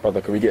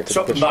 Brother, can we get to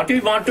so what we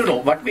want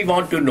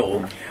to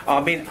know,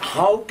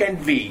 how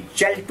can we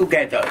gel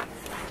together,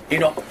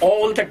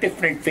 all the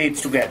different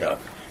faiths together?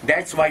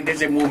 That's why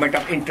there's a movement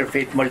of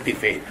interfaith,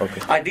 multi-faith.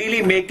 Okay. I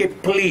really make a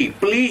plea,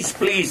 please,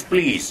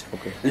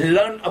 okay,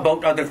 learn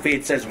about other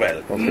faiths as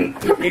well. Okay.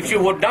 If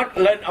you would not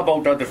learn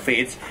about other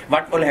faiths,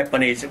 what will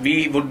happen is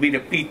we would be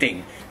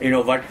repeating,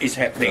 what is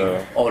happening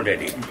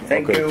already.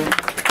 Thank you.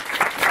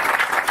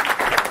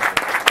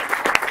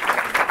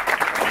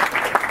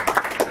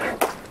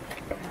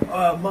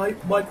 My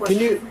question. Can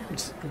you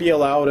be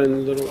allowed and a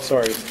little?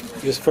 Sorry,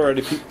 just for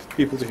the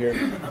people to hear.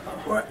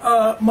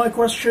 My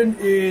question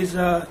is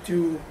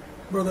to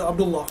Brother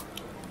Abdullah.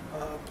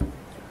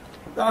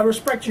 I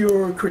respect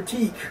your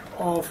critique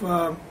of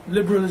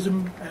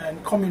liberalism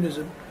and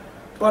communism,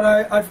 but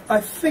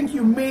I think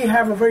you may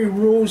have a very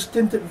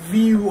rose-tinted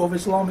view of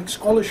Islamic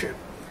scholarship.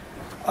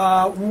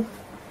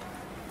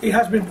 It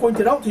has been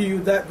pointed out to you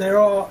that there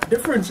are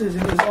differences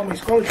in Islamic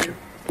scholarship,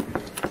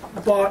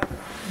 but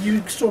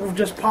you sort of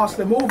just pass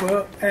them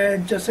over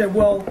and just say,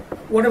 well,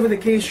 whatever the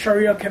case,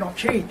 Sharia cannot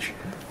change.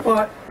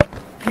 But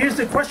here's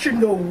the question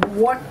though,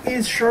 what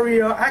is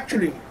Sharia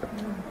actually?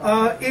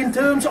 In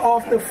terms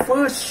of the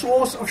first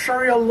source of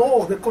Sharia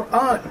law, the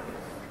Quran,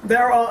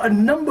 there are a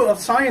number of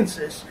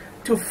sciences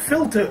to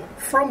filter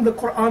from the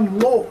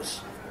Quran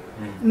laws.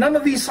 None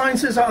of these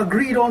sciences are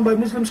agreed on by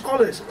Muslim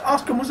scholars.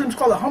 Ask a Muslim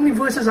scholar how many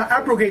verses are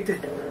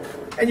abrogated,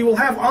 and you will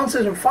have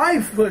answers of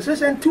 5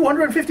 verses and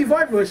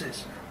 255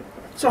 verses.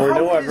 So or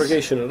no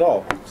abrogation at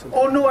all.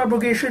 Or no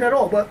abrogation at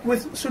all. But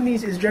with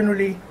Sunnis, is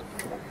generally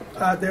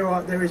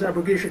there is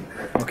abrogation.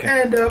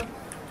 Okay. And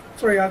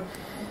sorry,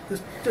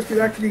 just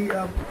to actually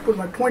put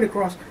my point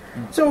across.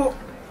 So,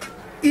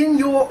 in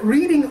your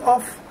reading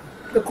of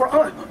the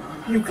Quran,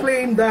 you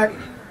claim that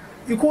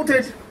you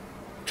quoted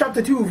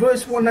chapter 2,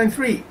 verse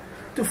 193,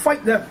 to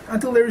fight them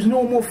until there is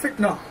no more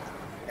fitna,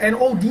 and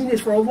all deen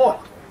is for Allah.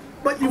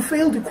 But you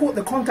fail to quote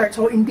the context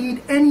or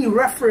indeed any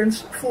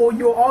reference for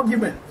your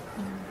argument.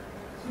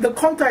 The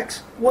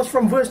context was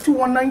from verse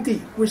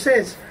 2190, which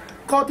says,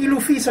 قَاتِلُوا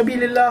فِي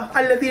سَبِيلِ اللَّهِ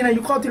الَّذِينَ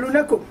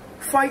يُقَاتِلُونَكُمْ.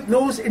 Fight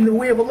those in the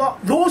way of Allah,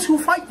 those who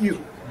fight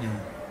you.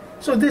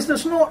 So this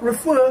does not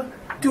refer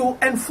to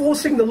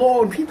enforcing the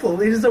law on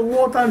people. It is a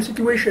wartime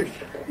situation.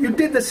 You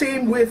did the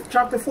same with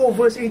chapter 4,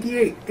 verse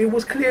 88. It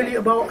was clearly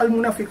about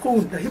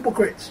al-munafiqun, the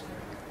hypocrites.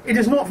 It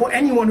is not for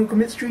anyone who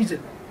commits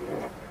treason.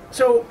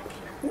 So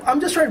I'm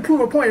just trying to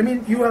prove a point. I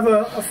mean, you have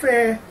a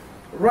fair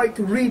right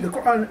to read the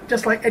Quran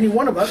just like any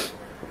one of us.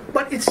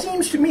 But it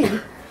seems to me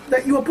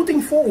that you are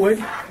putting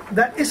forward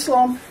that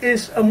Islam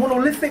is a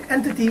monolithic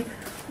entity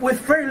with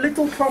very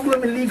little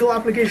problem in legal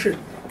application.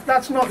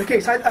 That's not the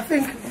case. I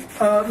think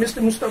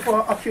Mr.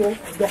 Mustafa Akyol,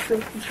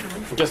 Dr.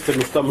 Just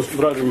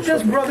brother Mustafa.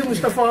 Just brother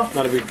Mustafa.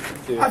 Not a big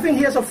deal. I think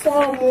he has a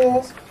far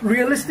more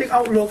realistic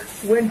outlook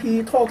when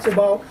he talks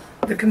about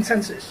the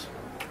consensus.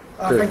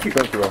 Thank you.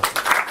 Thank you, Rob.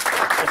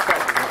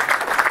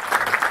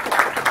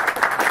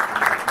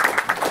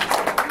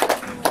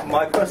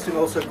 My question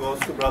also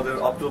goes to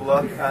Brother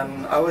Abdullah,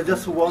 and I was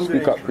just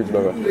wondering. Speak up, please,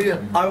 brother.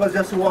 I was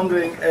just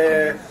wondering,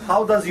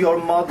 how does your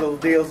model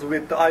deals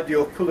with the idea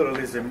of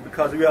pluralism?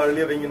 Because we are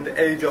living in the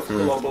age of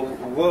global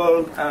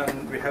world,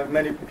 and we have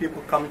many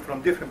people coming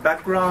from different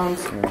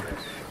backgrounds.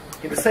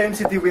 In the same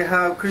city, we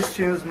have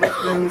Christians,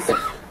 Muslims,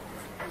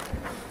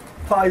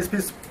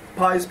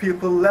 pious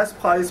people, less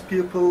pious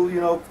people.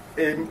 You know,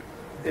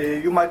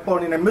 you might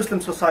born in a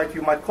Muslim society,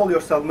 you might call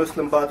yourself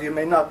Muslim, but you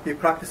may not be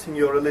practicing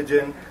your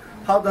religion.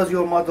 How does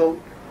your model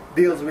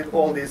deals with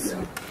all these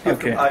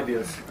different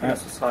ideas in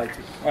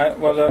society?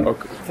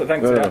 So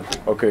thanks for that.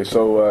 Okay,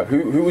 so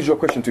who was your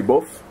question to?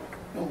 Both?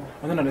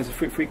 I don't know, there's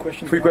three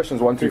questions. 3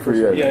 questions, 1, 2,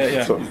 3,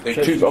 Yeah. So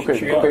choose, okay.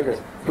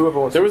 Whoever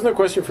wants. There was no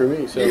question for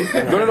me, so... The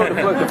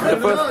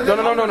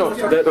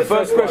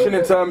first question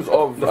in terms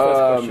of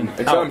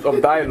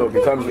dialogue,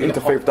 in terms of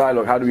interfaith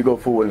dialogue, how do we go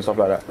forward and stuff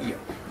like that?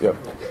 Yeah.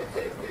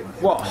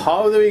 Well,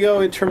 how do we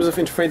go in terms of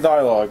interfaith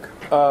dialogue?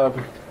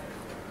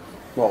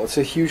 Well, it's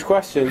a huge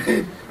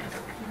question.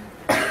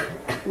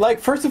 Like,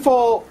 first of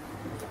all,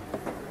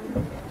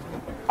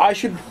 I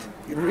should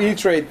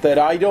reiterate that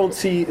I don't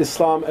see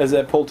Islam as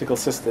a political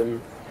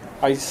system.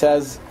 I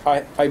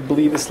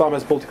believe Islam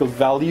has political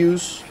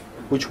values,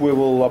 which we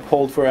will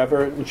uphold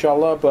forever,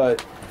 inshallah,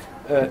 but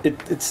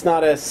it's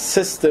not a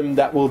system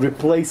that will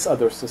replace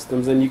other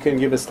systems, and you can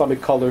give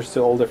Islamic colors to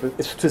all different,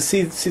 to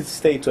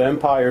state, to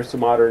empires, to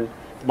modern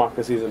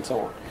democracies, and so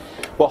on.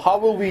 Well, how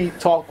will we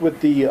talk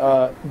with the...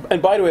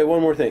 and by the way,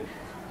 one more thing.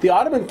 The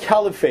Ottoman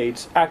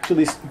Caliphate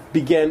actually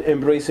began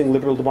embracing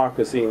liberal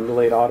democracy in the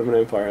late Ottoman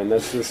Empire, and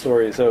that's the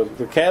story. So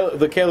the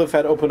Caliph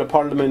had opened a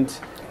parliament.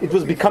 It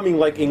was becoming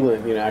like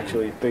England,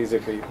 actually,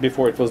 basically,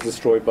 before it was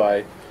destroyed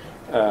by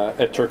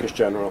a Turkish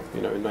general,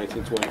 in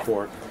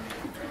 1924.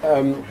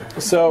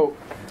 So,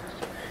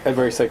 a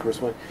very secular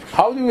one.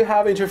 How do we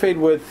have interfaith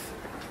with...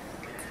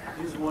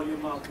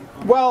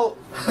 Well,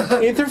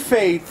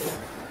 interfaith...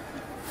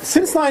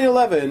 Since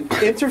 9/11,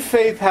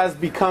 interfaith has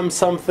become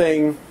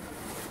something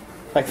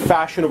like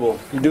fashionable.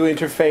 You do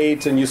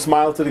interfaith and you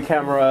smile to the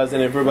cameras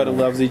and everybody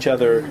loves each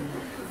other.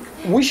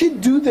 We should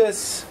do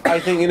this, I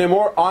think, in a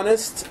more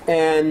honest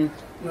and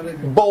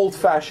bold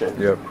fashion.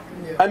 Yep.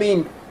 I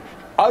mean,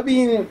 I've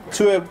been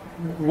to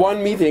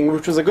one meeting,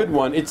 which was a good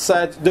one. It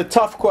said, the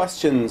tough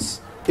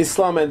questions,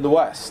 Islam and the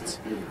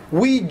West.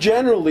 We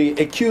generally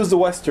accuse the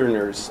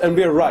Westerners, and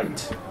we're right,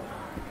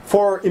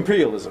 for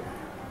imperialism.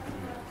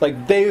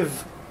 Like, they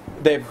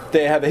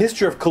have a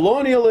history of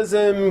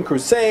colonialism,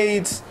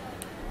 crusades,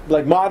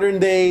 like modern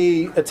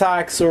day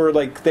attacks, or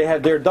like they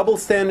have their double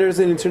standards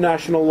in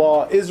international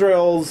law.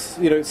 Israel's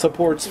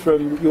supports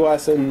from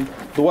U.S. and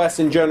the West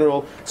in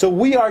general. So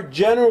we are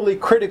generally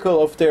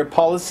critical of their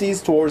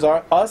policies towards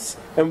us,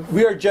 and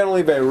we are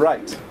generally very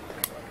right.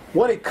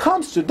 When it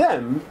comes to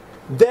them,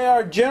 they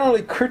are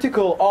generally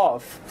critical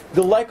of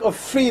the lack of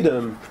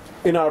freedom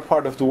in our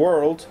part of the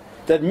world.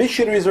 That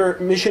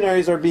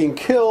missionaries are being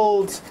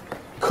killed.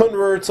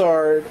 Converts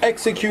are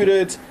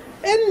executed,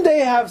 and they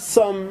have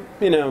some,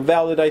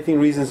 valid, I think,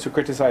 reasons to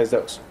criticize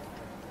those.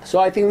 So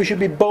I think we should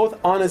be both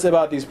honest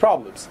about these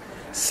problems.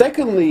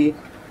 Secondly,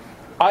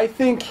 I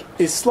think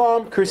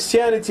Islam,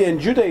 Christianity, and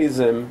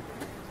Judaism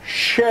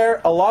share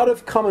a lot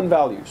of common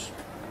values.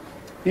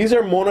 These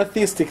are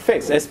monotheistic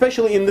faiths,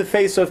 especially in the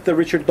face of the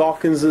Richard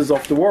Dawkinses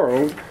of the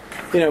world.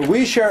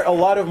 we share a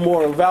lot of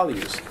moral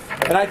values.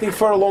 And I think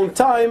for a long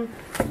time,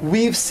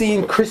 we've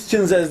seen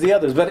Christians as the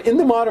others. But in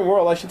the modern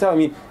world, I should tell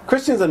you,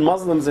 Christians and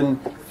Muslims and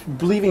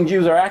believing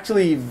Jews are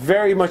actually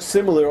very much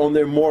similar on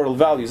their moral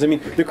values.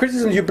 The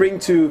criticism you bring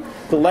to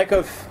the lack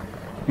of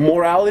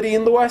morality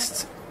in the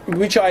West,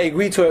 which I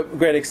agree to a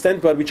great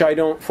extent, but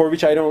for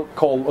which I don't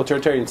call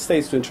authoritarian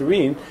states to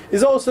intervene,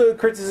 is also a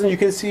criticism you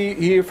can see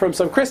here from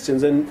some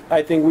Christians, and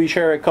I think we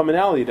share a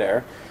commonality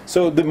there.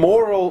 So the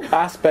moral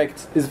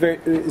aspect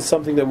is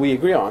something that we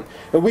agree on,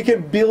 and we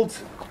can build,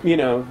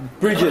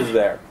 bridges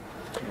there.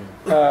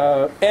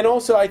 And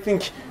also, I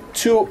think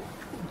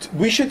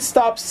we should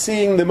stop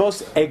seeing the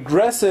most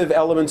aggressive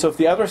elements of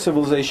the other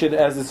civilization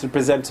as its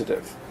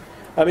representative.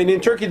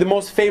 In Turkey, the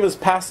most famous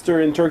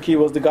pastor in Turkey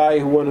was the guy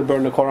who wanted to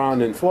burn the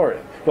Quran in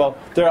Florida. Well,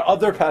 there are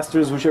other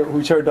pastors which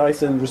are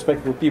nice and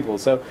respectable people.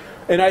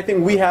 And I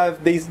think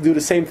they do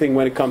the same thing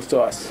when it comes to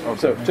us. Okay.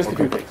 So, just a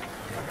few things.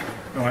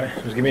 All right,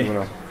 just give me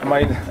a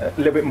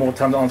little bit more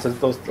time to answer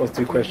those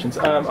two questions.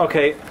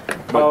 Okay.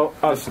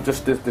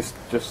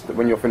 Just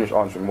when you're finished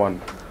answering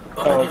one.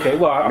 Oh, okay.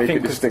 Well, I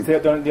think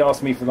they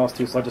asked me for the last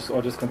two, so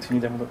I'll just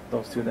continue them with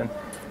those two then.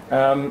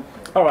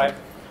 All right.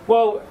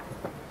 Well,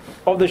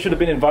 they should have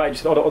been invited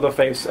to other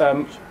faiths.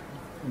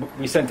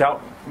 We sent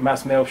out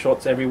mass mail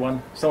shots to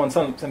everyone. Someone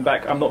sent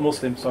back, "I'm not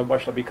Muslim, so why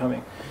should I be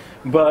coming?"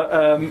 But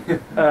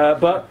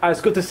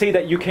it's good to see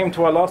that you came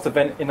to our last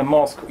event in a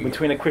mosque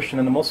between a Christian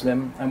and a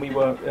Muslim, and we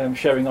were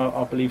sharing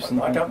our beliefs.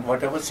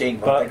 What I was saying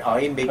was that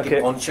I make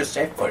a conscious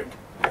effort.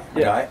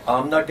 Yeah. Right?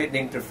 I'm not an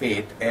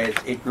interfaith as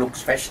it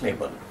looks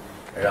fashionable,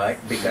 right?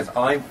 Because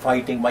I'm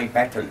fighting my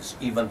battles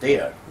even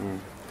there.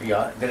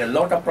 Yeah, there are a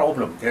lot of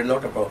problems.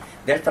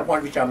 That's the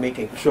point which I'm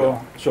making.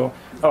 Sure.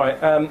 All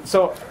right.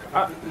 So,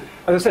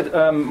 as I said,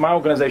 my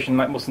organisation,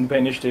 like Muslim Debate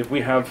Initiative,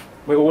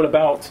 we're all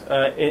about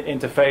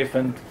interfaith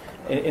and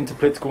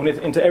interpolitical,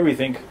 into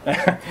everything.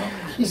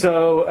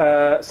 So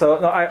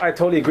I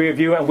totally agree with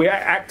you, and we're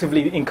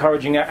actively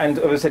encouraging it. And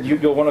as I said, you're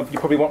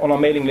probably on our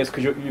mailing list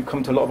because you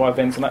come to a lot of our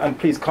events, and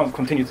please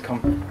continue to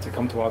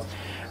come to us.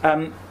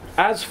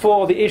 As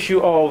for the issue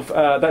of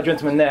that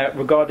gentleman there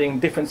regarding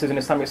differences in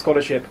Islamic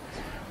scholarship,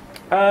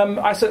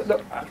 I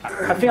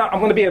think I'm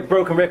going to be a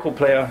broken record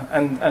player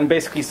and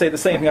basically say the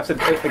same thing I've said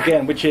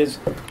again, which is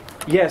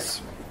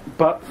yes.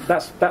 But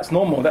that's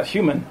normal, that's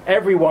human.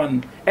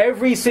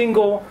 Every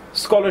single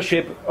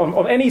scholarship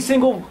of any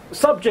single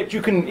subject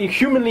you can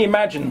humanly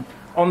imagine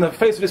on the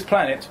face of this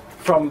planet,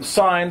 from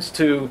science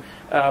to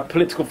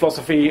political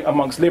philosophy,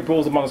 amongst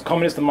liberals, amongst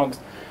communists, amongst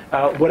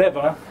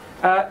whatever,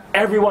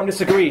 everyone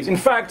disagrees. In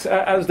fact,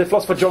 as the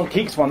philosopher John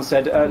Keats once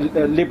said,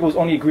 liberals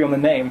only agree on the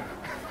name.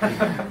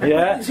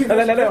 Yeah. See,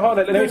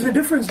 there's a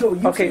difference though.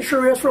 You say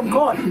Sharia's from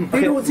God.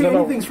 They don't say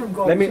anything's from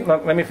God.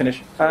 Let me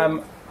finish.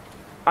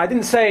 I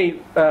didn't say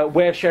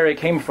where Sharia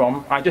came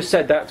from. I just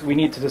said that we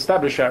need to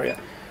establish Sharia.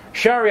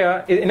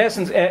 Sharia, in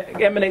essence,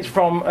 emanates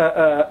from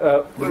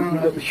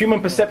the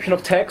human perception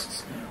of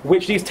texts,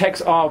 which these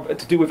texts are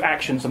to do with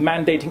actions,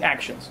 mandating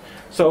actions.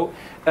 So,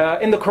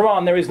 in the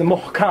Quran, there is the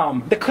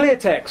muhkam, the clear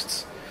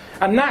texts.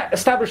 And that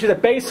establishes a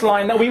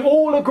baseline that we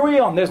all agree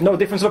on. There's no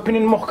difference of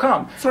opinion in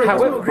muhkam. Sorry,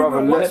 however,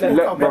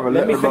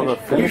 let me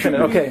finish.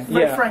 Okay,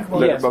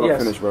 yes.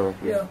 Finish, brother.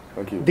 Yeah.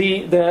 Thank you.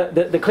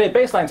 The clear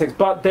baseline text,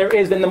 but there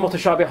is then the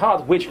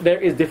mutashabihat, which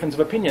there is difference of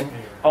opinion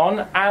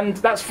on, and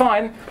that's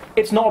fine.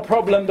 It's not a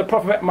problem. The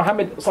Prophet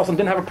Muhammad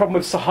didn't have a problem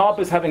with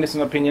Sahabas having this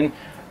opinion.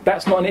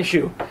 That's not an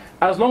issue.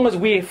 As long as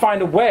we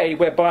find a way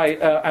whereby,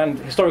 and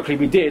historically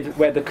we did,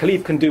 where the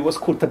Caliph can do what's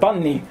called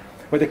tabanni,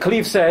 where the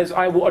Caliph says,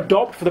 I will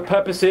adopt for the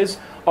purposes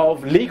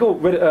of legal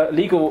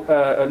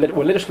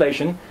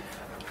legislation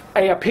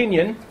a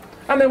opinion,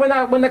 and then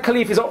when the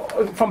Caliph is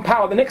from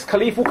power, the next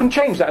Caliph can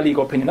change that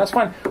legal opinion. That's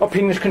fine.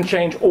 Opinions can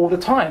change all the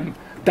time.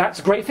 That's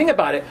a great thing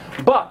about it.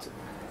 But,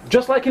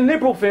 just like in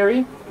liberal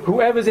theory,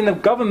 whoever's in the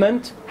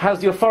government has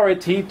the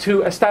authority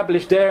to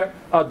establish their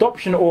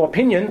adoption or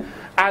opinion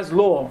as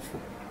law.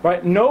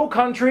 Right? No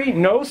country,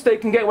 no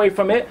state can get away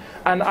from it,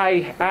 and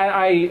I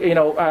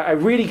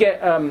really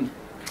get...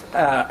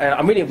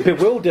 I'm really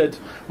bewildered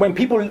when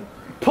people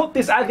put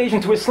this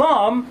allegation to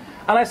Islam,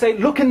 and I say,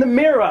 look in the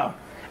mirror.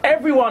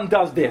 Everyone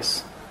does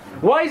this.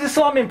 Why is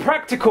Islam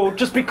impractical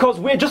just because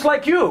we're just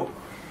like you?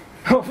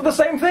 For the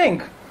same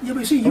thing. Yeah,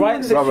 but see, you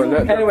right?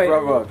 Anyway,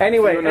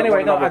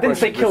 no, I didn't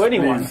say kill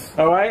anyone.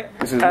 All right.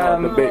 This is not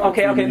a debate.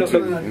 Okay.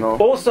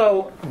 Look.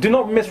 Also, do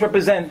not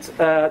misrepresent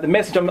the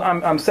message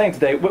I'm saying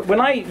today.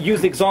 When I use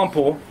the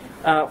example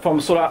from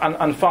Surah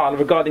Anfal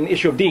regarding the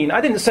issue of deen, I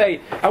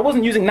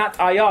wasn't using that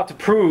ayah to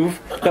prove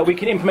that we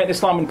can implement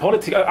Islam in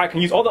politics. I can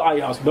use other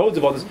ayahs, loads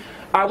of others.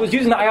 I was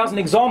using that ayah as an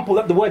example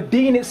that the word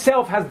deen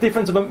itself has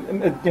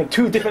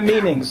two different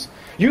meanings.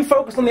 You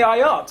focused on the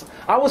ayat.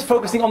 I was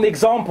focusing on the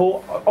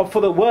example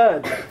for the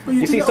word.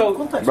 You see,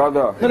 so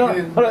brother. No.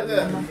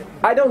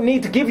 I don't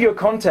need to give you a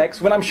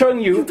context when I'm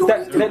showing you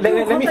that. Let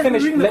me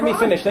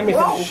finish.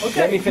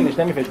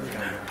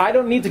 I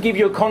don't need to give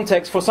you a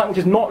context for something which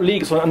is not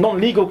legal, so a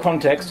non-legal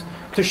context,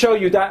 to show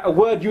you that a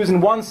word used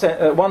in one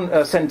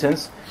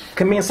sentence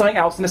can mean something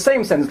else in the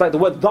same sentence. Like the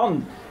word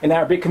dhan in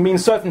Arabic can mean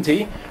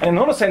certainty, and in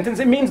another sentence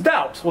it means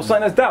doubt, or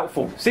something that's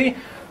doubtful. See?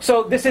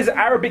 So this is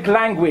Arabic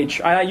language,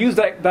 and I use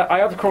that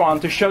ayat of the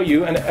Quran to show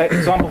you an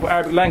example of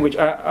Arabic language.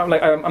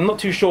 I'm not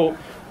too sure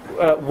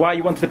why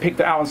you wanted to pick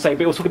that out and say,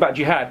 but it was talking about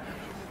jihad.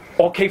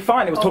 Okay,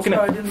 fine. It was talking.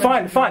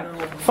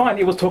 Fine.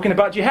 It was talking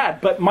about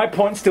jihad, but my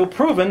point's still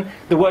proven.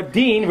 The word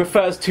deen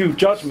refers to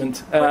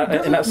judgment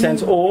in that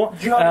sense, or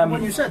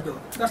when you said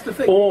though, that's the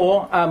thing.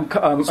 Or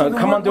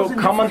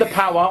come under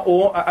power.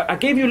 Or I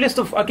gave you a list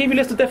of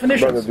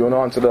definitions. Brother, do you want to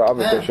answer the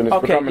other question?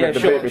 It's becoming a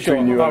debate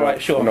between you. All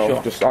right, sure.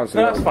 Just answer.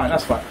 No,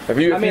 that's fine. If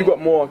you've got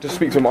more, just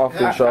speak to him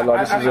after, inshallah.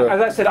 As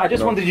I said, I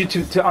just wanted you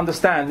to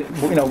understand,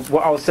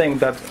 what I was saying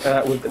with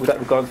that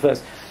regard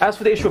first. As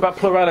for the issue about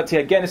plurality,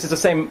 again, this is the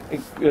same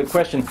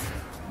question.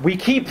 We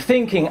keep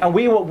thinking, and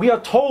we are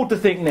told to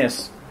think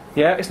this.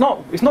 Yeah, it's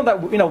not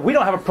that we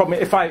don't have a problem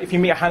if you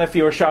meet a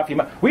Hanafi or a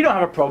Shafi. We don't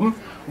have a problem,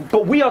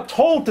 but we are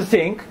told to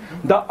think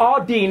that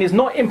our deen is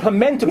not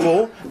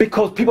implementable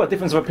because people have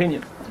difference of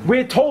opinion.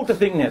 We're told to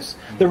think this.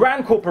 The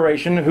Rand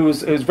Corporation,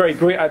 who's very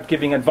great at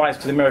giving advice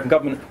to the American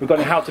government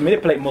regarding how to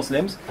manipulate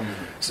Muslims,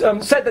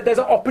 said that there's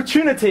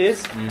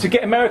opportunities to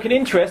get American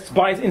interests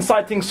by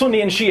inciting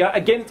Sunni and Shia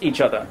against each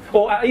other,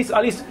 or at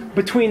least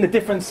between the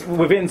difference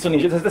within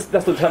Sunni and Shia.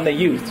 That's the term they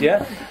used.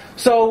 Yeah.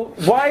 So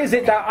why is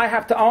it that I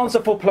have to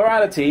answer for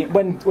plurality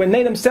when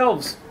they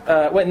themselves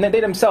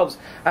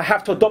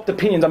have to adopt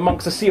opinions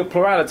amongst a sea of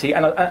plurality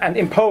and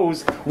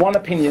impose one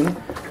opinion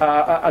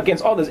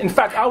against others? In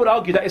fact, I would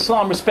argue that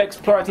Islam respects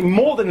plurality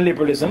more than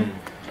liberalism,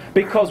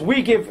 because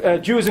we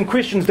give Jews and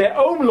Christians their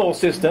own law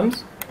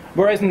systems,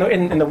 whereas in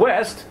the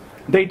West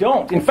they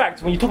don't. In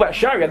fact, when you talk about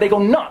Sharia, they go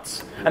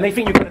nuts and they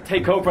think you're going to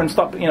take over and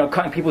start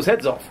cutting people's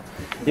heads off.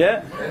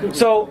 Yeah.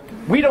 So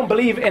we don't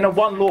believe in a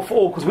one law for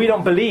all, because we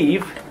don't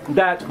believe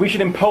that we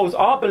should impose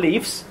our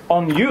beliefs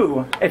on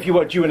you if you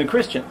are a Jew and a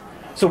Christian.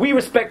 So we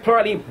respect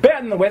plurality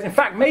better than the West. In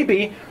fact,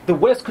 maybe the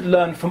West could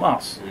learn from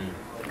us.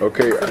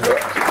 Okay.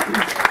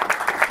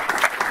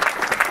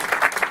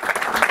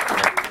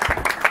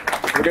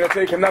 We're going to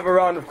take another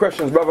round of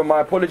questions, brother.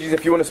 My apologies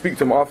if you want to speak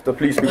to him after.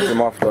 Please speak to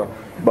him after.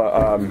 But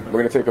we're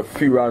going to take a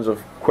few rounds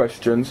of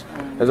questions.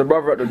 There's a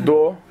brother at the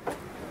door.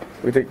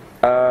 We take.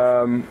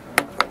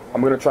 I'm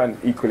going to try and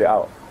equal it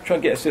out. Try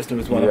and get a system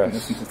as well.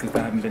 Yes. Because I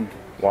haven't been.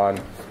 1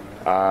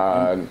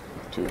 and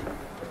 2.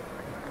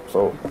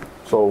 So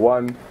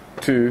 1,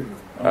 2,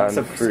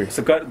 and 3.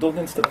 So go to the door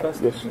then, step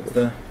first. Yes.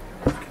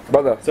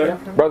 Brother. Sorry?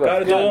 Brother. Go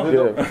to the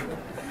door. Yeah.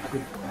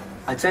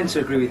 I tend to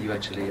agree with you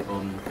actually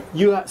on.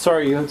 You have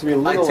to be a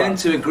little. I tend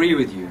to agree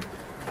with you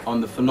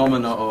on the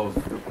phenomena of,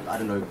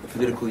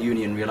 political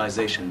union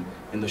realization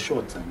in the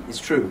short term. It's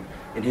true.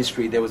 In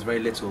history, there was very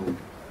little,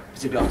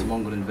 particularly after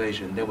Mongol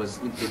invasion, there was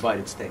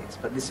divided states.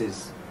 But this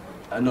is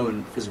a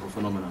known physical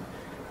phenomenon,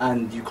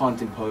 and you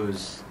can't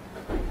impose.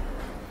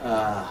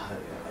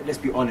 Let's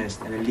be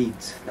honest, an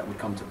elite that would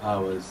come to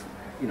powers,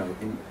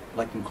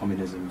 like in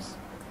communism's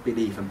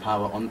belief and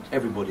power on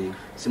everybody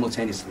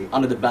simultaneously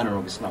under the banner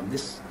of Islam.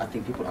 This, I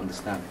think, people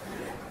understand.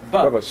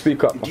 But brother,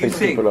 speak up. Do you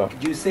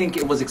think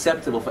it was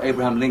acceptable for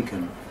Abraham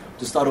Lincoln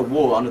to start a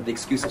war under the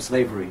excuse of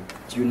slavery,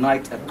 to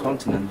unite a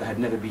continent that had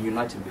never been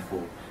united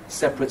before,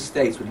 separate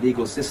states with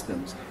legal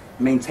systems,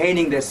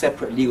 maintaining their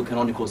separate legal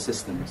canonical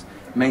systems,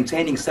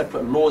 maintaining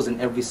separate laws in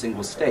every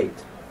single state,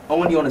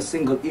 only on a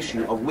single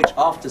issue of which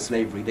after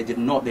slavery they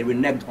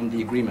reneged on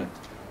the agreement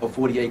of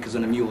 40 acres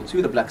and a mule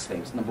to the black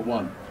slaves, number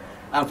one.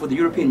 And for the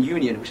European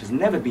Union, which has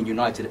never been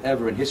united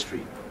ever in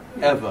history,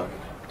 ever,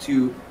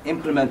 to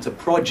implement a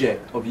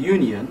project of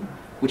union,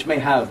 which may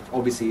have,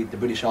 obviously, the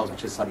British Isles,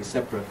 which is slightly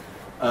separate,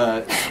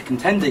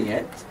 contending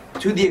it,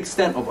 to the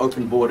extent of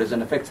open borders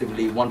and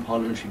effectively one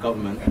parliamentary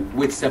government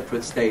with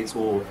separate states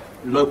or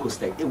local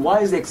states.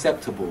 Why is it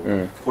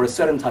acceptable for a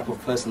certain type of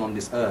person on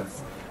this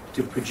earth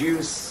to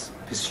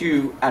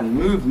pursue and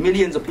move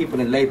millions of people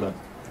in labour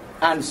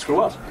and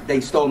screw up?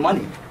 They stole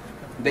money.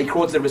 They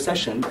caused a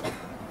recession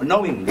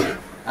knowingly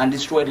and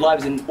destroyed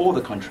lives in all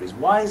the countries.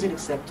 Why is it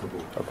acceptable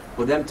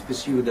for them to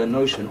pursue the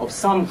notion of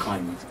some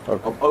kind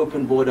of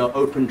open border,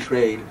 open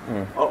trade,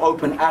 or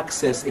open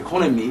access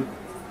economy,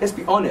 let's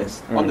be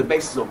honest, on the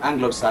basis of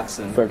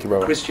Anglo-Saxon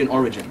Christian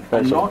origin,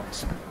 and not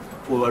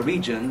for a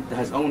region that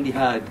has only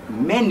had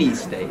many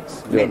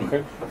states,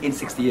 in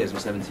 60 years or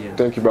 70 years?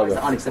 Thank you, brother. Why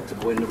is that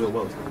unacceptable in the real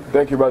world?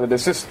 Thank you, brother. The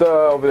sister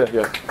over there,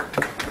 yes.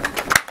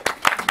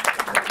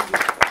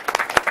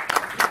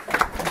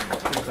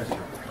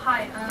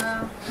 Hi,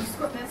 I've just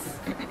got this,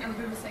 and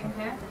we were saying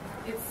here.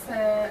 It's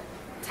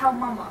Tell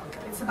Mama.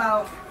 It's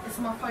about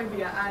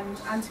Islamophobia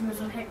and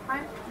anti-Muslim hate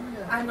crime.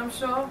 And I'm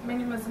sure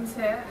many Muslims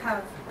here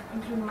have,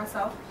 including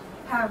myself,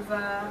 have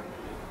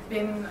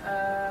been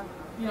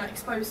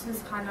exposed to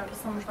this kind of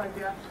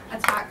Islamophobia,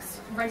 attacks,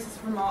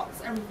 racist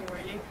remarks, everything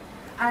really.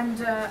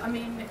 And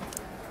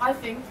I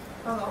think,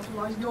 Brother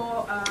Abdullah,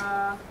 your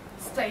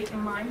state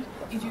in mind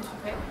is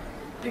utopic,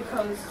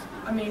 because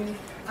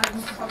as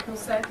Mustafa Akyol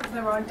said,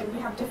 we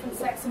have different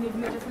sects, and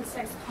even the different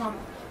sects can't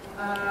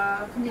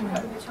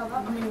communicate with each other.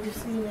 I mean, we've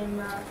seen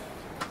in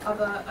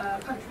other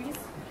countries.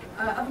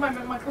 At the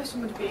moment, my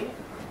question would be,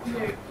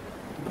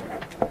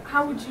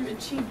 how would you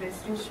achieve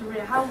this in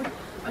Sharia?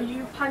 Are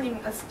you planning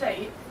a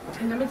state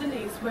in the Middle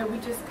East where we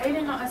just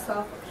alienate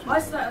ourselves,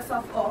 isolate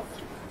ourselves off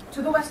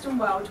to the Western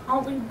world?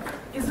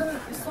 Isn't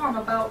Islam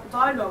about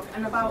dialogue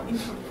and about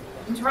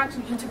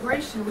interaction,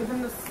 integration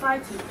within the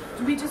society?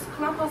 Do we just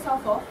clamp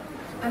ourselves off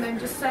and then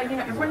just say,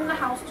 everyone in the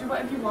house, do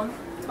whatever you want,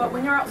 but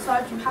when you're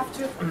outside, you have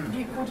to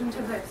be according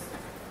to this?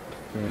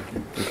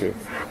 Okay.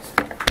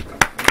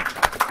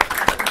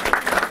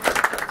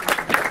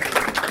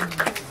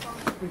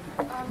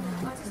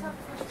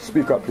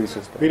 Speak up, please,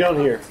 sister. We don't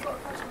hear. I've got a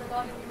question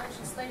regarding, you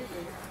mentioned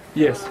slavery.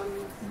 Yes.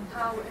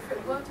 How if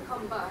it were to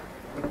come back,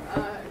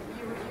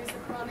 you would use the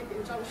Quranic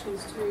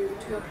injunctions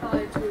to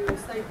apply to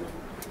slavery.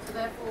 So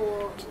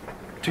therefore...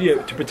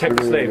 To protect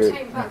the slaves. It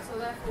came back, so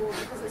therefore,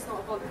 because it's not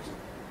abolished.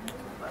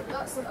 But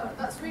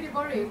that's really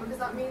worrying, because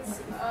that means,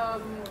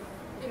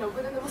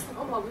 within the Muslim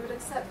Ummah, we would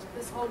accept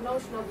this whole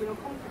notion of,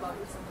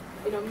 concubines.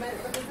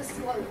 Because this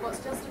is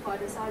what's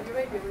justified in Saudi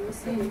Arabia when we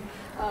see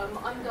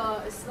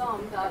under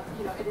Islam that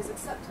it is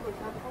acceptable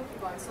to have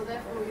concubines. So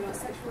therefore,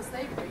 sexual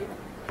slavery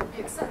would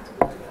be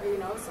acceptable.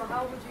 So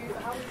how would you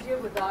deal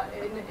with that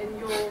in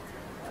your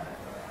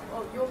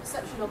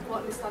perception of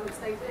what an Islamic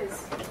state is?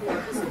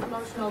 This whole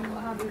notion of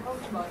having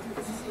concubines,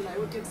 because it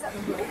would be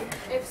acceptable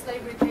if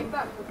slavery came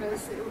back,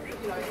 because it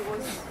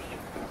was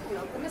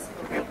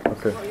permissible.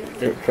 Okay.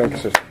 Thank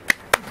you, sister.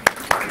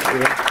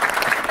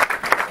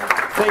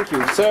 Thank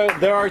you. So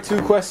there are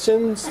two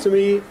questions to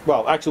me.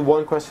 Well, actually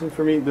one question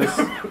for me.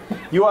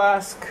 You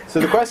ask, so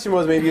the question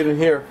was, maybe you didn't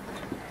hear,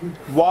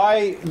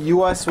 why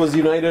U.S. was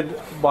united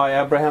by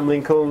Abraham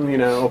Lincoln,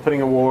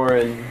 opening a war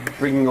and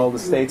bringing all the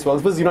states. Well,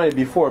 it was united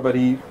before, but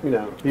he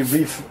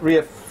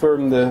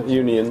reaffirmed the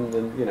union,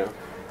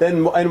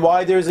 and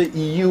why there's a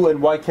EU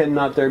and why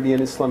cannot there be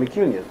an Islamic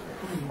Union?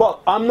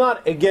 Well, I'm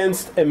not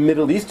against a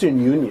Middle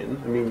Eastern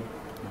Union.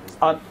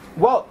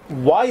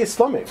 Why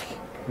Islamic?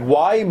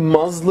 Why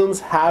Muslims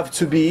have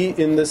to be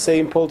in the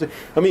same politics?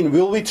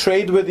 Will we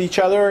trade with each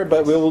other,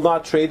 but we will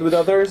not trade with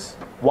others?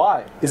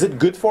 Why? Is it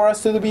good for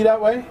us to be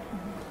that way?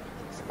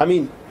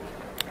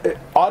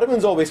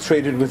 Ottomans always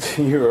traded with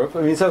Europe.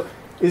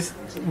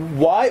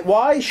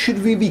 Why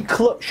should we be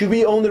should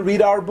we only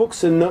read our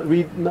books and not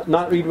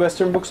read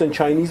Western books and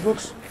Chinese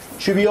books?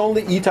 Should we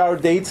only eat our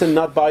dates and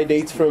not buy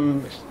dates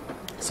from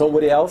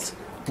somebody else?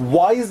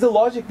 Why is the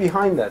logic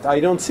behind that? I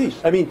don't see.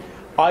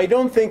 I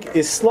don't think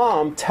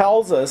Islam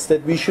tells us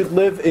that we should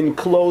live in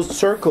closed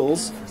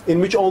circles in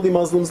which only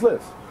Muslims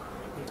live.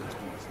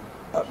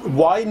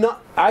 Why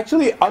not?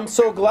 Actually, I'm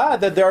so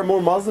glad that there are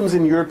more Muslims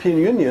in the European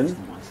Union.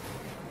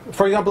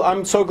 For example,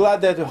 I'm so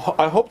glad that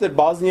I hope that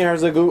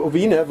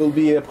Bosnia-Herzegovina will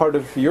be a part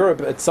of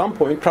Europe at some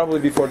point, probably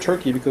before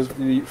Turkey, because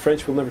the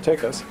French will never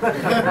take us. But,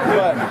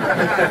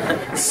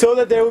 so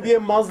that there will be a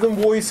Muslim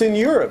voice in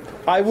Europe.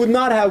 I would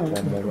not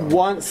have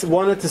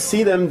wanted to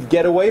see them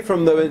get away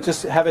from them and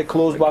just have a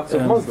closed box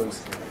of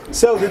Muslims.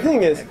 So the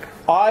thing is,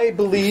 I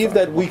believe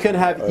that we can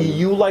have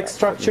EU-like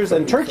structures,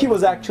 and Turkey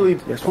was actually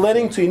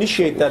planning to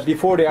initiate that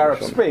before the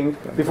Arab Spring,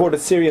 before the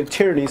Syrian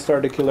tyranny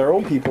started to kill their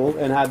own people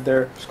and had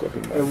their...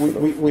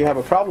 we have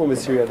a problem with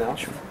Syria now.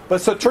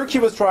 But so Turkey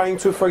was trying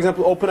to, for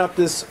example, open up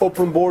this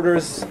open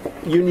borders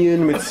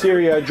union with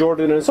Syria,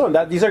 Jordan, and so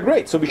on. These are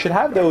great, so we should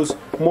have those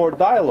more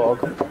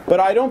dialogue. But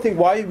I don't think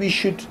why we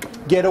should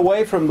get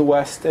away from the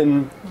West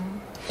and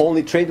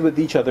only trade with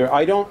each other.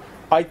 I don't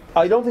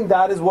think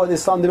that is what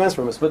Islam demands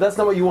from us, but that's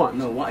not what you want.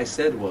 No, what I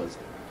said was,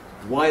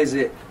 why is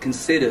it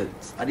considered,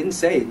 I didn't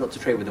say not to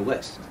trade with the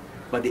West,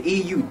 but the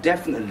EU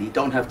definitely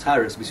don't have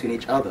tariffs between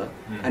each other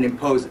and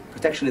impose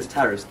protectionist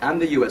tariffs and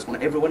the US on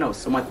everyone else.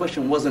 So my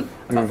question wasn't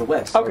about the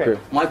West. Okay.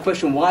 My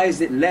question, why is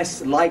it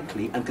less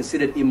likely and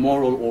considered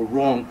immoral or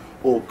wrong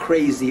or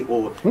crazy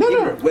or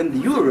ignorant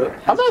when Europe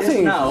has just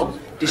now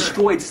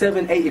destroyed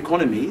 7-8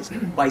 economies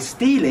by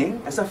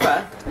stealing, as a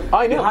fact.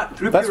 I know.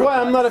 That's why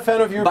I'm not a fan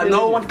of European But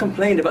no Union. one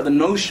complained about the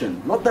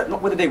notion, not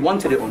whether they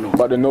wanted it or not,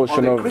 but the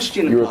notion of of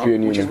Christian European club,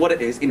 Union, which is what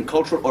it is in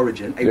cultural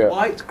origin, a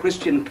white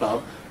Christian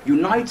club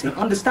uniting,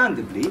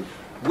 understandably,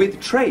 with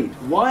trade.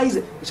 Why is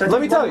it? Let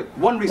me tell you.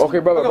 One reason. Okay,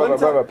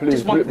 brother,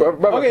 please.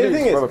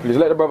 Brother, please,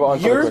 let the brother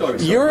answer.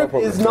 Europe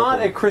is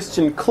not a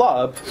Christian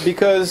club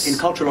because... In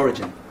cultural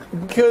origin.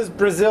 Because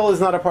Brazil is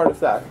not a part of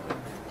that.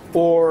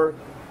 Or...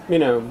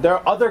 there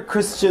are other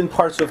Christian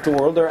parts of the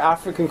world. There are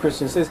African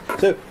Christians.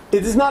 So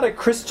it is not a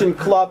Christian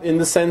club in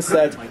the sense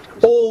that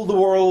all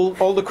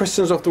the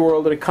Christians of the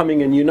world are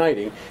coming and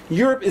uniting.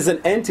 Europe is an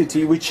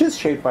entity which is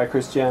shaped by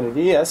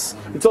Christianity, yes.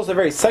 It's also a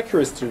very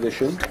secularist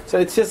tradition. So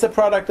it's just a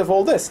product of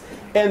all this.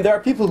 And there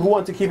are people who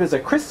want to keep it as a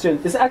Christian.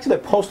 It's actually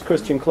a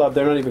post-Christian club.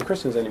 They're not even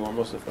Christians anymore,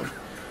 most of them.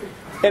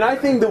 And I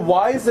think the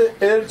wise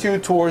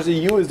attitude towards the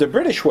EU is the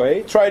British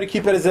way. Try to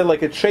keep it as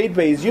a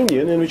trade-based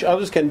union in which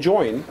others can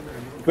join.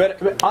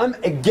 But I'm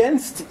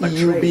against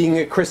EU being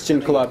a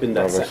Christian club in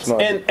that sense.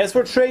 And as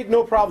for trade,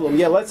 no problem.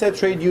 Yeah, let's have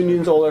trade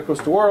unions all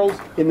across the world,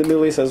 in the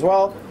Middle East as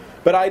well.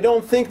 But I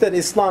don't think that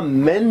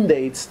Islam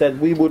mandates that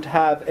we would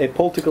have a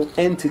political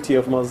entity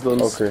of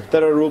Muslims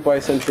that are ruled by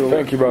a central...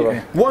 Thank you, brother.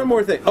 Okay. One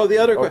more thing. Oh, the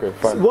other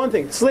question. One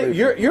thing.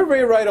 You're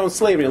very right on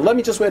slavery. Let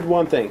me just add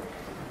one thing.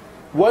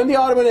 When the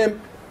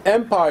Ottoman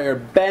Empire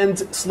banned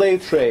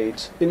slave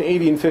trade in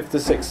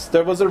 1856,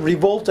 there was a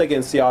revolt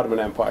against the Ottoman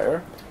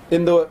Empire.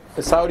 In the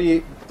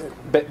Saudi,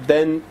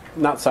 then,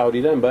 not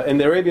Saudi then, but in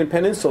the Arabian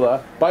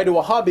Peninsula, by the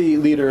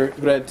Wahhabi leader,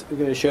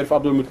 Sharif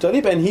Abdul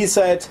Muttalib, and he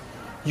said,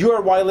 you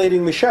are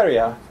violating the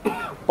Sharia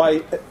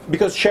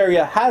because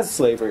Sharia has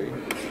slavery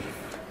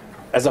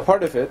as a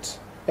part of it.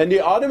 And the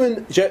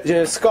Ottoman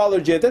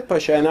scholar Cevdet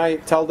Pasha, and I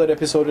tell that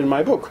episode in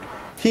my book,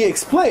 he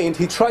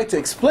tried to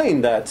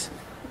explain that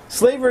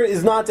slavery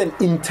is not an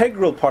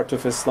integral part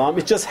of Islam.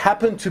 It just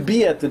happened to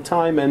be at the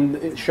time,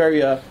 and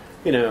Sharia,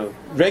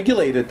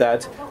 regulated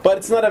that, but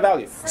it's not a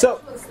value.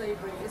 So,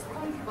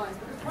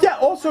 yeah,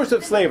 all sorts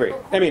of slavery.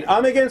 I mean,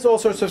 I'm against all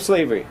sorts of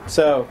slavery.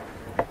 So.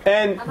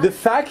 And the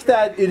fact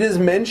that it is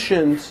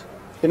mentioned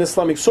in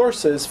Islamic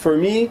sources, for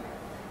me,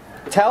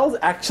 tells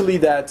actually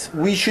that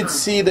we should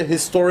see the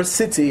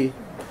historicity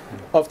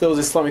of those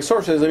Islamic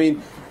sources. I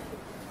mean,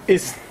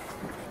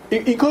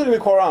 including the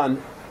Quran,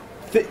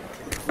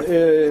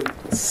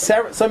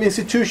 some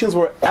institutions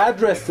were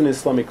addressed in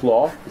Islamic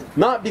law,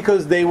 not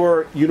because they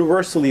were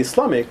universally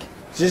Islamic,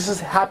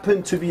 just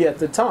happened to be at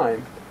the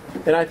time.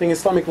 And I think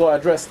Islamic law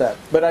addressed that.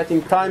 But I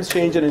think times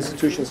change and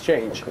institutions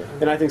change.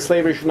 And I think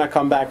slavery should not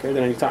come back at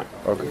any time.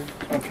 Okay.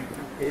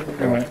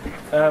 All right.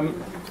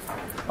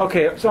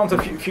 Okay, so on to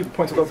a few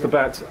points off the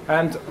bat.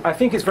 And I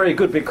think it's very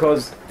good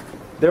because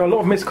there are a lot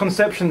of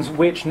misconceptions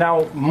which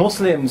now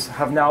Muslims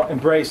have now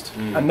embraced.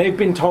 And they've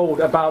been told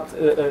about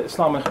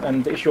Islam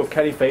and the issue of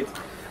caliphate.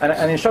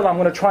 And inshallah, I'm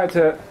going to try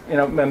to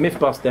myth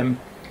bust them.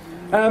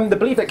 The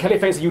belief that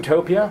caliphate is a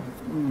utopia,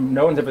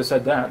 no one's ever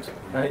said that.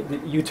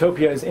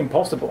 Utopia is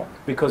impossible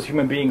because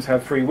human beings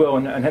have free will,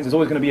 and hence there's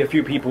always going to be a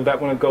few people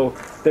that want to go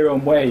their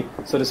own way,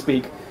 so to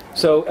speak,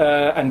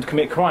 and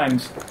commit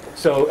crimes.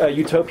 So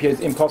utopia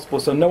is impossible,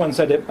 so no one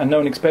said it and no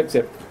one expects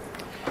it.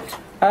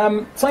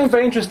 Something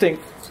very interesting,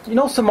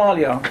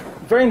 Somalia,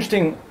 very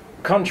interesting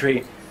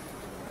country.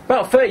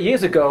 About 30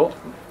 years ago,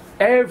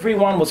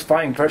 everyone was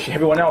fighting virtually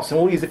everyone else, and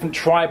all these different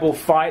tribal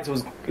fights.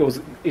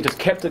 It just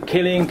kept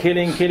killing,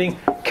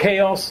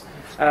 chaos.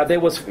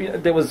 It was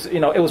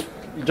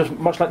just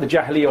much like the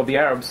Jahiliyyah of the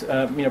Arabs,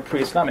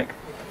 pre-Islamic.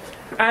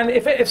 And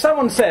if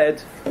someone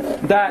said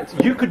that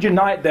you could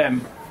unite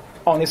them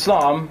on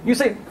Islam, you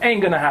say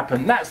ain't gonna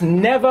happen. That's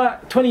never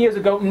 20 years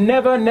ago,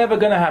 never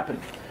gonna happen.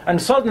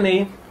 And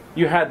suddenly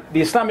you had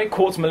the Islamic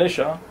courts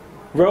militia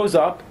rose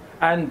up.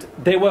 And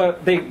they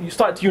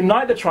started to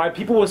unite the tribe.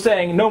 People were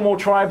saying, no more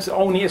tribes,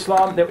 only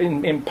Islam. They were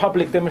in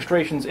public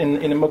demonstrations in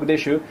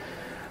Mogadishu.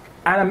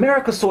 And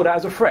America saw that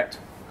as a threat.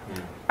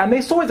 And they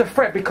saw it as a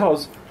threat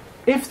because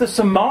if the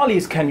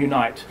Somalis can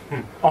unite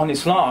on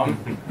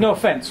Islam, no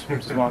offense,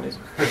 Somalis,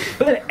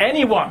 but then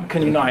anyone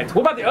can unite.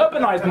 What about the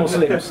urbanized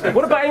Muslims?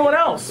 What about anyone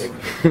else?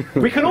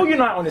 We can all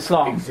unite on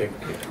Islam.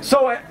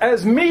 So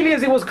as immediately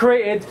as it was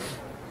created,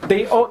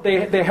 they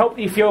helped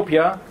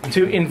Ethiopia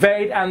to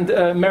invade, and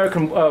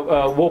American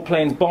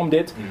warplanes bombed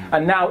it,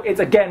 and now it's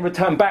again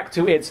returned back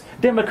to its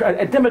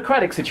a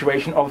democratic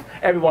situation of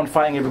everyone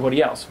fighting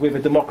everybody else with a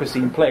democracy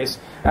in place,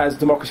 as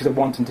democracies are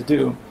wanting to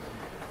do.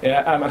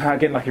 And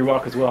again, like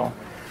Iraq as well.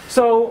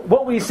 So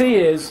what we see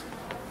is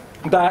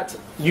that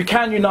you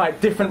can unite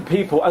different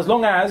people as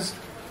long as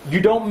you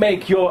don't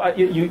make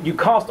you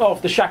cast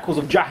off the shackles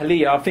of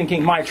Jahiliyyah,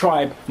 thinking my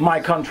tribe, my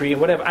country,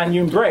 and whatever, and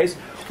you embrace,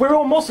 we're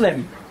all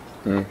Muslim.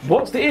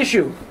 What's the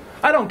issue?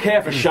 I don't care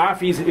if a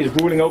Shafi is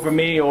ruling over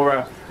me or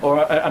a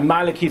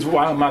Maliki. Well,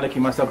 I'm Maliki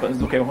myself, but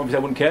okay, obviously I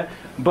wouldn't care.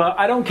 But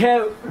I don't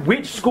care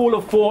which school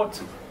of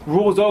thought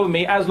rules over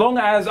me, as long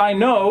as I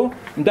know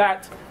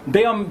that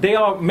they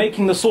are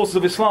making the sources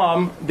of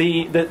Islam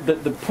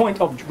the point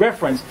of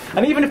reference.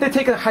 And even if they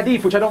take a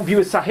hadith which I don't view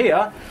as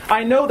sahih,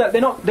 I know that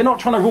they're not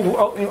trying to rule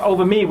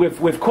over me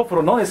with kufr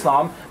or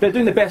non-Islam. They're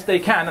doing the best they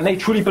can, and they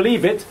truly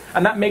believe it,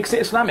 and that makes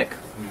it Islamic.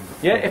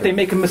 Yeah, if they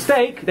make a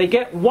mistake, they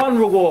get one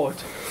reward.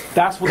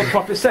 That's what the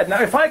Prophet said.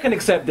 Now, if I can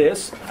accept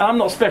this, and I'm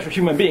not a special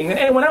human being, then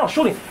anyone else,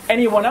 surely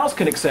anyone else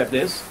can accept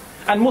this,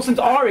 and Muslims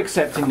are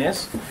accepting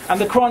this, and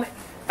the Quran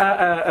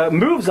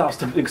moves us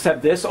to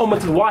accept this.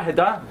 Ummat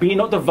al-Wahida, be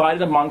not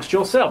divided amongst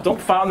yourselves.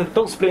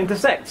 Don't split into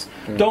sects.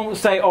 Don't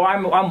say, oh,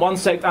 I'm one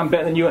sect, I'm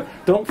better than you.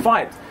 Don't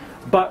fight.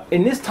 But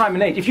in this time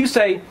and age, if you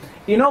say,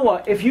 you know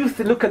what, if you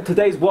look at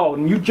today's world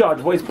and you judge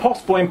what is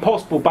possible and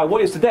impossible by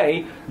what is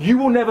today, you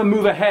will never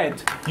move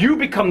ahead. You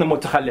become the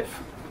mutakhallif.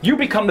 You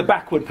become the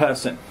backward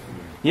person.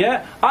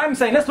 Yeah? I'm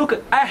saying let's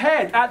look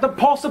ahead at the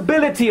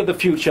possibility of the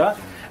future,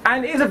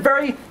 and it is a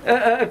very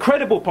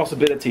credible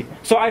possibility.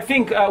 So I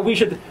think we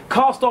should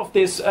cast off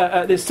this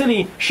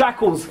silly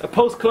shackles,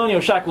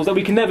 post-colonial shackles that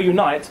we can never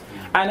unite,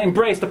 and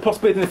embrace the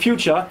possibility in the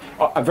future,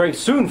 a very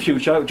soon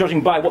future,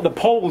 judging by what the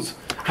polls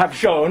have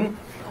shown,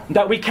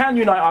 that we can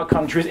unite our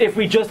countries if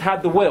we just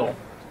had the will.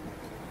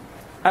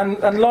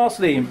 And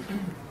lastly,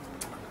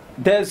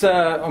 there's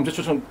I'm just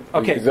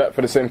okay. Is that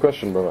for the same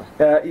question, brother?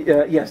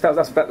 Yes,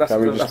 that's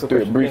Can we just do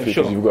it briefly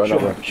because you've got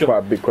another quite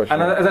a big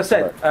question. And as I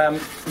said,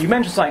 you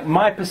mentioned something.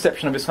 My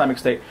perception of Islamic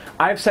State.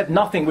 I've said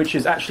nothing which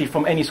is actually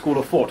from any school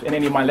of thought in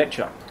any of my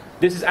lecture.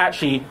 This is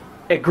actually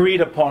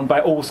agreed upon by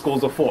all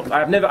schools of thought.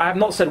 I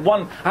haven't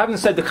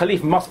said the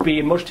Caliph must be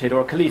a Mujtahid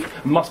or a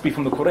Caliph must be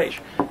from the Quraysh.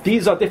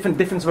 These are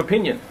difference of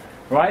opinion,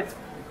 right?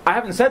 I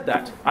haven't said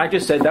that. I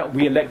just said that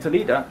we elect a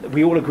leader.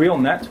 We all agree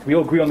on that. We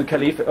all agree on the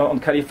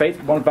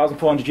Caliphate,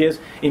 1,400 years.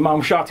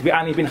 Imam Shatibi,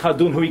 Ali bin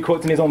Khaldun, who he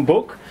quotes in his own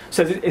book,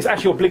 says it's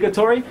actually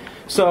obligatory.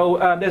 So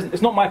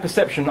it's not my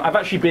perception. I've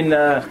actually been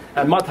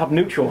madhab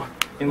neutral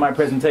in my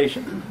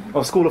presentation,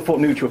 or school of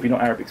thought neutral if you're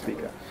not Arabic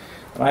speaker.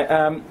 Right?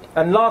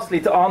 And lastly,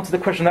 to answer the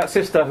question of that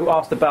sister who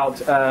asked about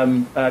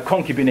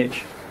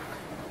concubinage.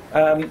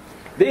 The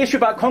issue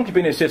about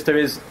concubinage, sister,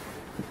 is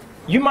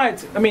you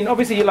might,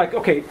 obviously you're like,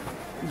 okay,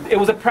 it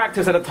was a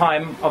practice at the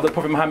time of the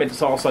Prophet Muhammad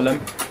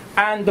ﷺ,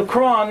 and the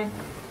Quran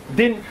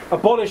didn't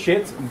abolish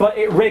it, but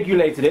it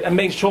regulated it and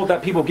made sure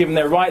that people given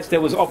their rights,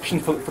 there was option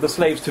for the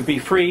slaves to be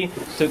free,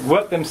 to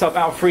work themselves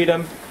out of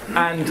freedom,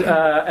 and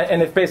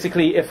if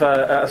basically,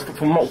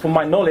 from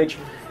my knowledge,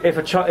 if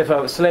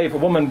a slave, a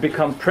woman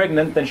becomes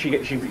pregnant, then she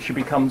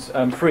becomes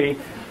free.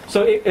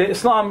 So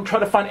Islam tried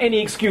to find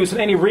any excuse and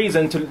any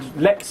reason to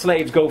let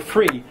slaves go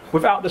free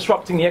without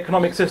disrupting the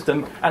economic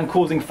system and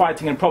causing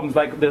fighting and problems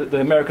like the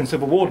American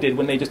Civil War did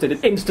when they just did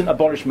an instant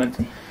abolishment.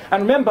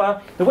 And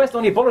remember, the West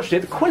only abolished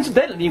it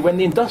coincidentally when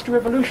the Industrial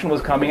Revolution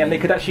was coming and they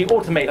could actually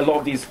automate a lot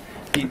of these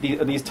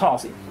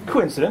tasks.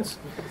 Coincidence.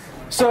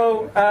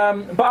 So,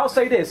 but I'll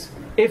say this: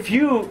 if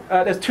you,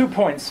 there's 2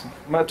 points.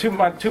 My two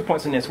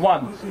points in this.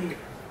 One.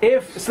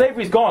 If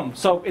slavery's gone,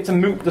 so it's a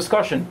moot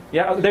discussion.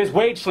 Yeah, there's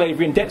wage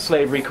slavery and debt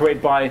slavery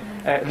created by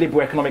a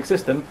liberal economic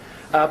system,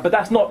 but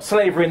that's not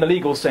slavery in the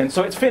legal sense.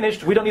 So it's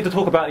finished. We don't need to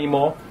talk about it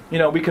anymore.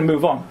 We can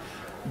move on.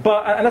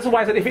 But and that's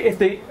why I said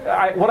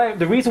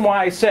the reason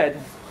why I said,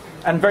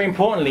 and very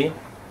importantly,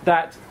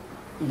 that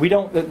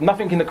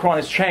nothing in the Quran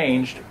has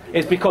changed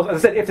is because,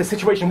 as I said, if the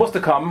situation was to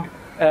come,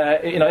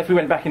 if we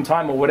went back in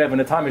time or whatever in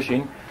a time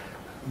machine,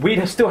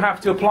 we'd still have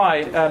to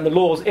apply the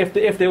laws if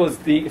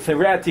the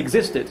reality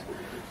existed.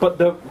 But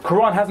the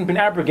Quran hasn't been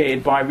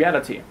abrogated by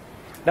reality.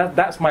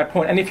 That's my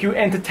point. And if you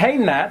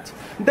entertain that,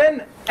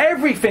 then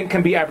everything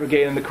can be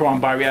abrogated in the Quran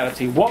by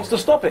reality. What's to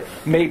stop it?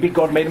 Maybe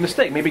God made a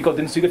mistake. Maybe God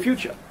didn't see the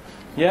future.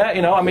 Yeah,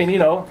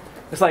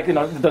 it's like,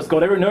 does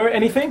God ever know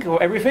anything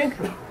or everything?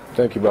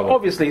 Thank you, brother.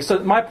 Obviously. So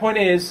my point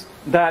is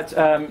that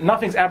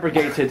nothing's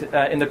abrogated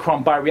in the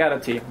Quran by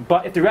reality.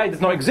 But if the reality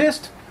does not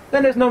exist,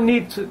 then there's no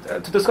need to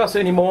discuss it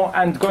anymore,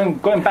 and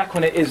going back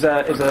on it is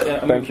a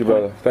Thank you,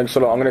 brother. Thanks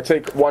a lot. I'm going to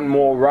take one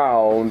more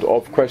round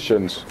of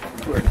questions.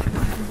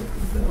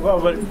 Well,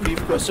 very brief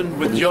question.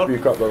 With your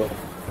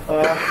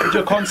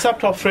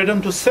concept of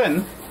freedom to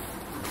sin,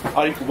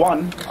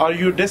 are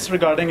you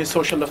disregarding its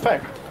social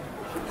effect?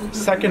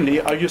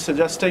 Secondly, are you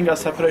suggesting a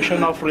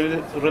separation of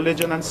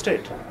religion and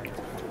state?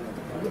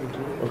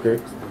 Okay.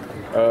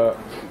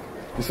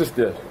 This is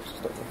there.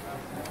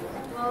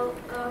 Well,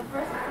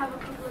 first I have a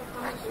couple of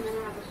comments and then I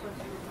have a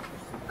question.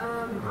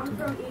 I'm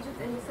from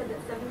Egypt and you said that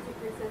 70% of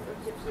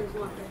Egyptians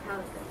want their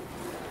Palestine.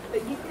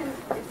 But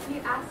if you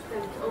ask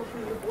them to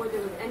open the border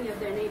with any of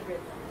their neighbors,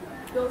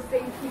 those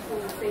same people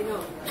will say no.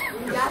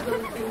 When Gaza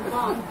was being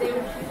bombed, they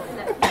refused to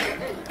let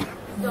people in.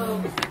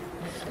 So,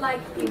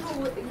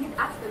 you'd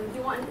ask them, do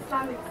you want an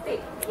Islamic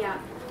state? Yeah.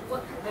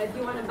 What, do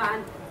you want to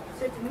ban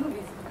certain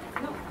movies?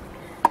 No.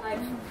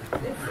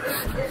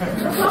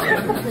 It's a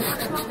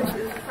problem in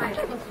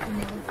society.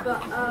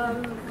 But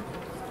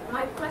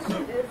my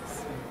question is,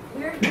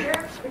 we're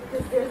here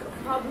because there's a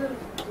problem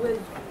with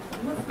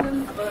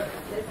Muslims or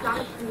the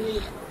Islamic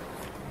community.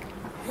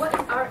 What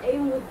is our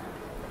aim with,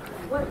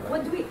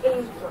 what do we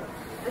aim for?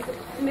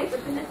 To make a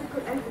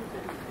political entity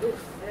with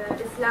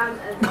Islam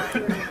as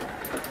with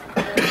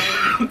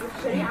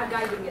Sharia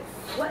guiding it.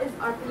 What is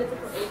our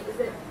political aim? Is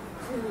it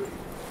to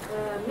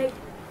make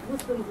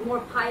Muslims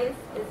more pious?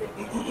 Is it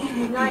to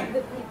unite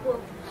the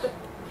people? But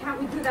can't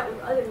we do that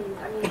with other means?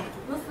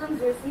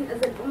 Muslims were seen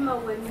as an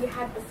ummah when we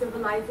had a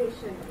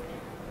civilization.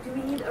 Do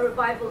we need a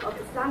revival of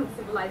Islamic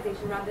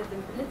civilization rather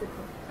than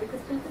political?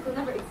 Because political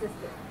never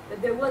existed.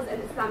 But there was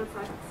an Islamic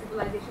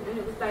civilization and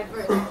it was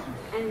diverse.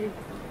 And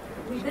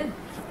we did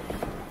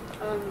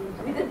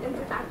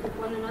interact with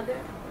one another,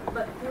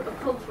 but through a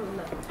cultural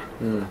level.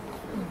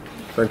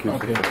 Thank you.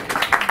 Okay.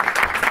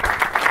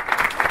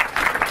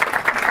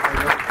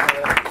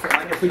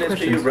 My question is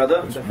to you,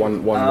 brother.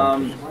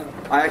 One.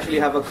 I actually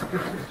have a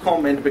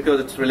comment because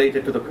it's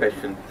related to the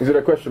question. Is it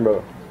a question,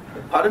 brother?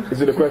 Pardon?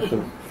 Is it a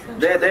question?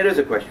 There is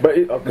a question. But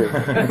okay.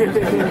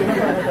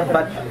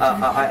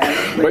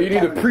 But you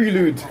need a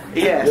prelude.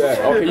 Yes.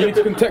 Yeah. Okay. You need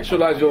to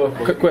contextualize your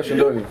question,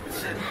 don't you?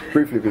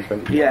 Briefly, please.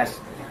 Yes.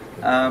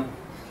 As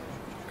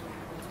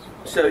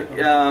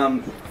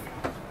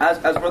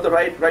brother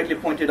rightly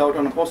pointed out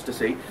on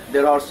apostasy,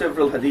 there are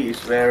several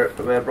hadiths where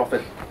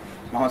Prophet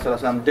Muhammad Sallallahu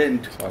Alaihi Wasallam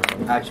didn't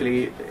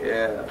actually,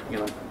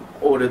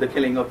 order the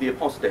killing of the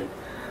apostate.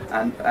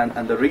 And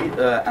the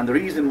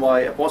reason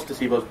why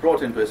apostasy was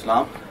brought into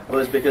Islam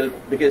was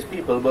because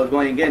people were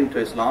going into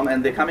Islam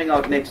and they're coming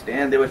out next day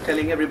and they were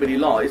telling everybody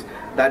lies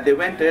that they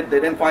went in, they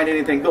didn't find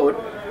anything good,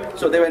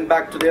 so they went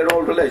back to their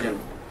old religion,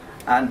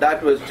 and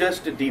that was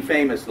just to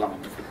defame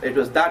Islam. It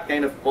was that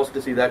kind of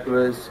apostasy that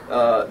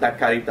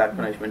carried that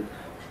punishment.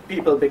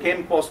 People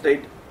became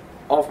apostate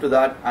after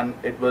that, and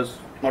it was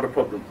not a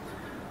problem.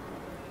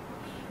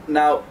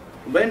 Now,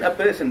 when a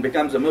person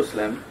becomes a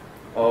Muslim,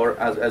 or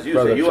as you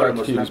say, you are a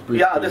Muslim.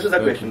 Yeah, this is a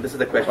question. This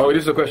is a question. Oh,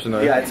 this is a question,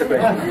 though. Yeah, it's a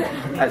question.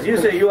 As you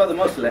say, you are a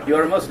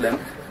Muslim,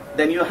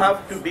 then you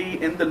have to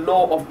be in the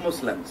law of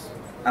Muslims.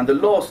 And the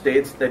law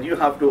states that you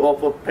have to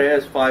offer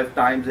prayers 5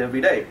 times every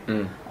day.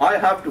 I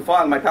have to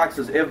file my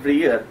taxes every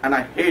year, and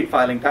I hate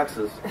filing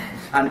taxes,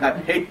 and I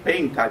hate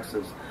paying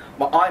taxes.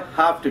 But I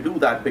have to do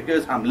that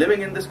because I'm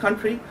living in this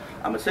country,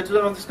 I'm a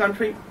citizen of this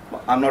country.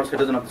 Well, I'm not a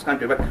citizen of this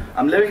country, but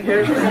I'm living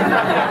here. You're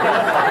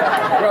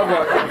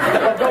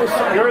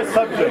a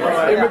subject.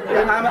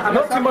 I'm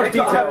not too much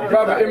detail.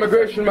 Brother,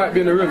 immigration might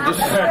be in the room.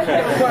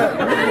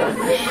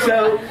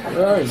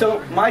 So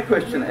my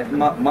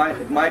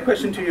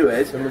question to you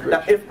is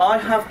that if I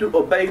have to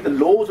obey the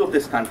laws of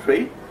this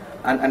country,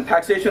 and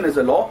taxation is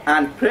a law,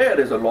 and prayer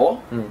is a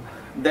law,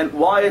 then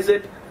why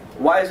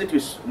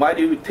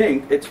do you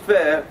think it's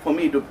fair for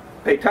me to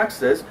pay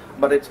taxes,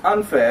 but it's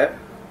unfair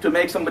to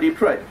make somebody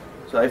pray?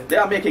 So if they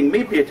are making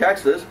me pay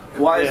taxes,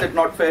 why is it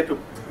not fair to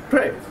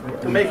pray,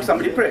 to make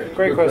somebody pray?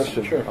 Great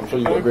question. Sure. I'm sure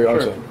you got a great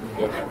answer.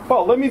 Yeah.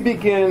 Well, let me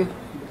begin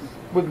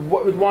with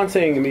one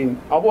saying. I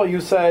mean, Abdullah, you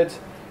said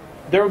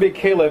there will be a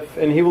caliph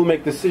and he will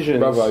make decisions.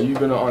 Brother, you're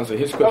going to answer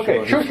his question.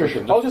 Okay,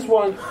 sure. I'll just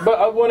one, but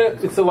I want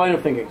to, it's a line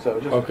of thinking, so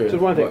just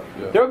one thing.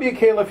 There will be a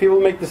caliph, he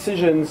will make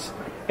decisions,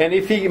 and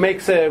if he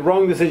makes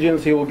wrong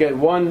decisions, he will get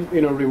one,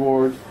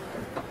 reward.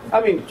 I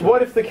mean,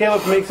 what if the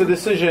caliph makes a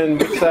decision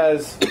which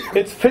says,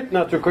 it's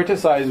fitna to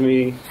criticize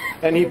me,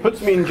 and he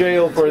puts me in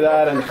jail for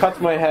that and cuts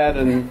my head,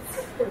 and,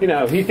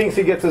 he thinks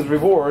he gets his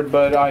reward,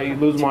 but I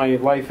lose my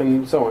life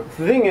and so on.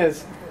 The thing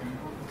is,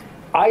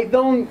 I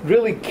don't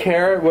really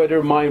care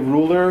whether my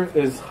ruler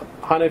is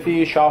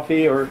Hanafi,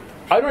 Shafi, or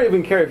I don't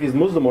even care if he's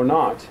Muslim or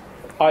not.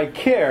 I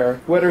care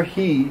whether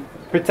he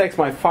protects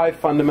my 5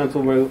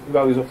 fundamental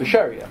values of the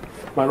Sharia.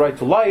 My right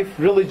to life,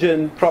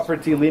 religion,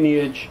 property,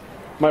 lineage,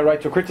 my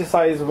right to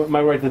criticize,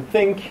 my right to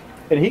think.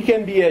 And he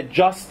can be a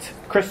just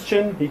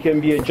Christian, he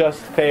can be a just,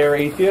 fair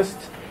atheist,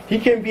 he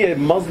can be a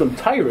Muslim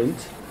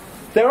tyrant.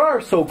 There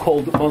are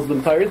so-called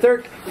Muslim tyrants. There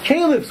are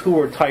caliphs who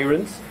were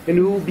tyrants and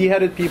who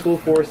beheaded people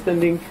for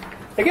standing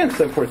against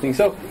them for things.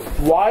 So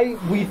why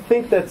we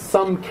think that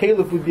some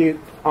caliph would be an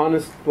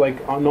honest,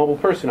 a noble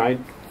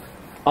person,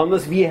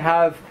 unless we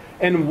have,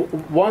 and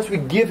once we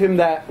give him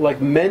that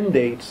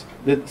mandate,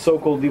 the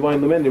so-called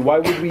divine mandate, why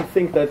would we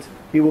think that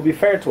he will be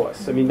fair to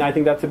us? I mean, I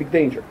think that's a big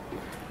danger.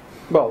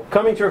 Well,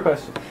 coming to your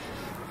question.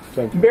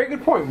 Thank you. Very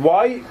good point.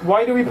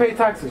 Why do we pay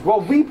taxes? Well,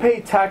 we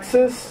pay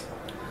taxes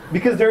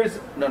because there is...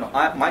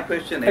 my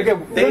question is,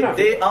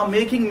 they are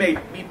making me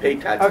pay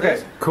taxes.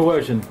 Okay.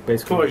 Coercion,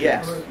 basically.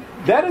 Yes.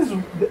 That is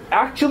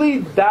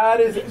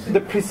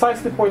the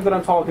precise point that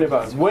I'm talking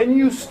about. When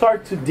you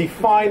start to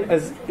define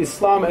as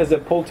Islam as a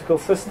political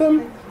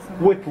system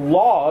with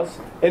laws,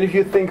 and if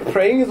you think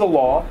praying is a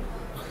law,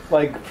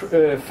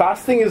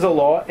 fasting is a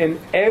law, and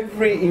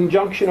every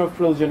injunction of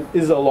religion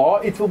is a law,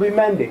 it will be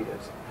mandated.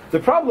 The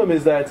problem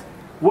is that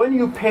when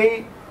you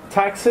pay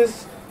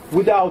taxes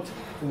without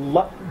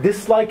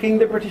disliking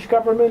the British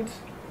government,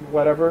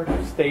 whatever,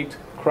 state,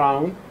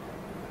 crown,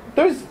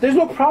 there's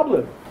no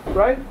problem,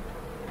 right?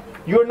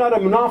 You're not a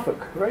munafiq,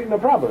 right? No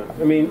problem.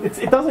 I mean,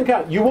 it doesn't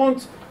count. You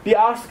won't be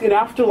asked in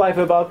afterlife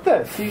about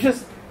this.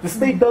 The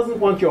state doesn't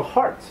want your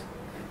heart.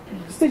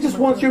 The state just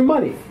wants your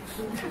money.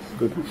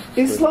 Good.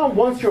 Islam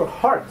wants your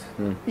heart.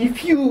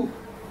 If you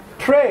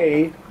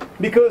pray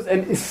because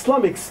an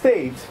Islamic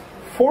state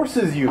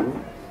forces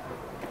you,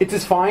 it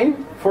is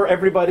fine for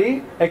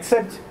everybody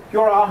except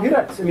your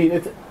akhirat. I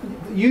mean,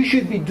 you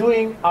should be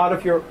doing out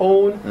of your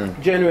own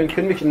genuine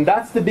conviction.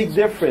 That's the big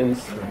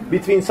difference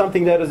between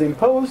something that is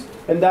imposed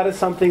and that is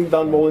something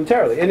done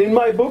voluntarily. And in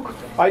my book,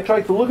 I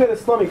try to look at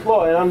Islamic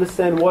law and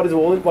understand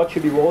what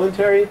should be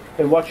voluntary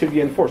and what should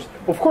be enforced.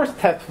 Of course,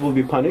 theft will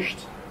be punished.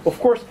 Of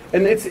course,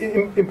 and it's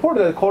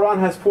important that the Quran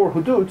has 4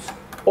 hududs,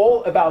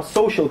 all about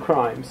social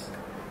crimes,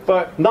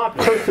 but not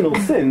personal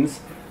sins.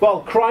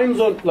 Well,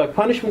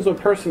 punishments on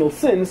personal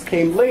sins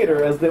came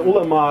later as the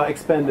ulama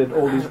expanded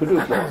all these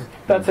hudud laws.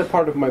 That's a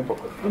part of my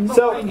book. Not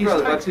paying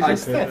his taxes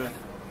is theft.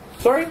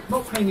 Sorry?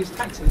 Not paying his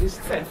taxes is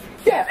theft.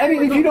 Yeah, I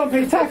mean, if you don't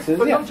pay taxes...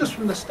 But not just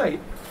from the state,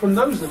 from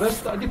those of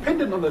us that are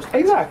dependent on those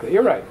taxes. Exactly,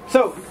 you're right.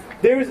 So,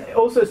 there is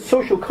also a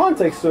social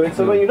context to it,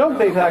 so when you don't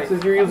pay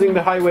taxes, you're using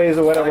the highways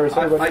or whatever.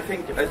 I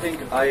think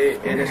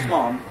in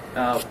Islam,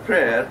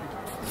 prayer,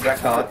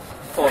 zakat,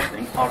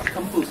 fasting are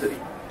compulsory.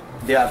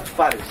 They are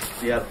faris,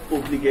 they are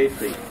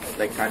obligatory,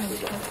 like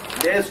taxes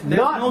are. There's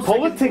not no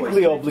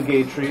politically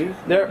obligatory,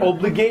 they're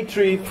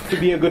obligatory to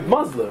be a good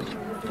Muslim.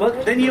 Well,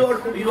 then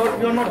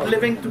you're not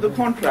living to the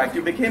contract.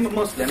 You became a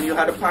Muslim. You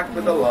had a pact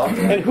with Allah.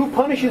 And who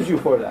punishes you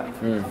for that?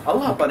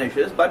 Allah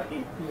punishes, but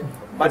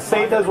the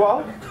state as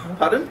well.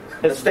 Pardon?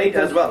 The state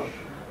as well.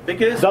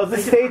 Because does the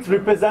state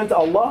represent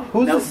Allah?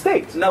 Who's the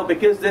state? No,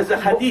 because there's a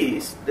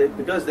hadith.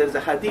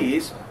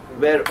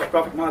 Where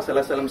Prophet Muhammad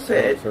ﷺ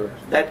said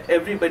that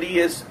everybody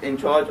is in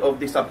charge of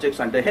the subjects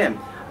under him,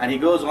 and he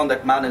goes on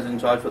that man is in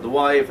charge for the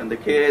wife and the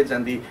kids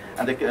and the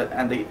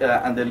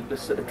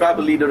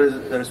tribal leader is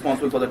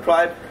responsible for the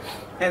tribe.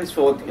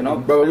 Henceforth, you know.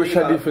 But which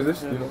hadith is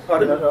this?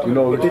 Pardon?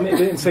 It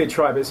didn't say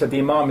tribe. It said the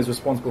imam is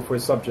responsible for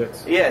his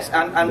subjects. Yes,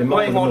 and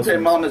going on to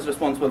imam is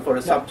responsible for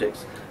his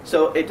subjects.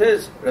 So it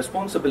is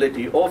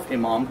responsibility of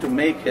imam to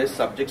make his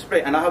subjects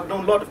pray. And I have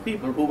known a lot of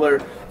people who were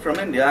from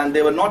India and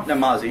they were not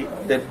namazi.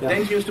 They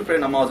didn't used to pray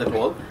namaz at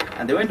all.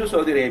 And they went to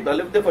Saudi Arabia,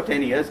 lived there for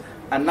 10 years,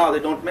 and now they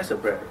don't miss a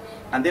prayer.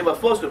 And they were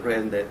forced to pray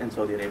in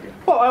Saudi Arabia.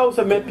 Well, I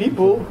also met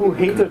people who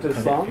hated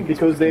Islam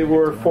because they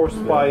were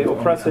forced by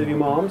oppressive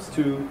imams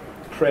to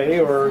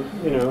pray or,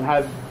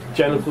 have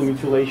genital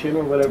mutilation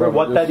or whatever,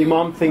 what that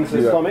imam thinks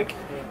is Islamic.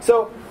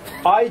 So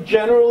I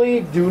generally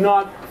do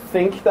not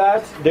think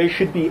that there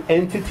should be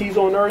entities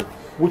on earth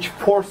which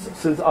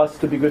forces us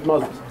to be good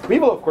Muslims. We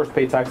will of course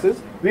pay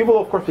taxes. We will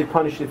of course be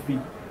punished if we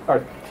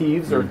are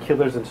thieves or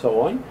killers and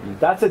so on.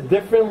 That's a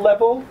different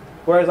level.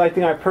 Whereas I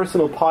think our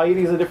personal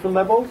piety is a different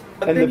level.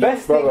 And the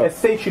best thing a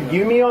state should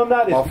give me on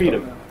that is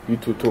freedom.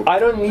 I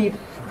don't need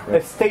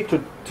a state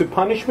to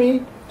punish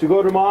me, to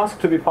go to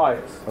mosque, to be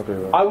pious.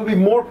 I will be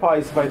more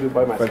pious if I do it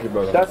by myself. Thank you,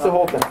 brother. That's the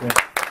whole thing.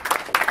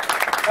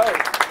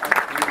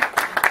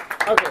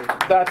 Okay,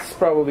 that's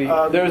probably...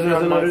 there's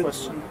another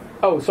question.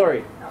 Oh,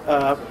 sorry.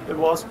 It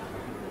was...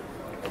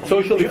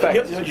 Social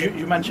effects.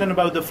 You mentioned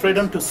about the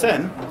freedom to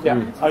sin.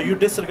 Yeah. Are you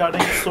disregarding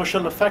the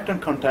social effect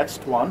and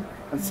context, one?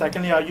 And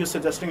secondly, are you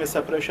suggesting a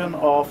separation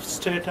of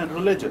state and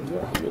religion?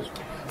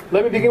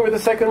 Let me begin with the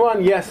second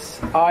one.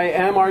 Yes, I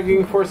am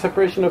arguing for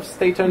separation of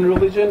state and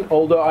religion,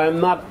 although I am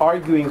not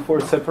arguing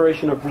for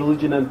separation of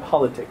religion and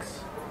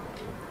politics.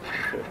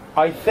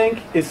 I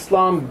think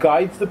Islam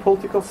guides the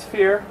political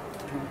sphere,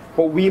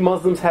 but we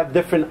Muslims have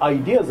different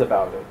ideas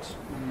about it.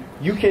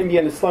 You can be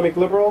an Islamic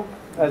liberal,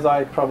 as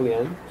I probably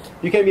am.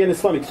 You can be an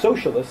Islamic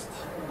socialist.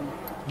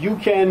 You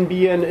can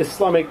be an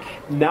Islamic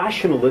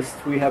nationalist.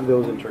 We have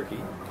those in Turkey.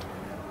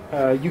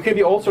 You can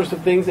be all sorts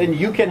of things, and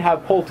you can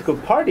have political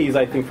parties,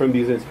 I think, from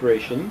these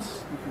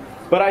inspirations.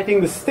 But I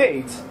think the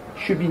state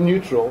should be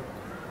neutral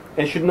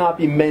and should not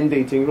be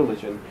mandating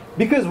religion.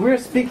 Because we're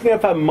speaking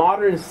of a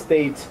modern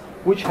state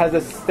which has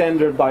a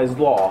standardized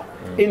law.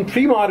 In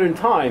pre-modern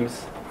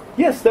times,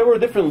 yes, there were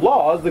different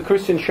laws, the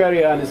Christian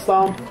Sharia and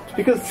Islam,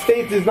 because the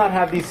state does not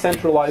have these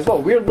centralized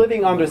laws. We're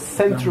living under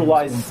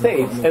centralized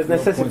states as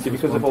necessity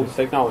because of all this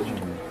technology.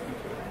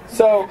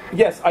 So,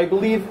 yes, I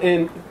believe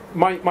in...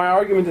 My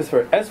argument is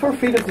for it. As for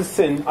freedom to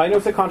sin, I know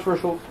it's a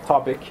controversial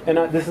topic, and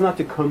this is not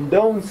to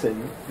condone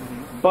sin,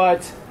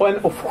 but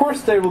of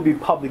course there will be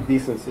public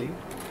decency,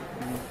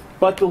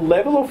 but the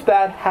level of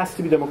that has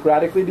to be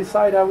democratically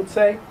decided, I would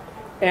say,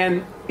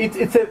 and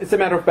it's a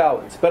matter of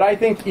balance. But I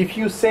think if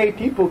you say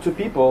people to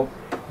people,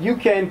 you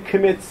can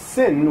commit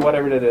sin,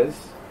 whatever that is,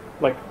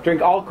 like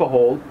drink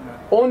alcohol,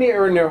 only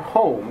in their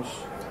homes,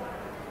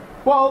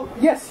 well,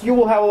 yes, you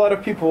will have a lot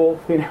of people,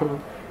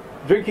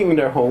 drinking in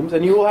their homes,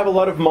 and you will have a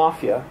lot of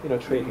mafia,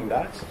 trading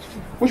that,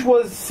 which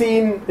was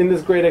seen in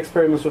this great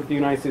experiments with the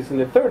United States in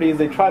the 30s.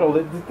 They tried all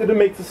that. It didn't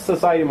make the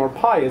society more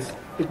pious.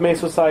 It made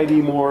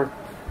society more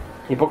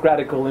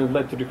hypocritical and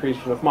led to the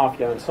creation of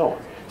mafia and so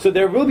on. So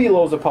there will be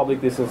laws of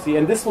public decency,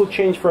 and this will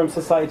change from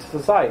society to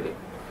society.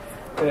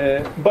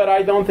 But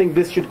I don't think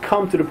this should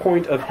come to the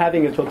point of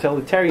having a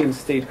totalitarian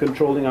state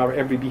controlling our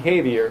every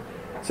behavior.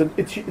 So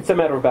it's a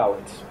matter of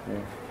balance. Yeah.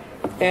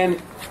 And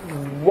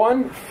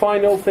one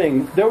final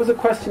thing. There was a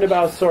question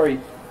about,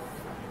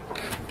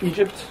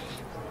 Egypt?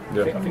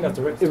 Yeah. I think that's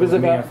directed it was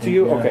about me, to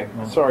you? Yeah. Okay,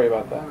 sorry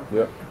about that.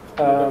 Yeah.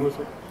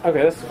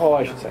 Okay, that's all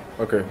I should say.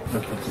 Okay.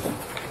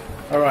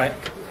 All right.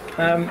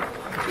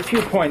 A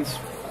few points.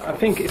 I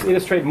think it's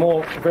illustrated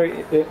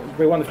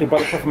very wonderfully by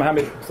the Prophet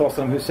Muhammad,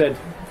 who said,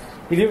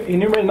 he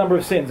enumerated a number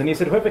of sins, and he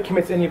said, whoever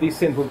commits any of these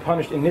sins will be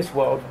punished in this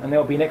world, and there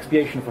will be an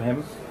expiation for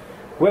him.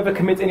 Whoever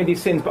commits any of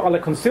these sins, but Allah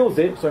conceals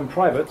it, so in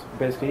private,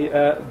 basically,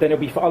 then it'll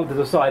be for Allah to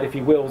decide. If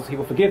He wills, He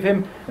will forgive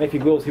him, and if He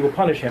wills, He will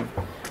punish him.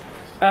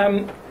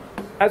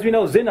 As we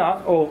know,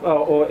 zina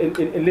or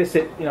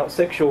illicit,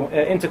 sexual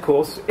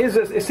intercourse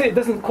it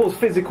doesn't cause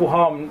physical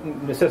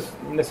harm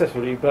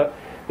necessarily, but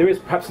there is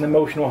perhaps an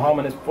emotional harm,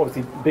 and it's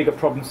obviously a bigger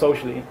problem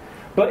socially.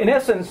 But in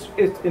essence,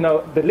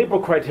 the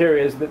liberal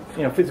criteria is that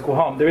physical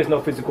harm. There is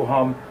no physical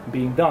harm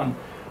being done.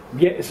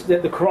 Yet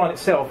the Quran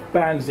itself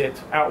bans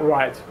it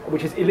outright,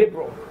 which is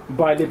illiberal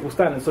by liberal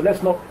standards. So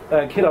let's not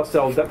kid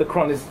ourselves that the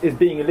Quran is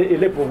being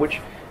illiberal, which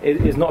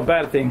is not a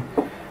bad thing.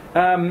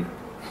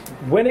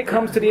 When it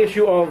comes to the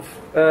issue of,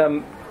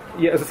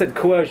 as I said,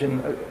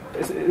 coercion,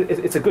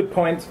 it's a good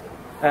point.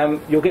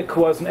 You'll get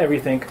coerced in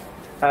everything.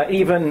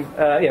 even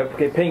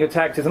paying your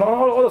taxes and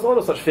all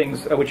those such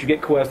things which you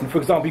get coerced. And for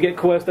example, you get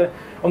coerced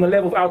on the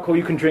level of alcohol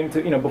you can drink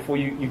to, before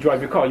you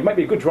drive your car. You might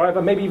be a good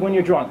driver, maybe when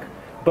you're drunk,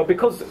 but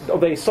because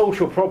of a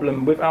social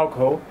problem with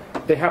alcohol,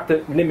 they have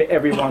to limit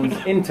everyone's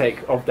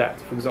intake of that,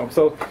 for example.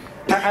 So,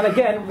 and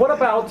again, what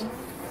about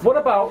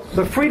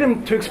the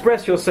freedom to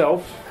express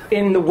yourself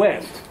in the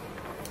West?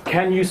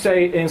 Can you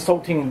say an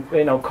insulting,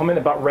 comment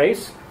about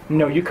race?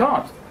 No, you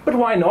can't. But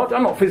why not?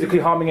 I'm not physically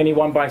harming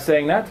anyone by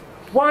saying that.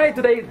 Why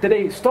do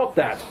they stop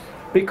that?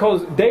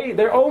 Because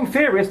their own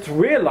theorists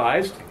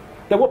realized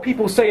that what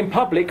people say in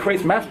public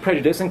creates mass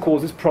prejudice and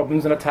causes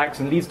problems and attacks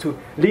and leads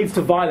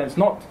to violence,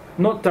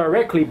 not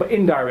directly but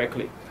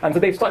indirectly. And so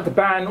they started to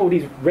ban all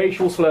these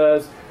racial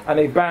slurs, and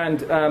they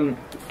banned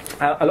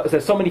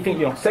there's so many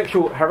things.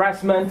 Sexual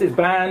harassment is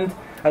banned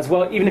as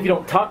well. Even if you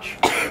don't touch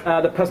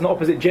the person of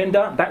opposite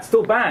gender, that's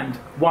still banned.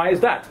 Why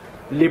is that?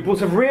 Liberals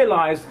have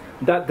realized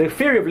that the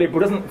theory of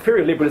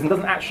liberalism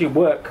doesn't actually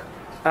work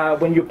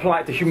when you apply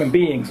it to human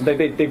beings.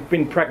 They've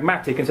been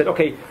pragmatic and said,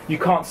 okay, you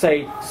can't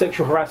say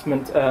sexual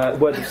harassment,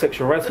 words of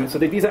sexual harassment. So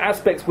these are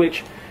aspects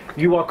which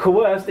you are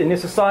coerced in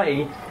this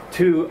society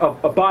to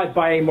abide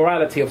by a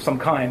morality of some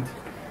kind.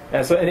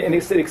 And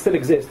it still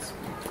exists.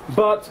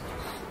 But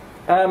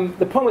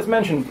the point was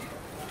mentioned,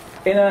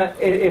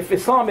 if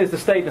Islam is the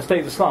state and the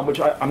state is Islam, which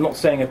I'm not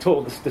saying at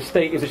all, the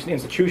state is an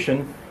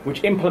institution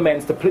which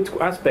implements the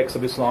political aspects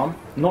of Islam,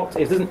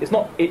 it's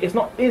not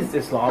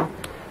Islam,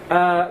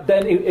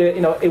 then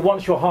it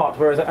wants your heart,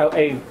 whereas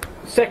a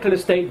secular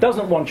state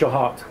doesn't want your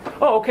heart.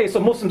 Oh, okay, so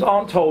Muslims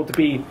aren't told to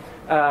be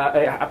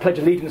I pledge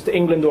allegiance to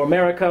England or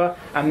America,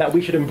 and that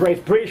we should embrace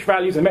British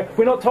values.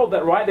 We're not told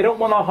that, right? They don't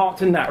want our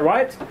hearts in that,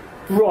 right?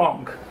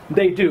 Wrong.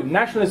 They do.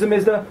 Nationalism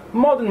is the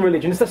modern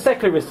religion. It's the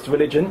secularist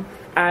religion,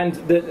 and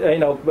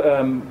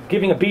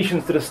giving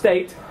obeisance to the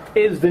state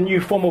is the new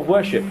form of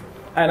worship.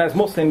 And as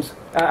Muslims,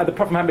 the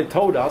Prophet Muhammad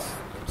told us,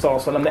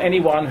 that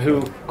anyone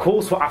who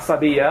calls for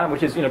asabiyya,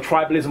 which is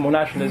tribalism or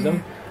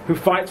nationalism, who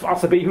fights for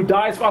asabiyya, who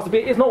dies for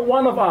asabiyya, is not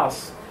one of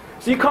us.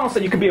 So you can't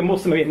say you can be a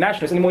Muslim and be a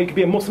nationalist anymore. You can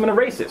be a Muslim and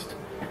a racist.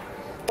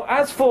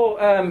 As for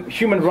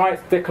Human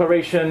Rights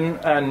Declaration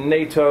and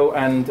NATO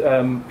and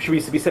should we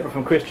be separate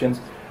from Christians?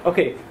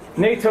 Okay,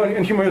 NATO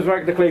and Human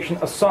Rights Declaration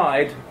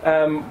aside,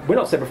 we're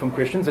not separate from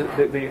Christians.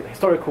 The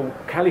historical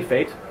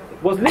caliphate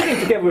was living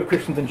together with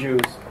Christians and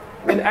Jews.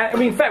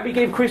 In fact, we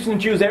gave Christians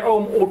and Jews their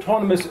own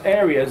autonomous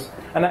areas,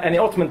 and in the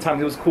Ottoman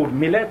times it was called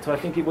millet, I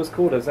think it was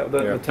called, is that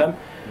the term?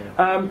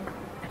 Yeah.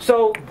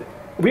 So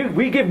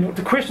we give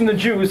the Christians and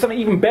Jews something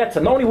even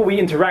better. Not only will we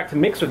interact and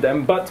mix with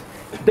them, but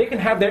they can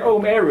have their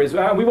own areas.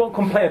 We won't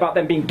complain about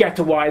them being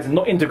ghettoized and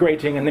not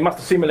integrating and they must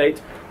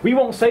assimilate. We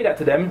won't say that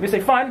to them. We say,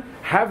 fine,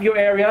 have your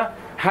area,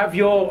 have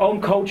your own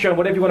culture and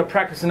whatever you want to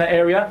practice in that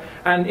area.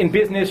 And in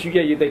business, we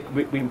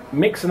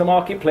mix in the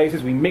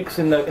marketplaces, we mix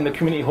in the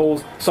community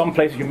halls. Some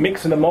places you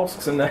mix in the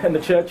mosques and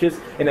the churches,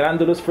 in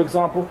Al-Andalus, for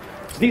example.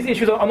 So these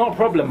issues are not a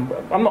problem.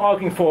 I'm not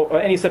arguing for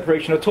any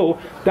separation at all.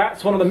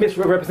 That's one of the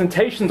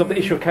misrepresentations of the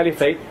issue of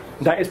caliphate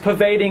that is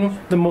pervading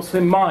the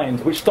Muslim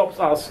mind, which stops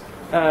us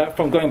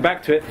from going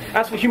back to it.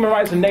 As for human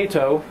rights and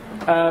NATO,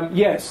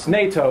 yes,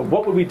 NATO,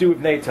 what would we do with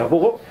NATO?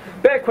 Well,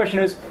 better question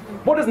is,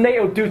 what does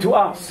NATO do to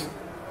us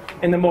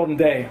in the modern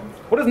day?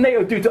 What does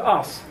NATO do to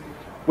us?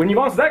 When you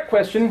answer that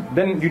question,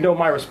 then you know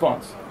my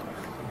response.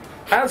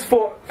 As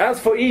for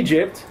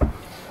Egypt,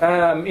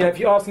 if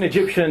you ask an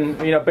Egyptian,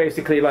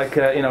 basically like,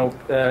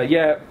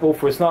 all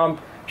for Islam,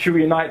 should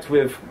we unite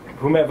with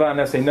whomever, and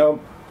they say no.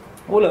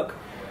 Well, look,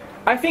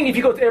 I think if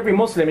you go to every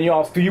Muslim and you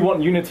ask, do you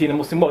want unity in the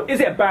Muslim world? Is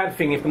it a bad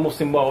thing if the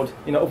Muslim world,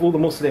 of all the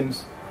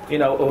Muslims,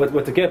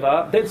 were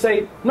together? They'd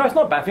say, no, it's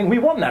not a bad thing. We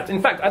want that.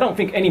 In fact, I don't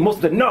think any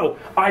Muslim said, no,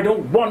 I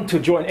don't want to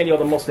join any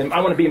other Muslim. I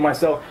want to be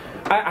myself.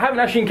 I haven't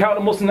actually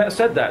encountered a Muslim that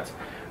said that.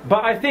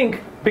 But I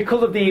think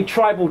because of the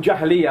tribal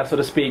jahiliyyah, so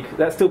to speak,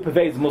 that still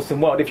pervades the Muslim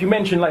world. If you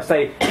mention, let's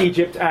say,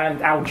 Egypt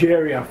and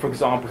Algeria, for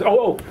example.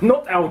 Oh,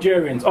 not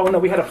Algerians. Oh, no,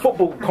 we had a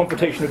football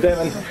confrontation with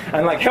them,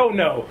 and like, hell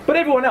no. But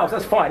everyone else,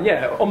 that's fine.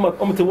 Yeah,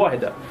 Ummatu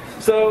Wahida.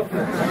 So,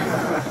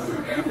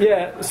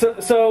 yeah,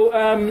 so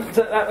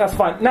that's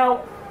fine.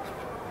 Now,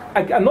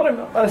 this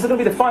is going to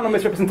be the final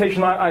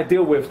misrepresentation I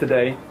deal with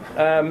today.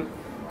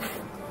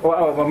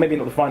 Well, maybe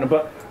not the final,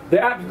 but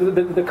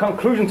the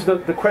conclusion to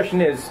the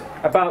question is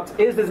about,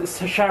 is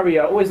the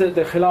Sharia or is the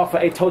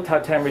Khilafah a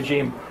totalitarian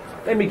regime?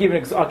 I'll give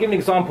an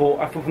example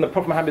from the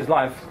Prophet Muhammad's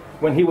life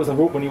when he was a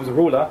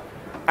ruler,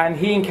 and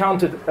he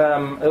encountered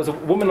there was a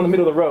woman on the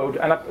middle of the road,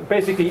 and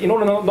basically, in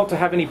order not to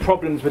have any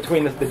problems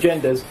between the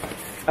genders,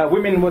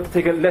 women were to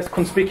take a less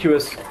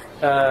conspicuous,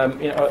 I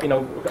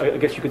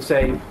guess you could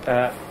say,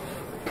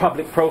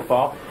 public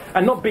profile,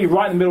 and not be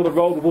right in the middle of the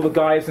road with all the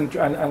guys and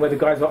where the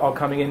guys are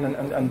coming in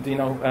and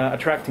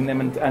attracting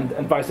them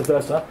and vice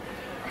versa.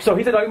 So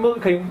he said,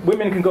 okay,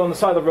 women can go on the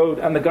side of the road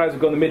and the guys will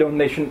go in the middle, and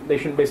they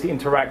shouldn't basically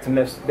interact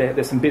unless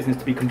there's some business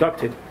to be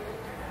conducted.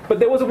 But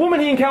there was a woman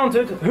he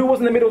encountered who was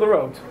in the middle of the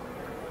road.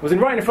 was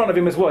right in front of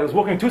him as well. He was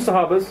walking with two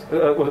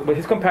Sahabas, with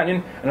his companion,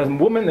 and there was a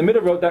woman in the middle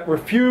of the road that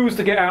refused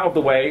to get out of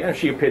the way, and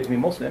she appeared to be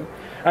Muslim.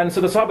 And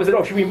so the Sahaba said,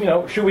 oh,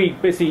 should we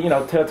basically,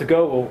 tell her to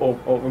go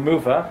or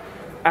remove her?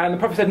 And the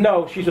Prophet said,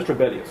 no, she's just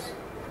rebellious.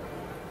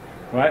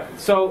 Right?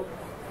 So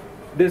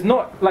there's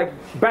not, like,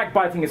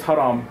 backbiting is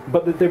haram,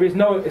 but there is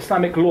no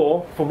Islamic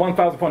law for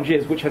 1,000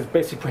 years which has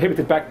basically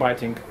prohibited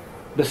backbiting.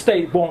 The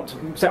state won't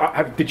say,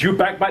 did you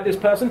backbite this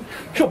person?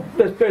 Sure,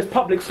 there's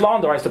public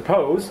slander, I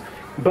suppose,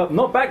 but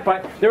not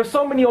backbite. There are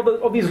so many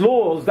of these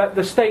laws that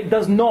the state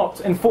does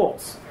not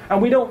enforce.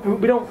 And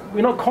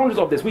we're not conscious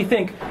of this. We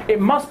think it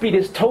must be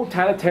this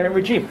totalitarian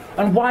regime.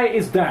 And why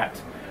is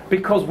that?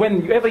 Because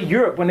whenever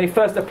Europe, when they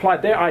first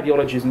applied their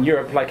ideologies in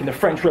Europe, like in the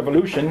French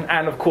Revolution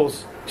and of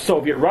course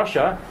Soviet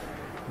Russia,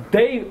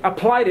 they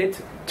applied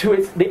it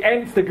to the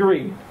nth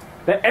degree.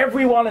 That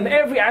everyone in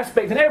every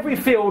aspect, in every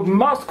field,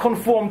 must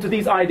conform to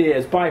these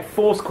ideas by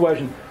force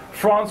coercion.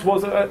 France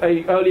was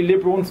a early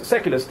liberal and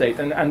secular state,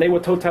 and they were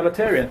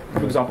totalitarian.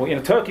 For example,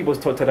 Turkey was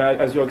totalitarian,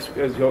 as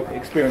your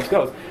experience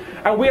goes.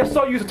 And we are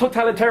so used to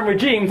totalitarian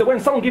regimes that when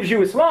someone gives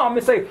you Islam,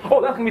 they say,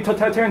 oh, that can be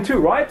totalitarian too,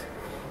 right?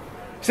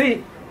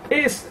 See,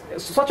 it's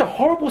such a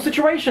horrible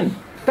situation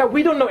that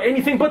we don't know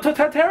anything but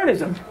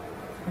totalitarianism.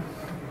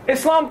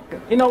 Islam,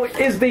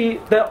 is the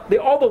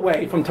other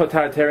way from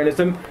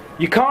totalitarianism.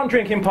 You can't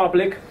drink in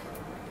public,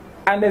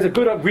 and there's a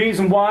good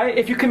reason why.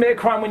 If you commit a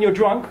crime when you're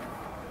drunk,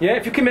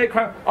 if you commit a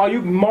crime, are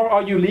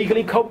you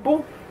legally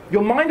culpable?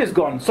 Your mind is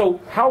gone.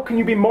 So how can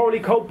you be morally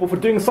culpable for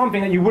doing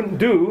something that you wouldn't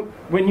do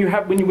when you're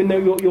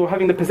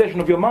having the possession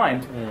of your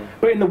mind?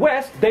 But in the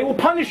West, they will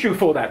punish you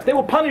for that. They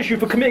will punish you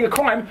for committing a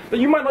crime that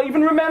you might not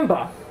even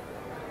remember.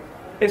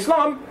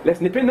 Islam,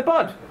 let's nip it in the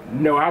bud.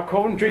 No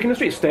alcohol and drink in the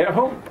street. Stay at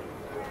home.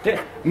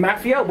 Yeah.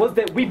 Mafia,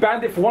 we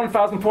banned it for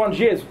 1,400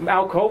 years.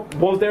 Alcohol,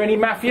 was there any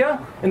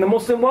mafia in the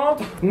Muslim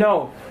world?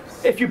 No.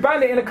 If you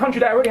ban it in a country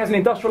that already has an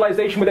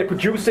industrialization where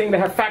they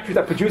have factories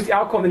that produce the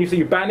alcohol, and then you say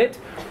you ban it,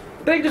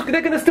 they're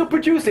going to still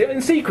produce it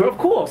in secret, of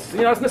course.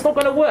 It's not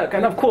going to work.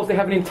 And of course, they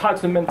have an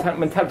entitlement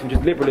mentality, which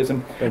is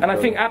liberalism. And I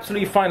think,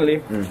 absolutely,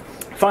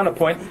 final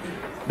point,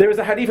 there is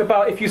a hadith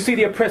about if you see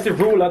the oppressive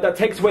ruler that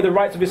takes away the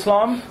rights of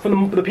Islam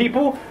from the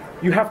people,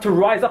 you have to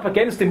rise up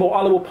against him or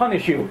Allah will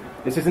punish you.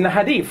 This is in the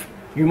hadith.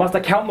 You must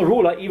account the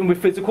ruler even with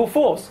physical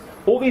force.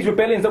 All these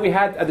rebellions that we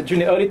had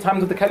during the early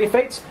times of the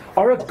caliphates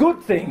are a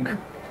good thing.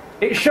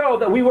 It showed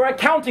that we were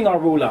accounting our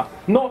ruler,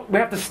 not we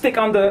have to stick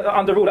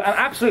under ruler. And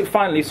absolutely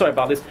finally, sorry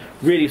about this,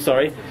 really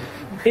sorry,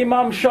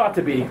 Imam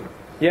Shatibi,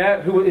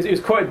 who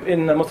is quoted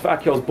in Mustafa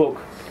Akyol's book,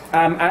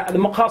 the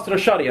Maqasid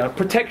al-Sharia,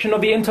 protection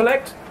of the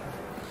intellect.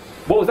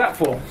 What was that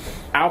for?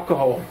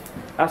 Alcohol.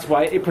 That's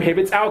why it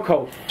prohibits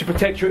alcohol, to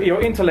protect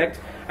your intellect.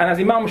 And as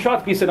Imam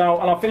Shatibi said, and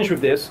I'll finish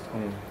with this,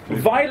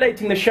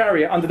 violating the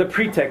Sharia under the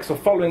pretext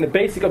of following the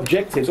basic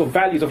objectives or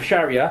values of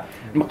Sharia,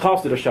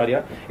 Maqasid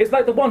al-Sharia, is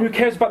like the one who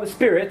cares about the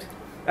spirit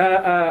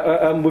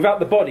without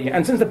the body.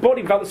 And since the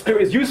body without the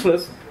spirit is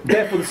useless,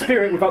 therefore the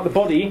spirit without the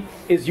body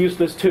is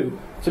useless too.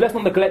 So let's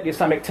not neglect the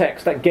Islamic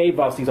text that gave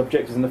us these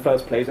objectives in the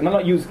first place, and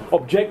not use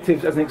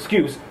objectives as an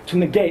excuse to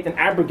negate and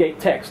abrogate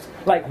text.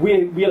 Like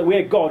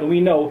we're God and we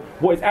know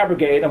what is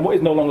abrogated and what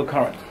is no longer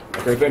current.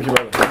 Okay, thank you,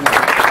 brother.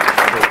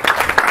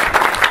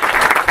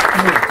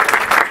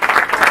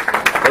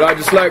 Well, I'd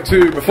just like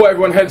to, before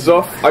everyone heads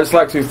off, I'd just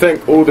like to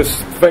thank both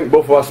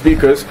of our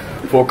speakers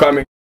for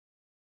coming.